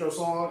intro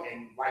song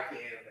and like the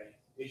anime.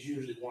 It's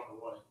usually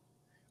 1-to-1.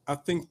 I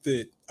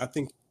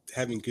think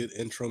having good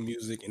intro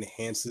music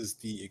enhances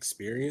the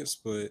experience,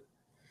 but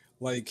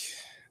like,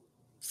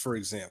 for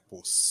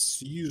example,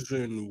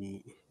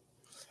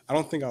 I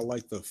don't think I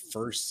like the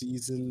first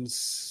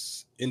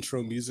season's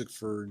intro music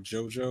for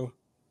JoJo.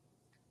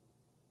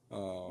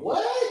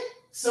 What?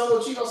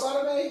 So Chino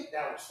Saturday?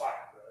 That was fire,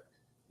 bro.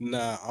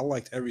 Nah, I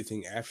liked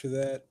everything after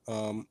that.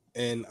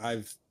 And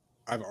I've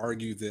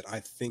argued that I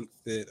think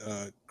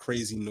that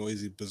Crazy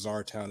Noisy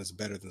Bizarre Town is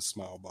better than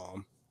Smile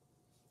Bomb.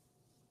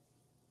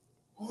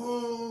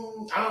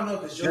 I don't know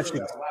because JoJo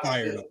got a lot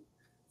fired up.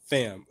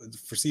 Fam,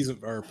 for season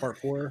or part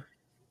 4.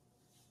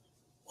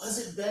 Was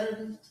it better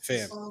than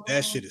Fam?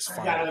 That shit is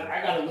fire.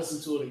 I gotta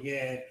listen to it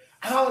again.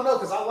 I don't know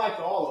because I liked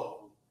all of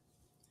them.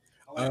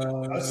 I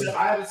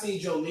haven't seen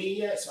Jolene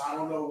yet, so I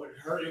don't know what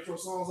her intro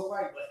songs are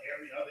like. But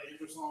every other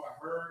intro song I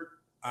heard,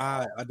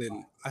 I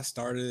didn't. I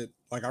started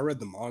I read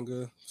the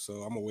manga,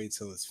 so I'm gonna wait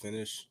till it's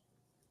finished.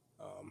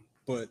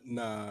 But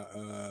nah,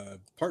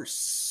 part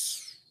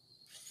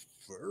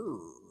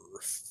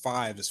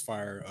 5 is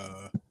fire.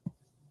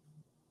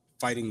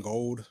 Fighting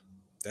Gold,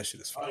 that shit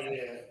is fire. Oh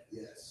yeah,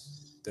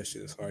 yes. That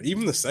shit is hard.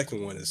 Even the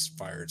second one is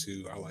fire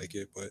too. I like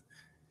it, but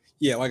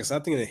yeah, like I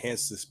said, I think it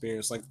enhances the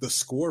experience. Like the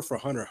score for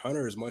Hunter x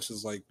Hunter, as much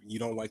as like you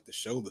don't like the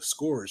show, the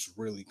score is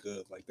really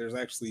good. Like there's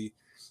actually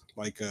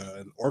like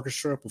an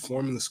orchestra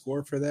performing the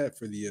score for that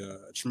for the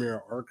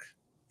Chimera Arc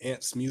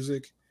Ants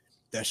music.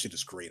 That shit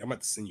is great. I'm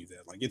about to send you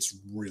that. Like it's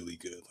really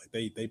good. Like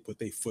they put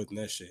their foot in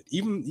that shit.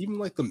 Even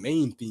like the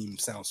main theme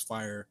sounds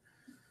fire.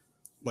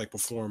 Like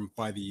performed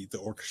by the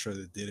orchestra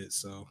that did it.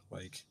 So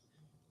like.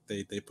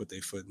 They put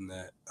their foot in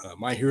that.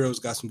 My Hero's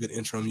got some good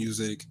intro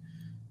music.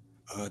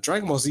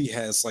 Dragon Ball Z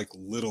has like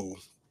little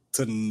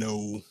to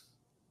no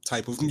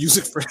type of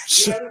music for that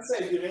show.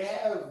 Do they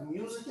have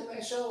music in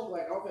that show?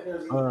 Like, I don't think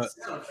there's a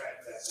soundtrack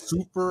to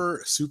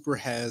that. Super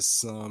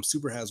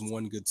has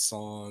one good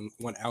song,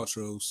 one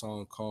outro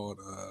song called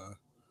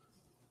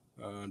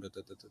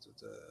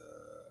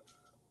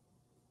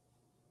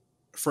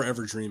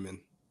Forever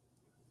Dreaming.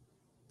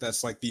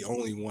 That's like the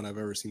only one I've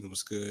ever seen that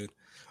was good.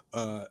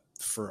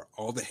 For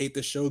all the hate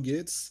the show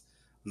gets,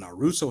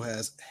 Naruto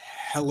has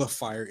hella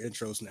fire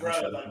intros now.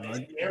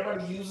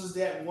 Everybody uses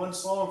that one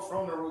song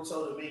from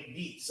Naruto to make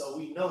beats, so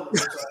we know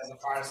Naruto has a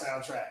fire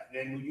soundtrack.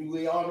 And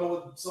we all know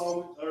what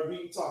song or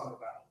beat you're talking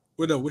about.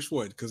 Well, no, which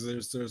one? Because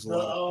there's a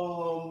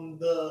lot.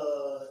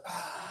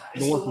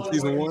 The one from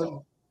season 1.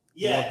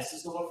 Yes,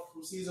 it's the one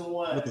from season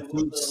 1 with the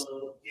flutes,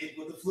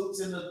 with the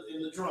flutes in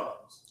the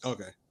drums.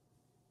 Okay.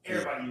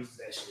 Everybody uses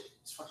that shit.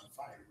 It's fucking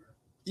fire, bro.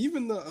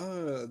 Even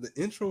the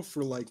intro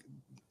for like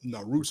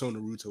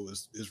Naruto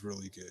is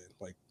really good.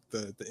 Like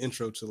the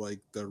intro to like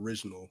the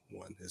original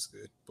one is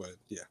good. But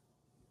yeah.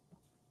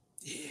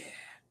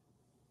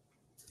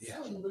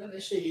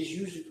 That shit is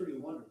usually pretty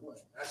 1-to-1.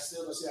 I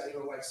still don't see how you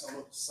don't like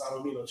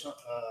Salomino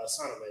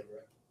Sanome, bro.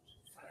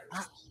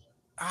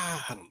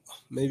 I don't know.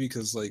 Maybe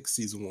because like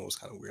season 1 was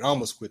kind of weird. I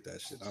almost quit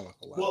that shit. I don't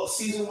know. Well,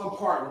 season 1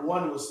 part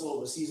 1 was slow,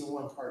 but season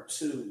 1 part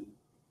 2,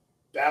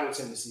 Battle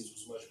Tendencies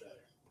was much better.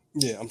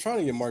 Yeah, I'm trying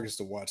to get Marcus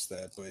to watch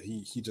that, but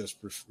he just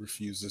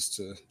refuses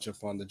to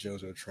jump on the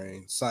JoJo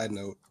train. Side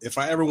note, if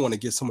I ever want to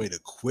get somebody to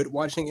quit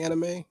watching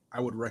anime,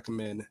 I would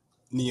recommend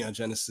Neon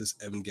Genesis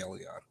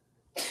Evangelion.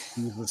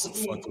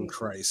 Jesus fucking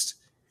Christ.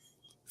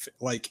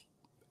 Like,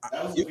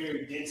 that was a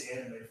very dense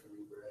anime for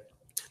me, bro.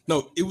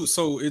 No, it was,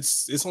 so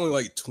it's only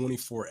like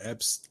 24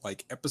 eps,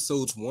 like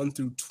episodes 1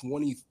 through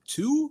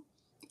 22.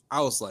 I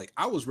was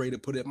ready to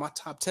put it in my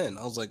top 10.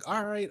 I was like,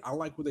 all right, I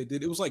like what they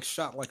did. It was like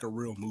shot like a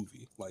real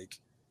movie. Like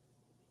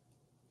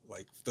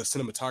the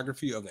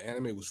cinematography of the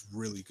anime was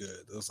really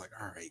good. It was like,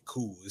 all right,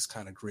 cool. It's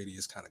kind of gritty.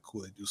 It's kind of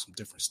cool. They do some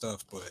different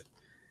stuff, but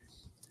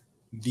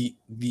the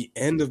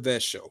end of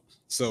that show.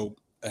 So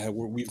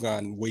we've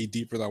gone way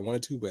deeper than I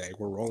wanted to, but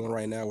we're rolling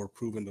right now. We're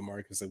proving to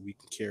Marcus that we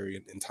can carry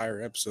an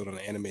entire episode on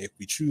an anime if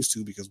we choose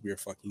to, because we are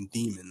fucking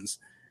demons.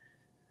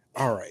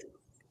 All right.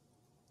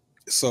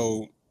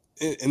 So,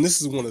 and this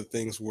is one of the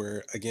things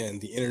where, again,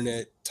 the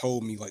internet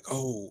told me like,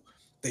 oh,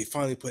 they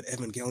finally put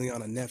Evangelion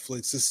on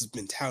Netflix. This has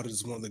been touted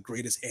as one of the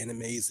greatest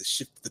animes that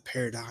shifted the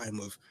paradigm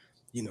of,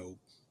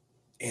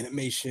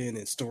 animation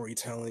and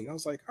storytelling. I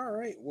was like, all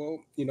right, well,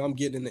 I'm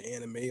getting into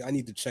anime. I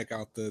need to check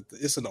out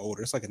it's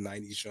like a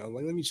 90s show.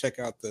 Like, let me check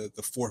out the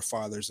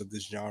forefathers of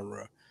this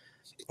genre,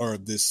 or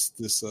these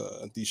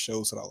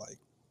shows that I like.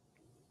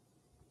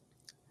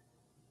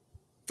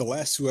 The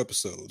last 2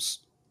 episodes,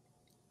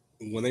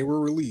 when they were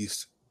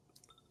released,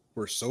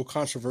 were so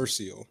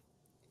controversial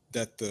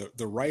that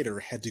the writer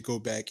had to go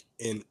back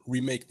and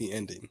remake the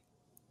ending,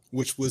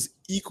 which was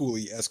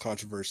equally as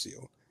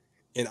controversial.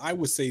 And I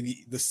would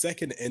say the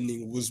second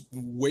ending was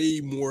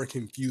way more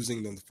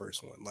confusing than the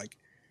first one. Like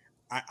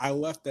I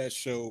left that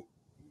show,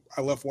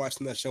 I left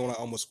watching that show and I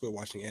almost quit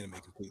watching anime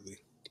completely.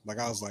 Like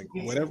I was like,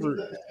 whatever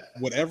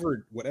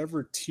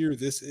tier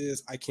this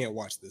is, I can't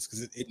watch this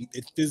because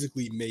it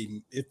physically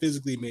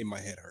made my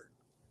head hurt.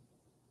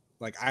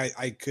 Like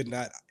I could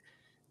not.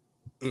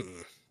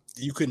 Mm-mm.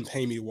 You couldn't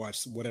pay me to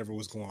watch whatever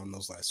was going on in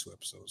those last 2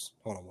 episodes.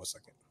 Hold on 1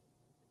 second.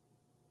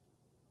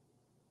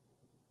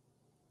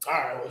 All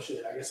right, well,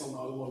 shit. I guess I'm the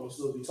only one who'll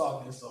still be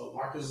talking. So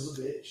Marcus is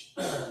a bitch.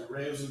 The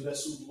Rams are the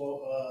best Super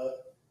Bowl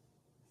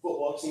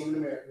football team in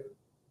America,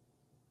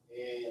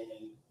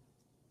 and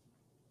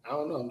I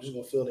don't know. I'm just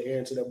gonna fill the air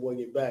until that boy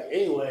get back.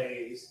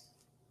 Anyways,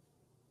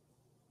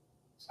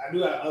 I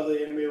do have other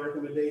anime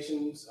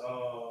recommendations.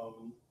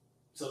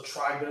 So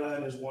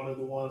Trigun is one of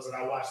the ones that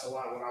I watched a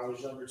lot when I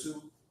was younger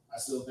too. I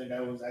still think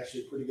that was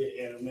actually a pretty good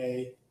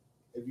anime.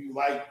 If you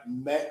like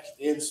mech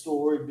in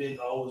story, Big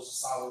O is a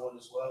solid one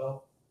as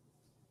well.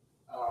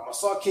 I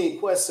saw King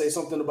Quest say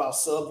something about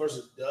sub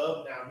versus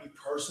dub. Now, me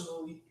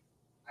personally,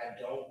 I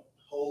don't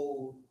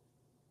hold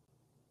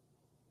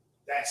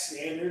that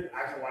standard.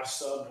 I can watch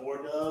sub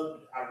or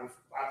dub. I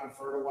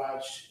prefer to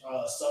watch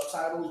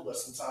subtitles, but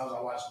sometimes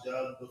I watch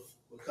dub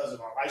because of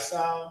my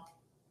lifestyle.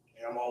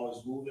 And I'm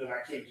always moving.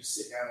 I can't just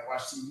sit down and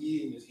watch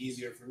TV, and it's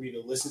easier for me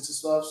to listen to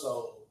stuff.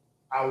 So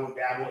I will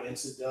dabble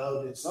into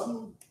dub. And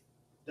some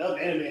dub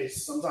anime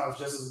is sometimes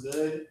just as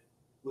good,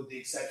 with the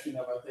exception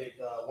of, I think,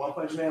 One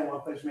Punch Man.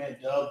 One Punch Man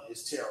dub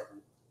is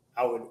terrible.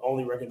 I would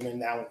only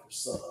recommend that one for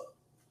sub.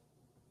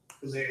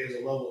 Because there is a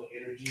level of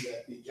energy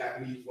that the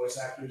Japanese voice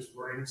actors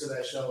bring to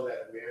that show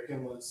that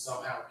American ones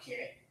somehow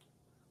can't.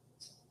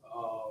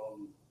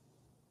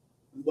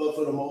 But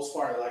for the most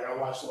part, like, I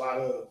watched a lot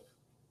of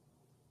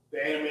the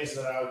animes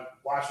that I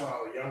watched when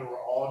I was younger were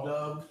all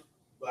dubbed,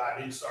 but I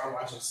didn't start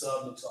watching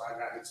sub until I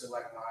got into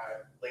like my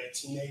late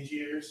teenage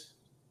years,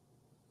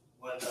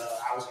 when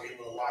I was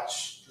able to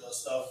watch the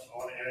stuff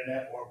on the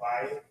internet or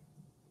buy it.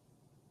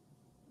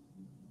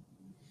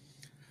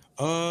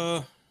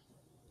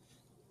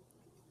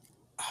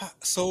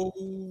 So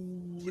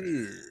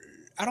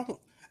I don't.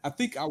 I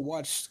think I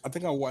watched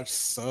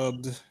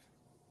subbed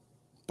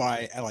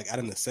by out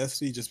of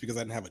necessity, just because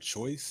I didn't have a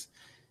choice.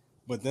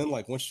 But then,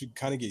 like, once you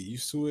kind of get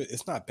used to it,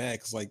 it's not bad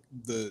because like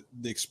the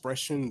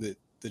expression that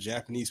the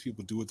Japanese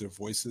people do with their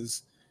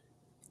voices,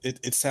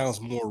 it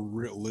sounds more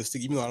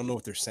realistic. Even though I don't know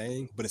what they're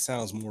saying, but it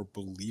sounds more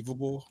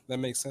believable. That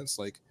makes sense.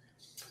 Like,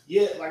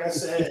 yeah, like I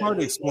said, it's hard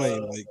to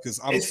explain. Like,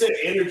 because it's the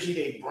energy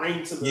they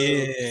bring to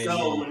the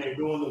show when they're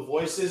doing the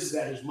voices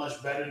that is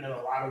much better than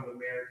a lot of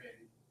American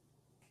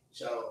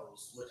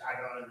shows, which I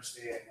don't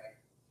understand. Like,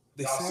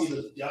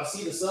 y'all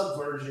see the sub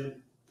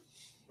version,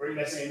 bring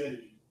that same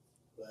energy.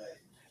 But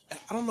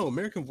I don't know,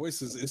 American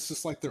voices, it's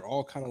just like they're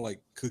all kind of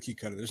like cookie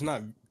cutter. There's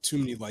not too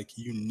many like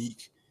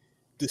unique,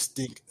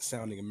 distinct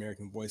sounding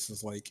American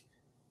voices. Like,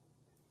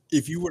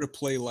 if you were to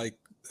play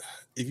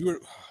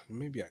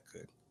maybe I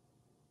could.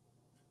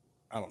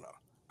 I don't know.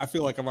 I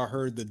feel like if I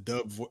heard the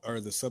dub or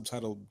the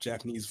subtitled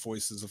Japanese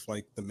voices of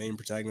like the main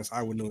protagonists,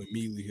 I would know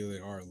immediately who they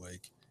are.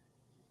 Like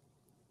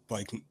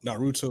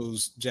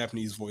Naruto's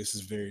Japanese voice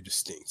is very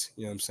distinct.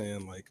 You know what I'm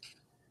saying? Like,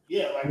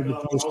 yeah, like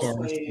the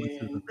stars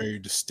are very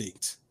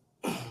distinct.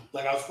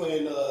 Like, I was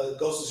playing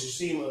Ghost of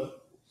Tsushima.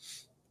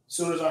 As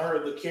soon as I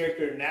heard the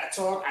character Nat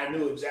talk, I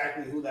knew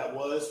exactly who that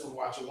was from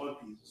watching One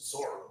Piece.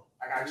 Zoro.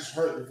 Like, I just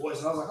heard the voice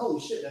and I was like,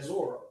 holy shit, that's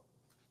Zoro.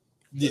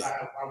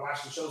 Yeah. I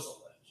watched the show so much.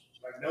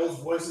 Like, those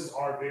voices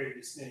are very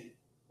distinct.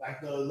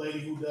 Like the lady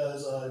who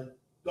does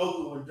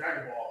Goku in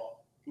Dragon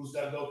Ball, who's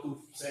done Goku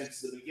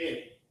since the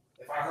beginning.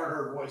 If I heard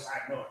her voice, I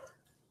know her.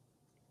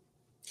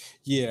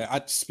 Yeah,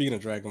 speaking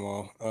of Dragon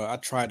Ball, I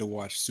tried to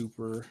watch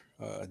Super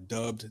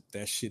dubbed.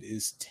 That shit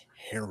is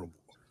terrible.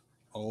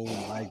 Oh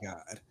my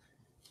god.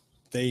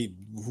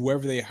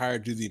 Whoever they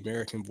hired to do the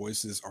American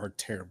voices are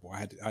terrible.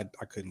 I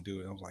couldn't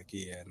do it. I was like,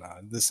 yeah, nah,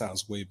 this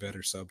sounds way better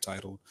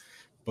subtitled.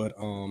 But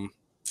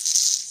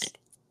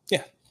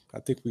yeah, I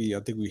think we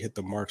hit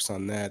the marks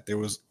on that. There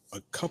was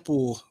a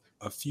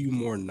few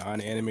more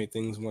non-anime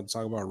things I want to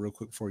talk about real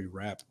quick before we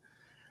wrap.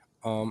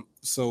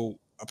 So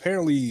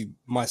apparently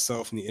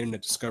myself and the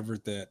internet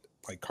discovered that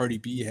like Cardi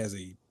B has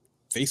a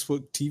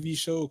Facebook TV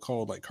show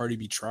called like Cardi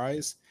B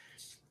Tries,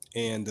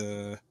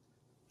 and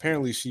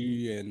apparently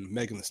she and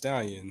Megan Thee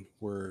Stallion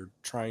were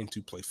trying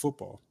to play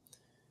football.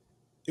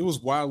 It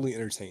was wildly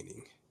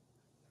entertaining.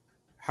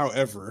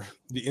 However,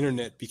 the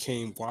internet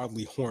became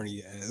wildly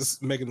horny as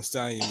Megan Thee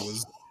Stallion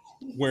was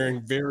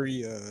wearing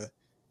very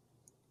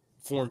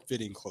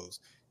form-fitting clothes.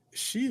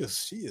 She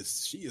is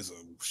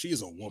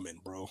a woman,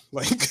 bro.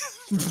 Like,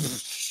 all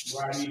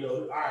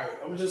right,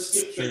 I'm gonna just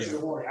skip straight to the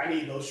warning. I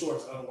need those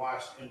shorts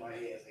unwashed in my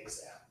hands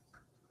ASAP.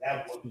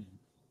 That woman.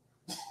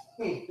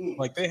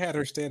 Like, they had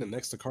her standing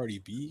next to Cardi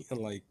B, and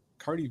like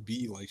Cardi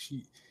B, like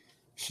she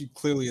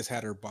clearly has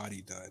had her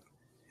body done,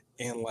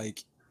 and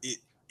like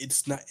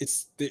it's not.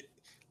 It's the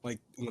like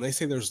when they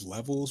say there's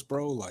levels,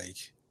 bro. Like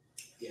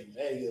Yeah,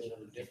 Megan's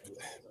on a different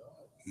level.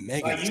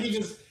 Megan, Like you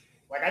just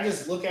like I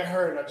just look at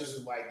her and I just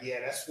was like, yeah,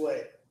 that's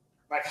what.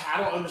 Like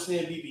I don't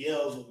understand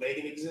BBLs when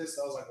Megan exists.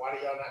 I was like, why do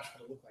y'all not try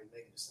to look like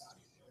Megan Thee Stallion?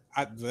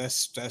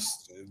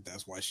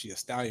 that's why she a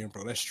stallion,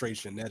 bro. That's straight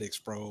genetics,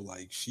 bro.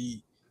 Like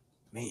she's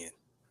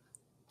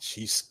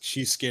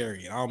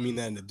scary. And I don't mean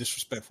that in a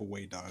disrespectful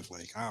way, dog.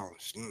 Like I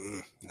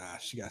don't, nah.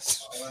 She got.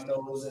 All I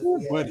know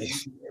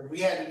is if we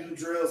had to do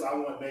drills, I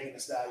want Megan Thee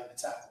Stallion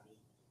to top me,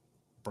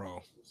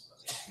 bro.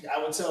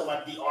 I would tell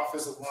the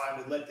offensive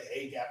line to let the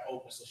A gap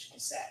open so she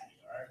can sack me.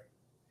 All right.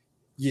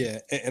 Yeah,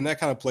 and that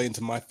kind of played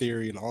into my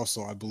theory, and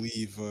also I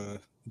believe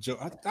Joe.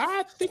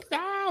 I think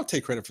I'll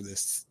take credit for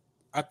this.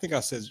 I think I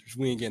said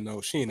she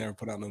ain't never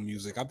put out no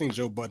music. I think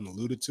Joe Budden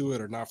alluded to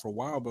it or not for a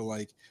while, but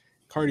like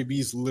Cardi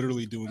B's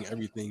literally doing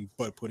everything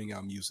but putting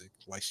out music.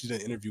 Like she did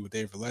an interview with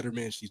David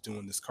Letterman. She's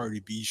doing this Cardi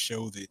B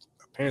show that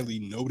apparently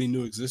nobody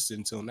knew existed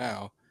until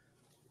now.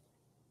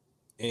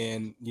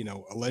 And, you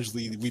know,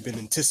 allegedly we've been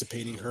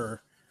anticipating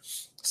her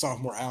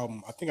sophomore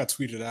album. I think I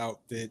tweeted out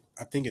that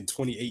I think in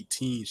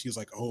 2018, she was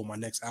like, oh, my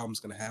next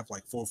album's going to have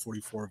like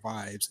 444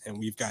 vibes. And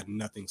we've got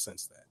nothing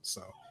since that.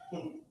 So,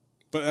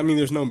 but I mean,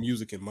 there's no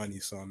music and money.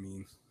 So, I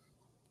mean,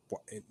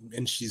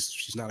 and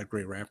she's not a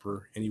great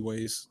rapper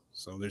anyways.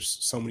 So there's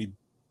so many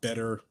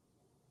better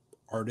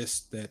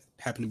artists that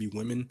happen to be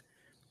women.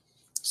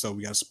 So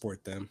we got to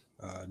support them.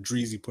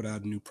 Dreezy put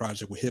out a new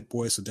project with Hit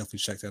Boy. So definitely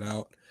check that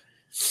out.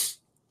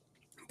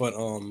 But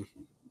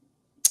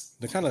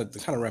to kind of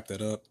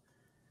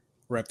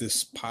wrap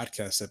this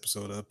podcast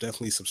episode up,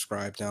 definitely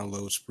subscribe,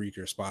 download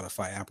Spreaker,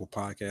 Spotify, Apple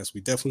Podcasts.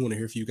 We definitely want to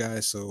hear from you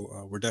guys,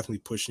 so we're definitely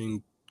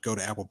pushing. Go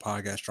to Apple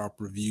Podcasts,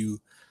 drop a review,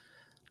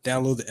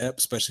 download the app,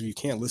 especially if you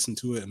can't listen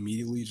to it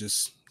immediately,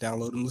 just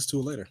download and listen to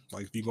it later.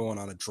 Like if you're going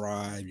on a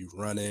drive, you're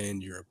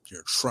running, you're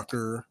a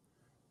trucker,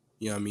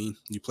 you know what I mean?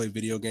 You play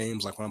video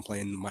games, like when I'm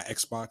playing my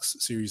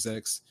Xbox Series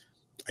X,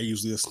 I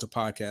usually listen to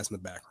podcasts in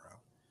the background.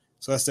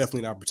 So that's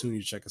definitely an opportunity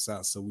to check us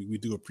out. So we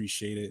do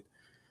appreciate it.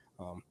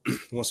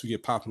 Once we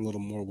get popping a little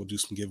more, we'll do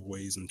some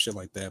giveaways and shit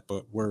like that.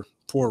 But we're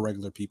poor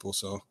regular people.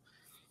 So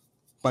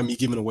by me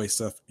giving away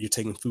stuff, you're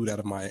taking food out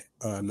of my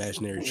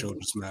imaginary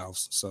children's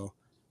mouths. So,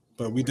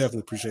 but we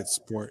definitely appreciate the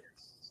support.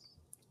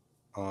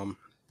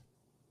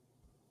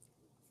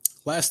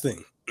 Last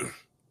thing,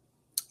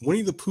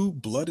 Winnie the Pooh,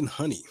 Blood and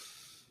Honey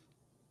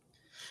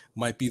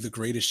might be the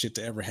greatest shit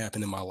to ever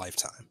happen in my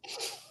lifetime.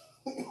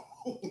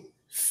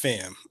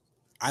 Fam.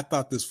 I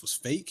thought this was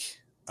fake.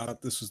 I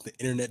thought this was the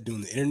internet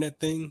doing the internet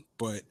thing,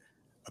 but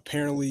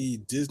apparently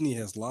Disney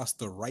has lost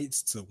the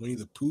rights to Winnie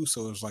the Pooh,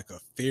 so there's like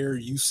a fair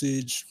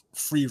usage,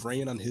 free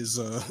reign on his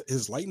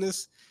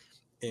likeness,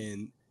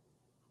 and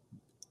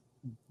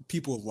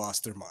people have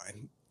lost their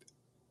mind.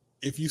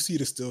 If you see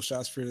the still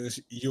shots for this,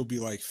 you'll be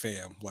like,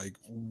 fam, like,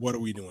 what are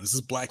we doing? Is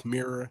this Black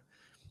Mirror?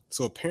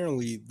 So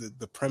apparently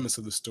the premise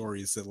of the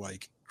story is that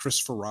like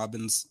Christopher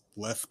Robin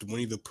left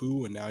Winnie the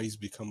Pooh and now he's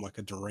become like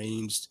a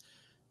deranged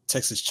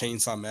Texas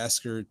Chainsaw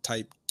Massacre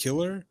type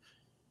killer,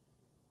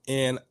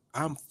 and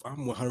I'm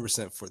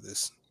 100% for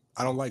this.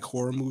 I don't like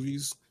horror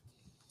movies,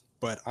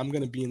 but I'm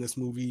gonna be in this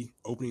movie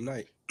opening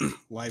night,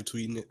 live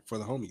tweeting it for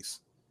the homies.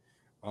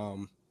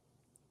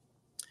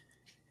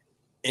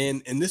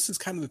 And this is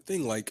kind of the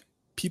thing. Like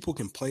people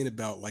complain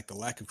about like the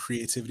lack of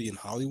creativity in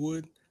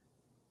Hollywood.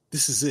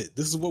 This is it.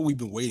 This is what we've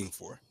been waiting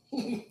for.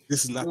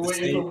 This is not the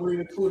same.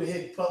 To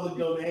hit public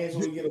domains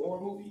when we get a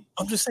horror movie.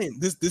 I'm just saying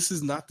this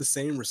is not the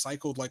same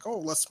recycled. Like, oh,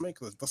 let's make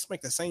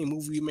the same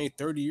movie we made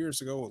 30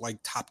 years ago, like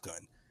Top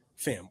Gun.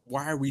 Fam,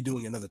 why are we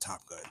doing another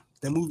Top Gun?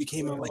 That movie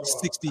came out like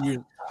 60 years.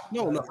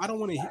 No, I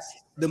don't want to hear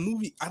the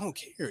movie. I don't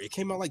care. It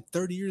came out like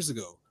 30 years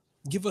ago.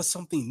 Give us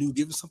something new.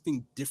 Give us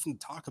something different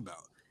to talk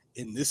about.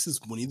 And this is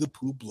Winnie the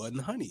Pooh, Blood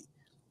and Honey.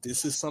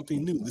 This is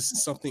something new. This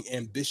is something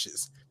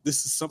ambitious.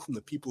 This is something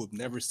that people have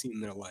never seen in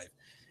their life.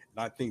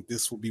 And I think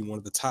this will be one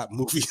of the top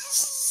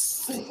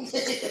movies.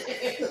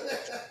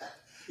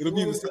 It'll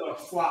be gonna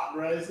flop,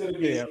 bro. It's gonna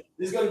be a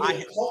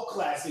cult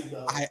classic,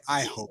 though.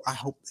 I hope.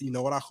 You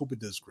know what? I hope it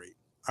does great.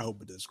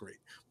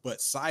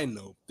 But side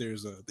note,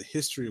 there's the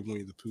history of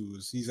Winnie the Pooh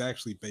is he's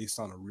actually based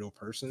on a real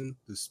person.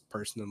 This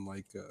person in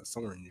like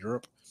somewhere in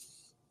Europe.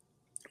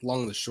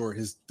 Long and the short,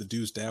 the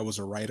dude's dad was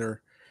a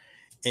writer,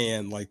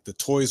 and like the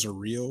toys are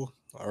real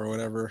or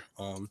whatever.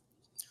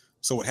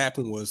 So what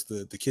happened was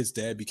the kid's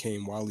dad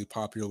became wildly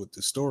popular with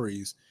the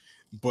stories,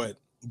 but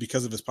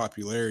because of his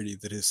popularity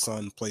that his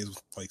son plays with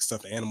like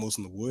stuffed animals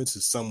in the woods,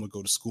 his son would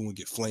go to school and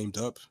get flamed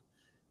up,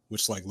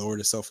 which like lowered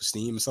his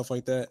self-esteem and stuff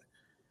like that.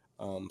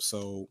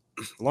 So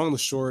long and the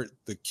short,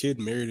 the kid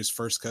married his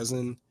first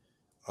cousin.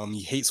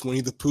 He hates Winnie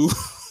the Pooh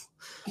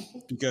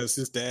because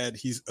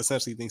he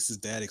essentially thinks his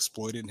dad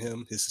exploited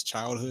his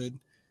childhood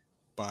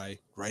by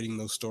writing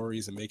those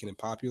stories and making it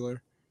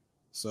popular.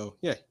 So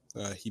yeah,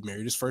 he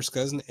married his first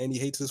cousin and he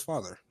hates his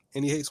father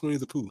and he hates Winnie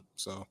the Pooh.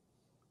 So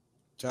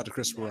shout out to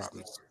Christopher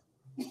Robin.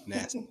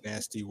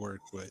 Nasty work.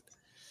 But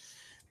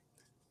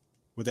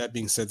with that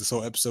being said, this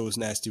whole episode was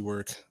nasty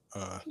work.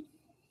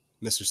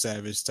 Mr.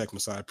 Savage, Tech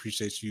Messiah, I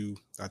appreciate you.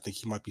 I think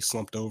he might be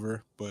slumped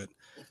over, but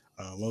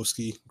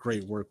Lowski,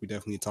 great work. We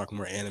definitely need to talk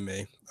more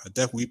anime.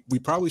 We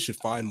probably should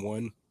find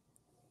one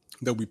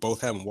that we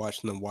both haven't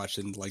watched and then watch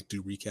and like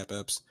do recap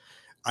eps.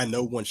 I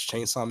know once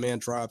Chainsaw Man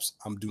drops,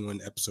 I'm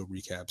doing episode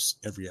recaps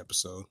every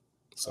episode.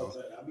 So okay,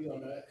 I'll be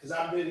on that because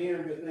I've been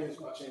hearing good things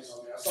about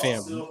Chainsaw Man. I saw Fam,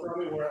 a still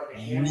from it where like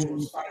a hammer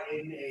was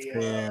fighting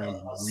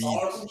a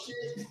saw or some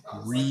shit.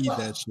 Read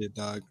that shit,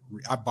 dog.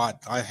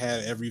 I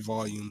have every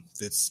volume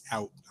that's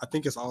out. I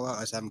think it's all out.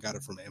 I just haven't got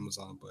it from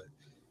Amazon, but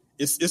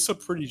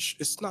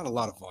it's not a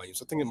lot of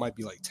volumes. I think it might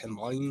be like 10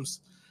 volumes.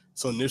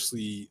 So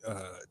initially,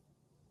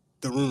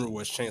 the rumor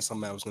was Chainsaw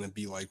Man was going to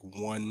be like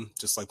one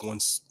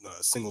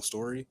single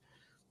story,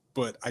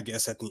 but I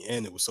guess at the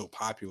end it was so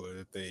popular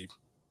that they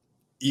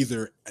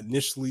either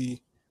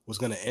initially was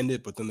going to end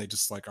it, but then they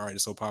just like, all right,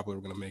 it's so popular,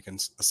 we're going to make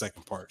a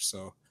second part.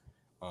 So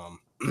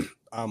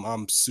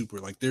I'm super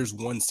like, there's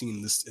one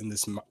scene in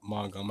this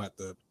manga. I'm at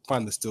to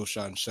find the still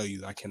shot and show you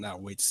that I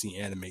cannot wait to see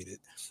animated.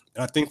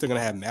 And I think they're going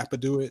to have Mappa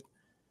do it.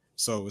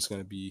 So it's going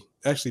to be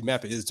actually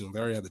Mappa is doing. They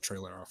already have the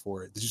trailer out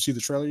for it. Did you see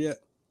the trailer yet?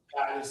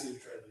 I didn't see the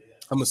trailer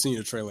yet. I'm gonna see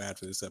the trailer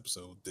after this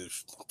episode. I'm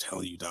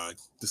telling you, dog,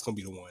 this is gonna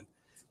be the one.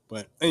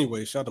 But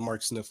anyway, shout out to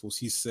Mark Sniffles.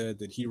 He said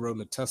that he rode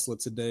in a Tesla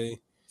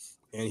today,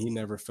 and he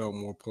never felt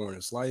more poor in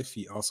his life.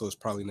 He also has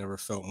probably never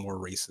felt more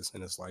racist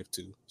in his life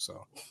too.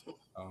 So,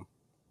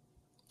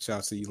 shout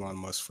out to Elon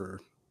Musk for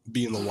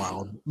being the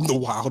wild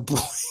boy.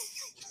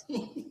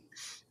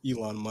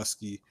 Elon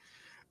Muskie.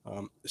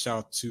 Shout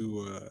out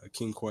to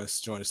King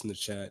Quest. Join us in the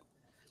chat.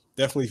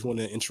 Definitely, if you want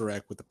to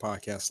interact with the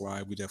podcast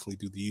live, we definitely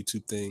do the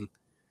YouTube thing.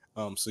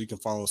 So you can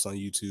follow us on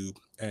YouTube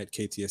at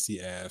KTSC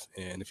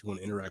and if you want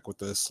to interact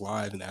with us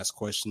live and ask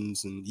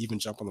questions and even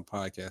jump on the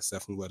podcast,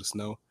 definitely let us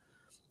know.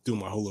 Do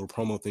my whole little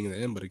promo thing at the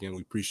end, but again,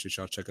 we appreciate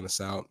y'all checking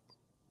us out.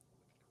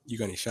 You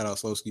got any shout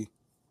outs, Lowski?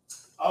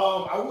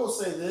 I will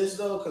say this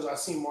though, because I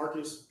seen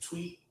Marcus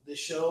tweet this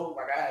show.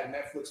 Like I had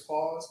Netflix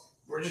pause.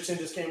 Bridgerton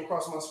just came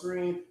across my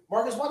screen.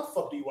 Marcus, why the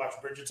fuck do you watch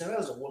Bridgerton? That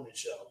is a woman's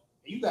show.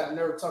 You gotta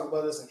never talk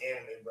about this in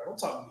anime, bro. Don't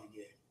talk to me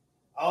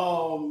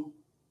again.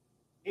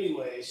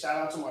 Anyway, shout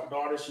out to my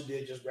daughter. She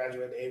did just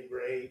graduate 8th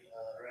grade.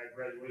 Her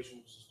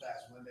graduation was this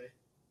past Monday.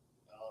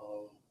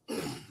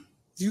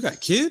 You got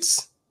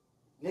kids?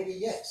 Nigga,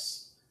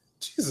 yes.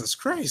 Jesus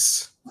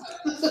Christ.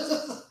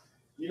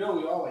 You know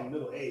we all like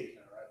middle age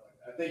now, right?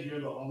 Like, I think you're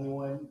the only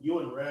one. You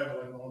and Rev are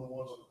like the only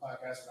ones on the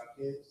podcast without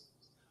kids.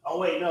 Oh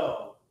wait,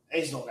 no.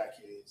 Ace don't got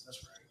kids.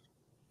 That's right.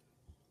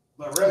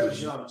 But Rev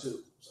is young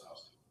too. So.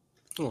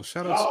 Oh,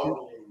 shout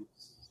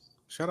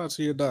out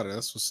to your daughter.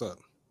 That's what's up.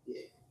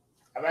 Yeah.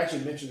 I've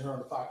actually mentioned her on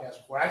the podcast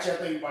before. Actually, I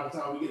think by the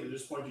time we get to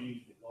this point, you need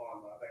to get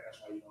on, but I think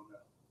that's why you don't know.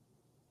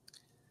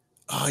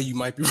 Oh, you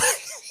might be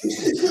right.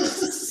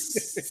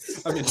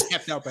 I've been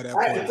tapped out by that I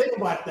point. had to think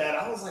about that.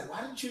 I was like,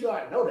 why didn't you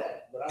know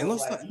that? But I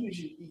was like, like, you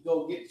usually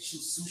go get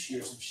sushi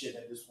or some shit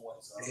at this point.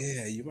 So.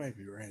 Yeah, you might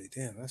be right.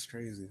 Damn, that's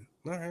crazy.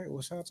 All right,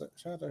 well, shout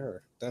out to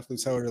her. Definitely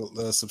tell her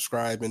to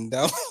subscribe and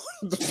download.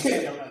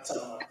 I'm not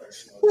telling my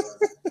person.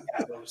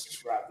 I gotta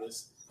subscribe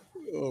this.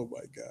 Oh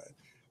my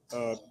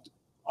god.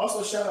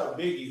 Also, shout out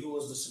Biggie, who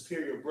was the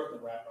superior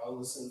Brooklyn rapper. I was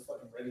listening to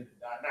fucking Ready to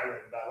Die. Not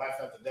Ready to Die, Life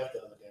After Death the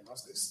other day. I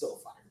was still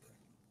fire.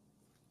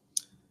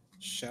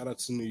 Shout out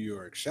to New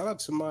York. Shout out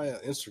to my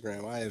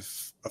Instagram. I have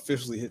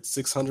officially hit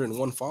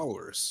 601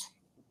 followers.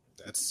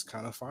 That's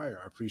kind of fire.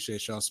 I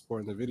appreciate y'all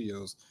supporting the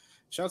videos.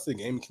 Shout out to the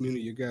gaming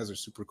community. You guys are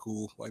super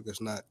cool. Like,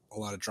 there's not a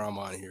lot of drama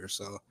on here.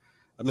 So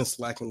I've been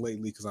slacking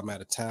lately because I'm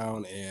out of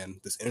town and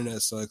this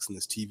internet sucks and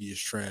this TV is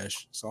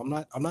trash. So I'm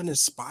not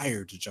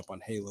inspired to jump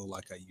on Halo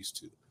like I used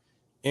to.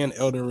 And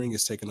Elden Ring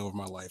is taking over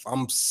my life.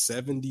 I'm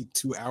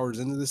 72 hours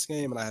into this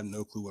game and I have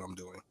no clue what I'm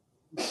doing.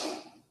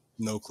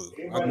 No clue.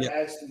 Everybody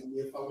asked me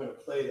if I'm going to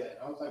play that.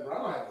 I was like, bro,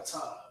 I don't have the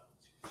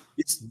time.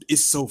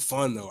 It's so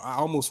fun though. I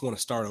almost want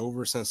to start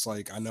over since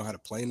like I know how to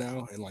play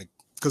now and like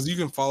because you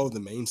can follow the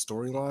main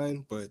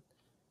storyline, but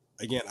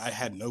again, I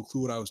had no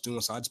clue what I was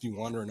doing, so I'd just be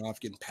wandering off,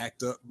 getting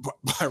packed up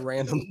by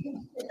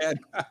random bad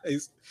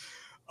guys.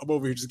 I'm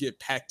over here just get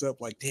packed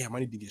up, like, damn, I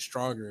need to get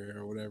stronger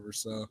or whatever.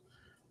 So,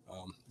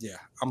 yeah,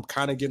 I'm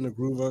kind of getting the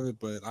groove of it,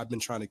 but I've been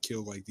trying to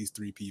kill like these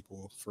 3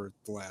 people for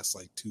the last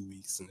like 2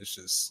 weeks, and it's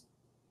just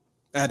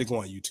I had to go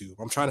on YouTube.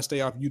 I'm trying to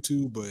stay off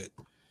YouTube, but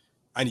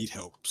I need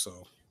help.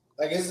 So,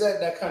 like, is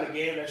that kind of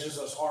game that's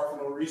just as hard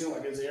for no reason?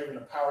 Like, is there even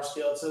a power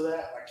scale to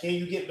that? Like, can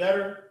you get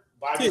better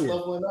by just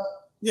leveling up?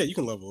 Yeah, you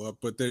can level up,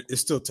 but it's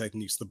still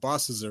techniques. The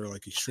bosses are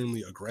like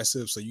extremely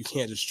aggressive, so you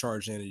can't just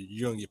charge in and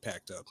you're gonna get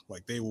packed up.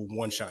 Like they will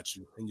one shot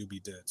you and you'll be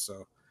dead.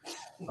 So,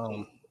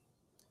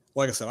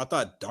 like I said, I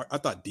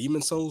thought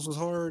Demon Souls was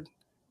hard.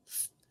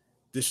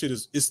 This shit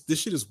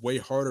is way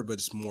harder, but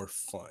it's more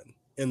fun.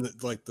 And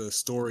the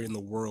story and the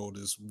world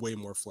is way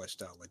more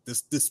fleshed out. Like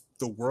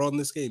the world in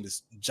this game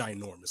is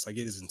ginormous. Like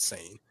it is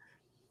insane.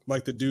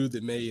 Like the dude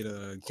that made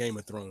Game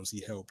of Thrones,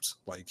 he helped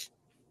like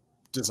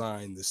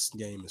design this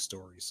game and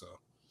story. So.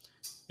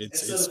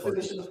 Instead of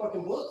finishing the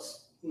fucking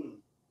books.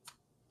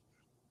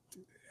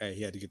 Hey,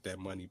 he had to get that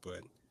money, but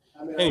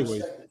I mean,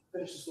 anyway,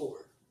 finish the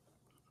story.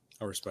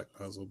 I respect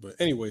the hustle. But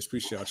anyways,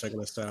 appreciate y'all checking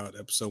us out.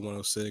 Episode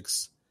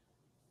 106.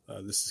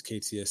 This is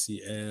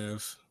KTSC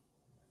Ev.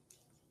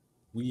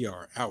 We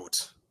are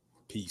out.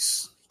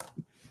 Peace.